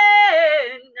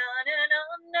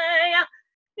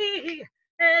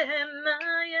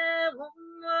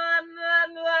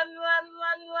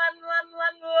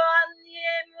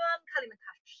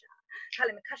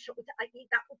 Kalimakasha uta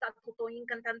aida uta totoin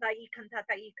cantanta I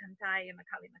cantata I cantai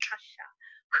makalimakasha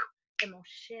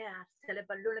emosher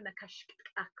celebalule makash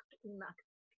act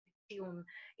unactium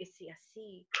esi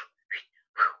así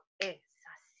es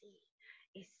así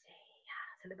ese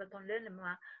celebaton le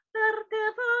moi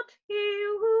vertevat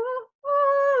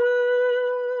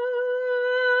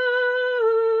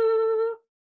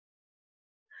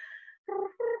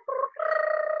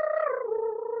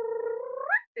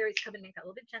Fairies come and make that a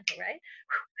little bit gentle, right?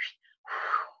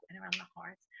 And around the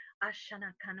hearts.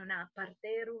 Ashana kanuna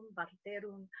parterum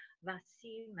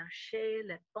vasi mache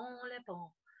le bon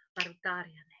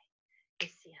bardariane.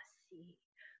 Esi así.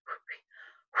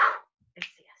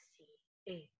 Esi así.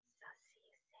 Es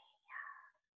así.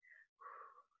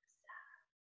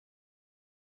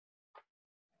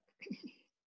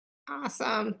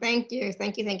 Awesome. Thank you.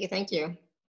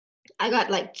 I got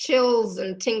like chills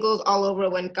and tingles all over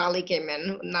when Kali came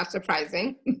in. Not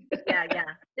surprising.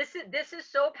 Yeah. This is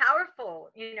so powerful,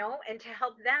 and to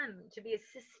help them to be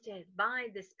assisted by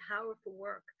this powerful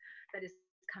work that is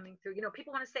coming through.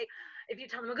 People want to say, if you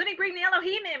tell them, we're going to bring the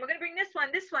Elohim in, we're going to bring this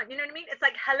one, you know what I mean? It's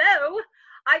like, hello,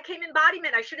 I came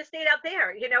embodiment. I should have stayed out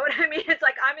there. You know what I mean? It's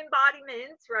like, I'm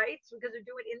embodiment, right? Because we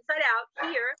do it inside out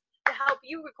here to help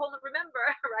you recall and remember,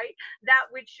 right? That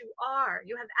which you are.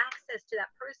 You have access to that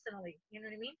personally. You know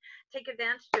what I mean? Take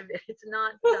advantage of it. It's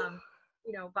not,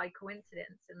 by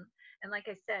coincidence. And like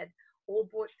I said, all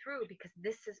brought through because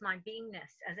this is my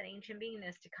beingness as an ancient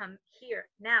beingness to come here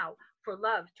now for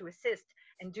love, to assist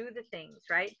and do the things,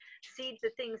 right? Seed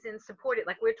the things and support it.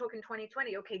 Like we're talking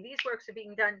 2020. Okay, these works are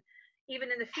being done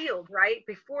even in the field, right?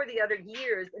 Before the other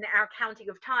years in our counting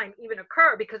of time even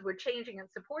occur, because we're changing and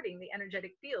supporting the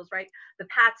energetic fields, right? The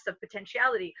paths of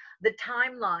potentiality, the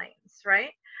timelines,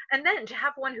 right? And then to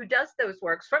have one who does those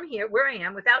works from here, where I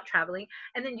am, without traveling,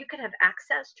 and then you could have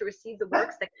access to receive the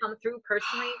works that come through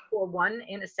personally for one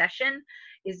in a session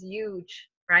is huge,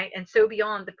 right? And so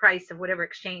beyond the price of whatever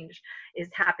exchange is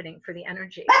happening for the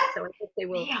energy. So I think they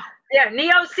will. Yeah,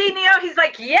 Neo, see Neo, he's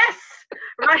like, yes,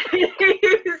 right?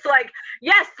 He's like,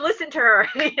 yes, listen to her.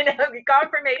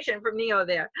 Confirmation from Neo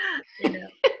there. And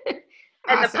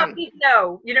awesome. The puppies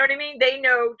know, you know what I mean? They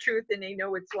know truth and they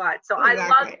know it's what. So exactly. I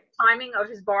love the timing of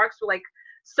his barks were like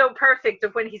so perfect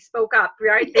of when he spoke up,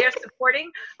 right? They're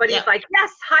supporting, but he's like,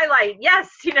 yes, highlight, yes,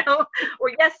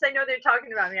 or yes, I know they're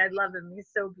talking about me. I love him. He's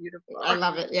so beautiful. I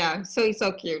love it. Yeah. So he's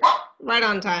so cute. Right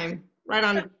on time. Right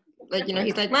on. Like,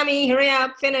 he's like, Mommy, hurry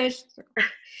up, finish.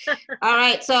 All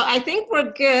right. So I think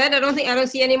we're good. I don't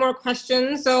see any more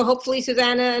questions. So hopefully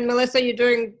Susanna and Melissa, you're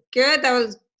doing good. That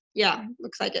was,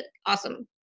 looks like it. Awesome.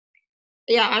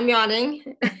 Yeah, I'm yawning.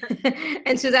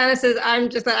 And Susanna says, I'm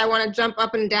just that I want to jump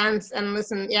up and dance and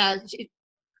listen. Yeah.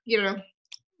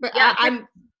 But I'm,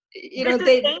 this is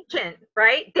ancient,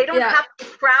 right? They don't have to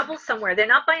travel somewhere. They're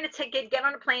not buying a ticket, get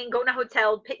on a plane, go to a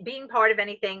hotel, being part of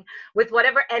anything with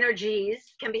whatever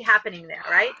energies can be happening there,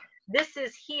 right? This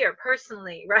is here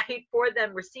personally, right? For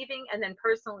them, receiving and then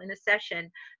personal in a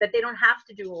session, that they don't have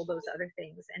to do all those other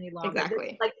things any longer.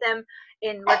 Exactly. Like them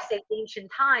in, let's say, ancient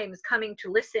times, coming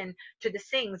to listen to the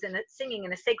singing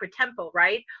in a sacred temple,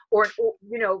 right? Or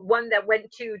one that went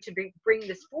to bring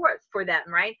this forth for them,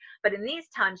 right? But in these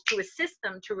times, to assist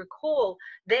them to recall,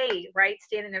 they, right,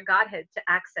 stand in their Godhead to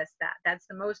access that. That's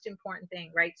the most important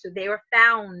thing, right? So they are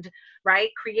found,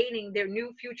 right, creating their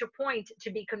new future point to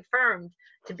be confirmed,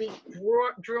 to be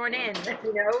drawn in,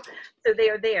 so they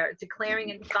are there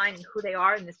declaring and defining who they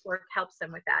are, and this work helps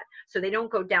them with that, so they don't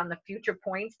go down the future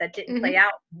points that didn't play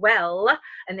out well,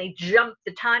 and they jump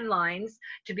the timelines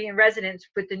to be in resonance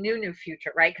with the new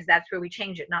future, right? Because that's where we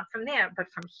change it, not from there but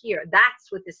from here. That's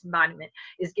what this embodiment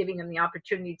is giving them the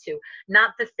opportunity to,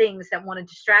 not the things that want to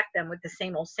distract them with the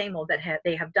same old that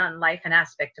they have done life and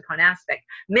aspect upon aspect,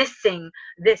 missing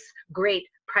this great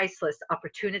priceless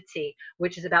opportunity,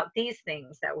 which is about these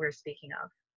things that we're speaking of.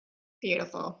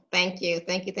 Beautiful. Thank you.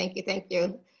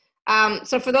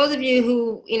 So for those of you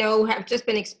who, have just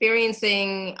been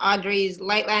experiencing Audrey's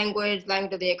light language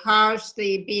of the Akash,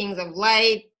 the beings of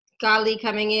light, Kali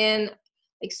coming in,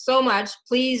 like so much,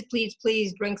 please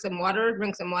drink some water.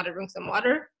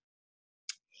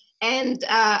 And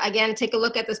again, take a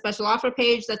look at the special offer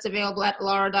page that's available at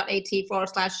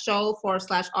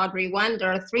laura.at/show/Audrey1.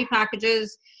 There are 3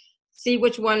 packages. See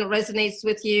which one resonates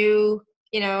with you,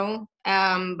 but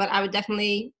I would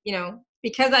definitely,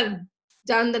 because I've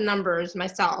done the numbers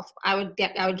myself, I would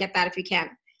get that if you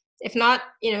can. If not,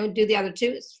 do the other 2,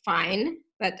 it's fine.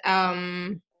 But,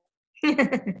 oh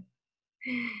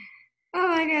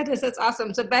my goodness, that's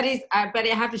awesome. So Betty, I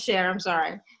have to share, I'm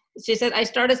sorry. She said, I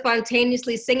started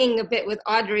spontaneously singing a bit with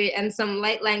Audrey and some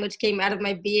light language came out of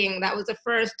my being. That was the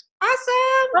first.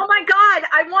 Awesome. Oh my God.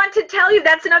 I want to tell you,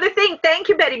 that's another thing. Thank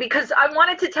you, Betty, because I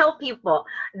wanted to tell people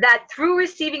that through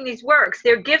receiving these works,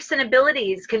 their gifts and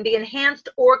abilities can be enhanced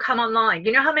or come online.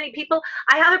 You know how many people,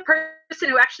 I had a person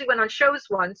who actually went on shows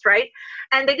once, right?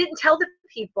 And they didn't tell the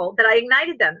people that I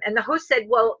ignited them. And the host said,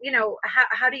 well,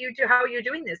 how are you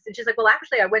doing this? And she's like, well,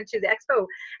 actually I went to the expo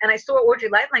and I saw Audrey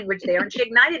Lightlanguage there and she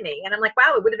ignited me. And I'm like,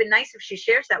 wow, it would have been nice if she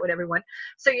shares that with everyone.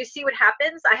 So you see what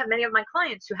happens? I have many of my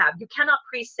clients who have, you cannot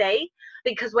pre-say,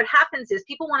 because what happens is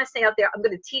people want to say out there, I'm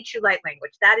going to teach you light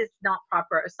language. That is not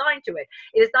proper assigned to it.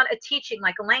 It is not a teaching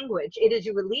like a language. It is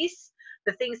you release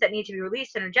the things that need to be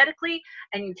released energetically,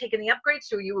 and you've taken the upgrade,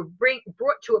 so you were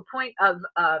brought to a point of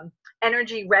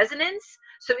energy resonance,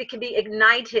 so it can be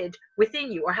ignited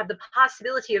within you, or have the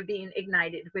possibility of being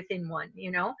ignited within one,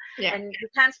 Yeah. And you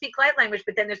can speak light language,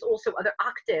 but then there's also other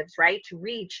octaves, right, to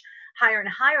reach higher and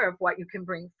higher of what you can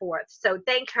bring forth. So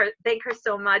thank her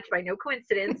so much. By no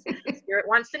coincidence, Spirit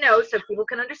wants to know, so people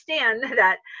can understand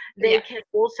that they can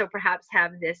also perhaps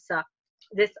have this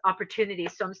opportunity.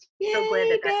 So I'm so glad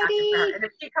that happened for her. And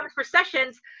if she comes for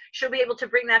sessions, she'll be able to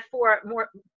bring that forth more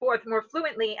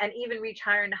fluently and even reach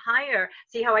higher and higher.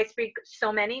 See how I speak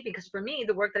so many? Because for me,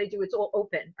 the work that I do, it's all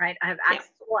open, right? I have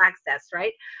full access,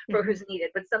 right, for who's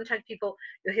needed. But sometimes people,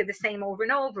 you'll hear the same over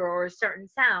and over, or a certain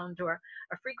sound or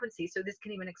a frequency. So this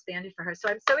can even expand it for her. So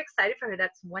I'm so excited for her.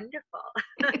 That's wonderful.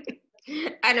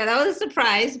 I know, that was a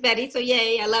surprise, Betty. So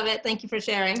yay, I love it. Thank you for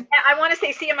sharing. I want to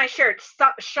say, see in my shirt,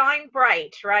 shine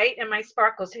bright, right? And my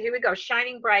sparkles. So here we go,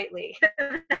 shining brightly.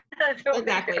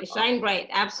 Exactly, shine bright.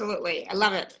 Absolutely, I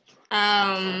love it.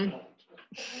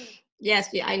 Yes,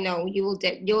 I know you will.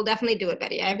 You'll definitely do it,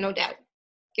 Betty. I have no doubt.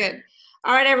 Good.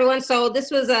 All right, everyone. So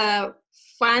this was a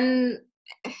fun,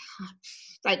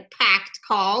 packed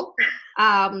call,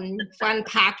 fun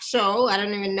packed show. I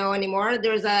don't even know anymore.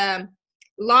 There's a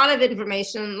lot of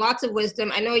information, lots of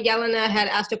wisdom. I know Yelena had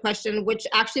asked a question, which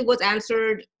actually was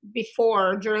answered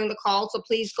before during the call. So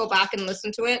please go back and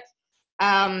listen to it.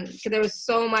 Because there was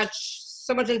so much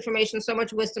information, so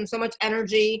much wisdom, so much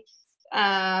energy.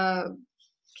 Can't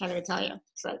even tell you.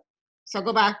 So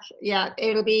go back. Yeah,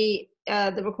 it'll be,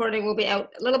 the recording will be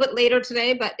out a little bit later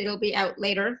today, but it'll be out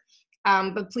later.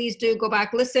 But please do go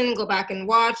back, listen, go back and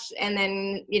watch. And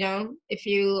then, if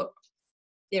you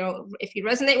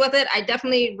resonate with it, I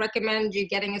definitely recommend you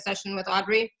getting a session with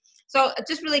Audrey. So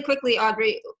just really quickly,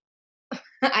 Audrey,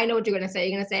 I know what you're going to say.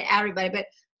 You're going to say everybody, but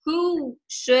who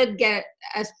should get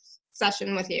a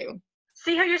session with you?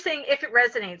 See how you're saying if it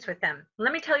resonates with them.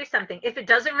 Let me tell you something. If it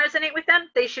doesn't resonate with them,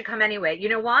 they should come anyway. You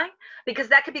know why? Because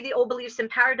that could be the old beliefs and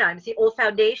paradigms, the old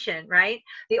foundation, right?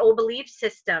 The old belief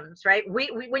systems, right?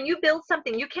 When you build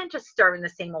something, you can't just stir in the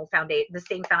same old foundation,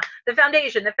 the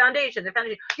foundation.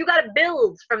 You got to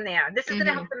build from there. This is going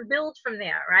to help them build from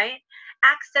there, right?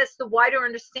 Access the wider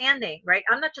understanding, right?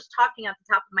 I'm not just talking at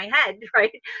the top of my head,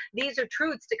 right? These are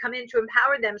truths to come in to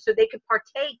empower them so they can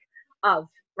partake of,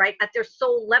 right, at their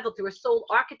soul level through a soul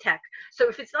architect. So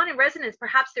if it's not in resonance,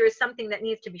 perhaps there is something that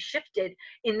needs to be shifted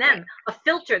in them, a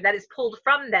filter that is pulled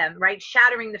from them, right?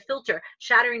 Shattering the filter,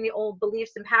 shattering the old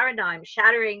beliefs and paradigms,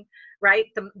 shattering, right,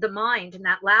 the mind in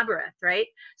that labyrinth, right?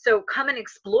 So come and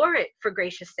explore it, for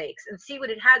gracious sakes, and see what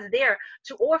it has there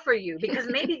to offer you, because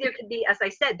maybe there could be, as I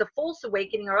said, the false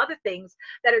awakening or other things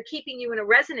that are keeping you in a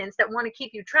resonance that want to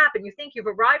keep you trapped, and you think you've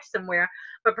arrived somewhere,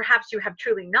 but perhaps you have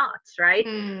truly not, right?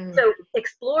 So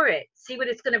explore it, see what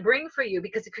it's going to bring for you,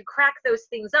 because it could crack those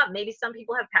things up. Maybe some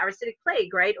people have parasitic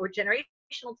plague, right, or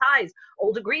generational ties,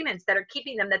 old agreements that are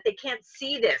keeping them, that they can't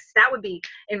see this. That would be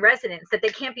in resonance, that they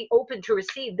can't be open to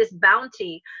receive this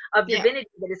bounty of divinity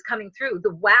that is coming through,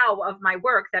 the wow of my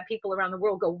work, that people around the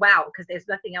world go wow, because there's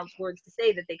nothing else words to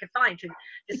say that they can find to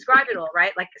describe it all,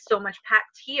 right? Like so much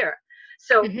packed here.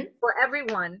 So for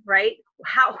everyone, right,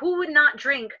 who would not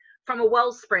drink from a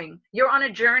wellspring? You're on a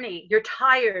journey, you're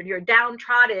tired, you're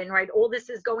downtrodden, right? All this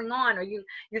is going on, or you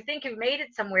think you've made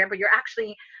it somewhere, but you're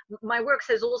actually, my work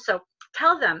says also,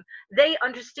 tell them, they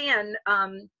understand,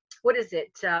 what is it,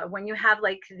 when you have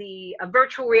like the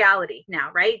virtual reality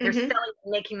now, right? They're selling,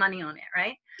 making money on it,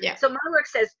 right? Yeah. So my work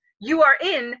says, you are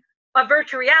in a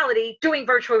virtual reality doing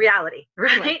virtual reality,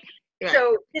 right?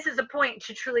 So this is a point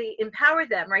to truly empower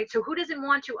them, right? So who doesn't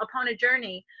want to, upon a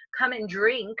journey, come and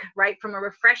drink, right, from a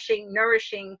refreshing,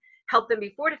 nourishing, help them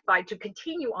be fortified to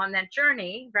continue on that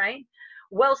journey, right?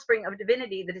 Wellspring of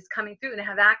divinity that is coming through, and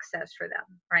have access for them,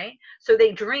 right? So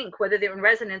they drink whether they're in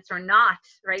resonance or not,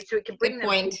 right? So it can bring them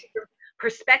to a different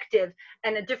perspective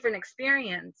and a different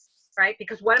experience, right?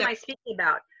 Because what am I speaking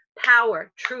about?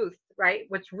 Power, truth, right?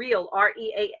 What's real,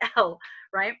 REAL,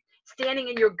 right? Standing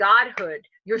in your godhood,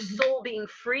 your soul being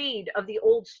freed of the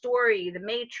old story, the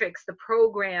matrix, the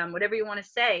program, whatever you want to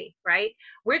say, right?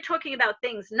 We're talking about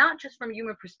things not just from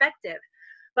human perspective,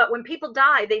 but when people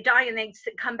die, they die and they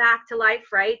come back to life,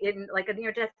 right? In like a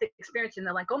near-death experience, and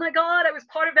they're like, oh my God, I was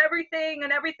part of everything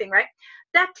and everything, right?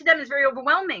 That to them is very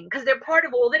overwhelming, because they're part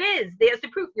of all that is. There's the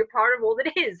proof. You're part of all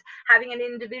that is, having an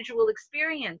individual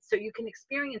experience. So you can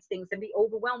experience things and be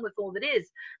overwhelmed with all that is.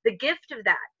 The gift of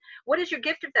that. What is your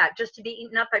gift of that? Just to be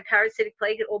eaten up by parasitic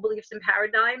plague and old beliefs and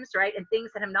paradigms, right? And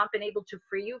things that have not been able to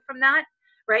free you from that,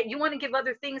 right? You want to give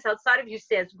other things outside of you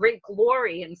as great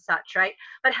glory and such, right?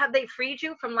 But have they freed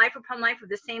you from life upon life of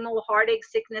the same old heartache,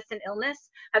 sickness, and illness?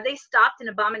 Have they stopped an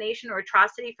abomination or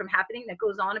atrocity from happening that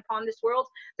goes on upon this world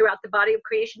throughout the body of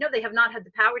creation? No, they have not had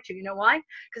the power to. You know why?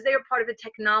 Because they are part of a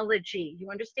technology. You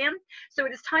understand? So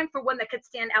it is time for one that could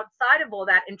stand outside of all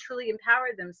that and truly empower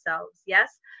themselves.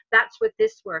 Yes? That's what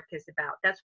this work is about.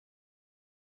 That's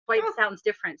why it sounds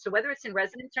different. So whether it's in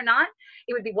resonance or not,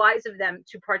 it would be wise of them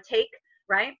to partake,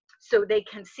 right? So they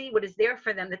can see what is there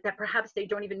for them that perhaps they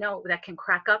don't even know, that can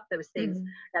crack up those things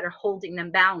that are holding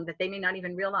them bound, that they may not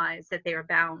even realize that they are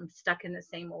bound, stuck in the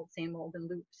same old in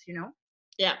loops, you know?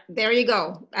 Yeah, there you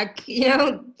go. If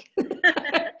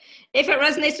it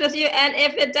resonates with you, and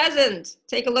if it doesn't,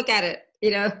 take a look at it,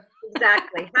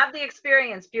 Exactly. Have the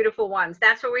experience, beautiful ones.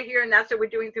 That's what we're here, and that's what we're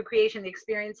doing through creation, the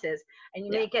experiences. And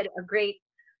you may get a great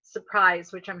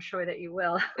surprise, which I'm sure that you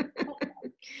will.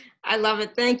 I love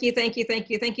it. Thank you. Thank you. Thank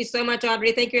you. Thank you so much,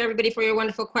 Audrey. Thank you, everybody, for your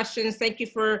wonderful questions. Thank you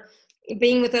for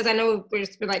being with us. I know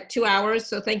it's been like 2 hours,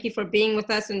 so thank you for being with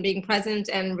us and being present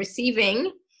and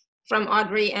receiving from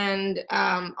Audrey and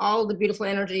all the beautiful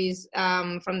energies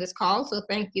from this call. So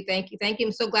thank you. Thank you. Thank you.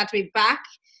 I'm so glad to be back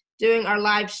doing our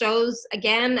live shows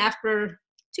again after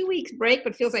 2 weeks break,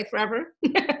 but feels like forever.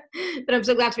 But I'm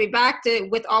so glad to be back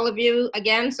with all of you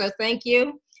again. So thank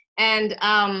you. And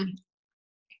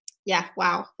yeah,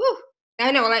 wow. Whew.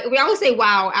 I know, like we always say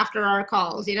wow after our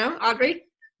calls, Audrey?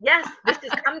 Yes, this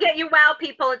is come get you wow,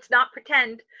 people. It's not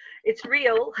pretend. it's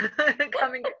real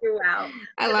coming through out.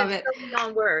 I love it's it. so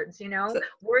beyond words, you know. So,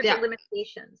 Words yeah. are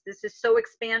limitations. This is so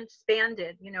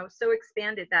expanded, you know, so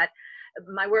expanded that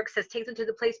my work says take them to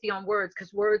the place beyond words,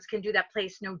 because words can do that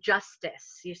place no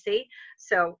justice, you see.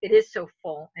 So it is so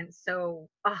full and so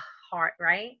heart,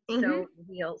 right? So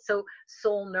real, so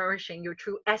soul nourishing, your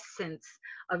true essence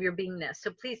of your beingness.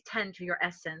 So please tend to your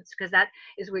essence, because that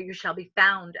is where you shall be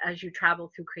found as you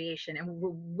travel through creation, and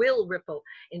will ripple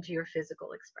into your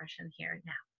physical expression here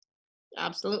now.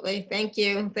 Absolutely. Thank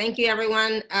you. Thank you,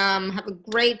 everyone. Have a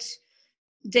great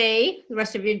day, the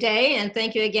rest of your day. And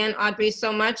thank you again, Audrey,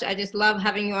 so much. I just love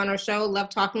having you on our show. Love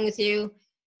talking with you.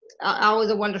 Always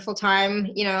a wonderful time,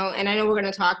 you know, and I know we're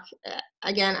going to talk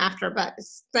again after, but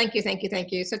thank you, thank you,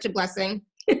 thank you. Such a blessing.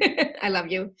 I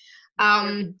love you.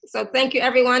 So thank you,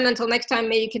 everyone. Until next time,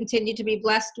 may you continue to be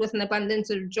blessed with an abundance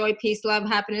of joy, peace, love,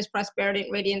 happiness, prosperity,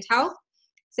 and radiant health.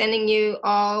 Sending you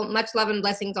all much love and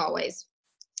blessings always.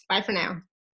 Bye for now.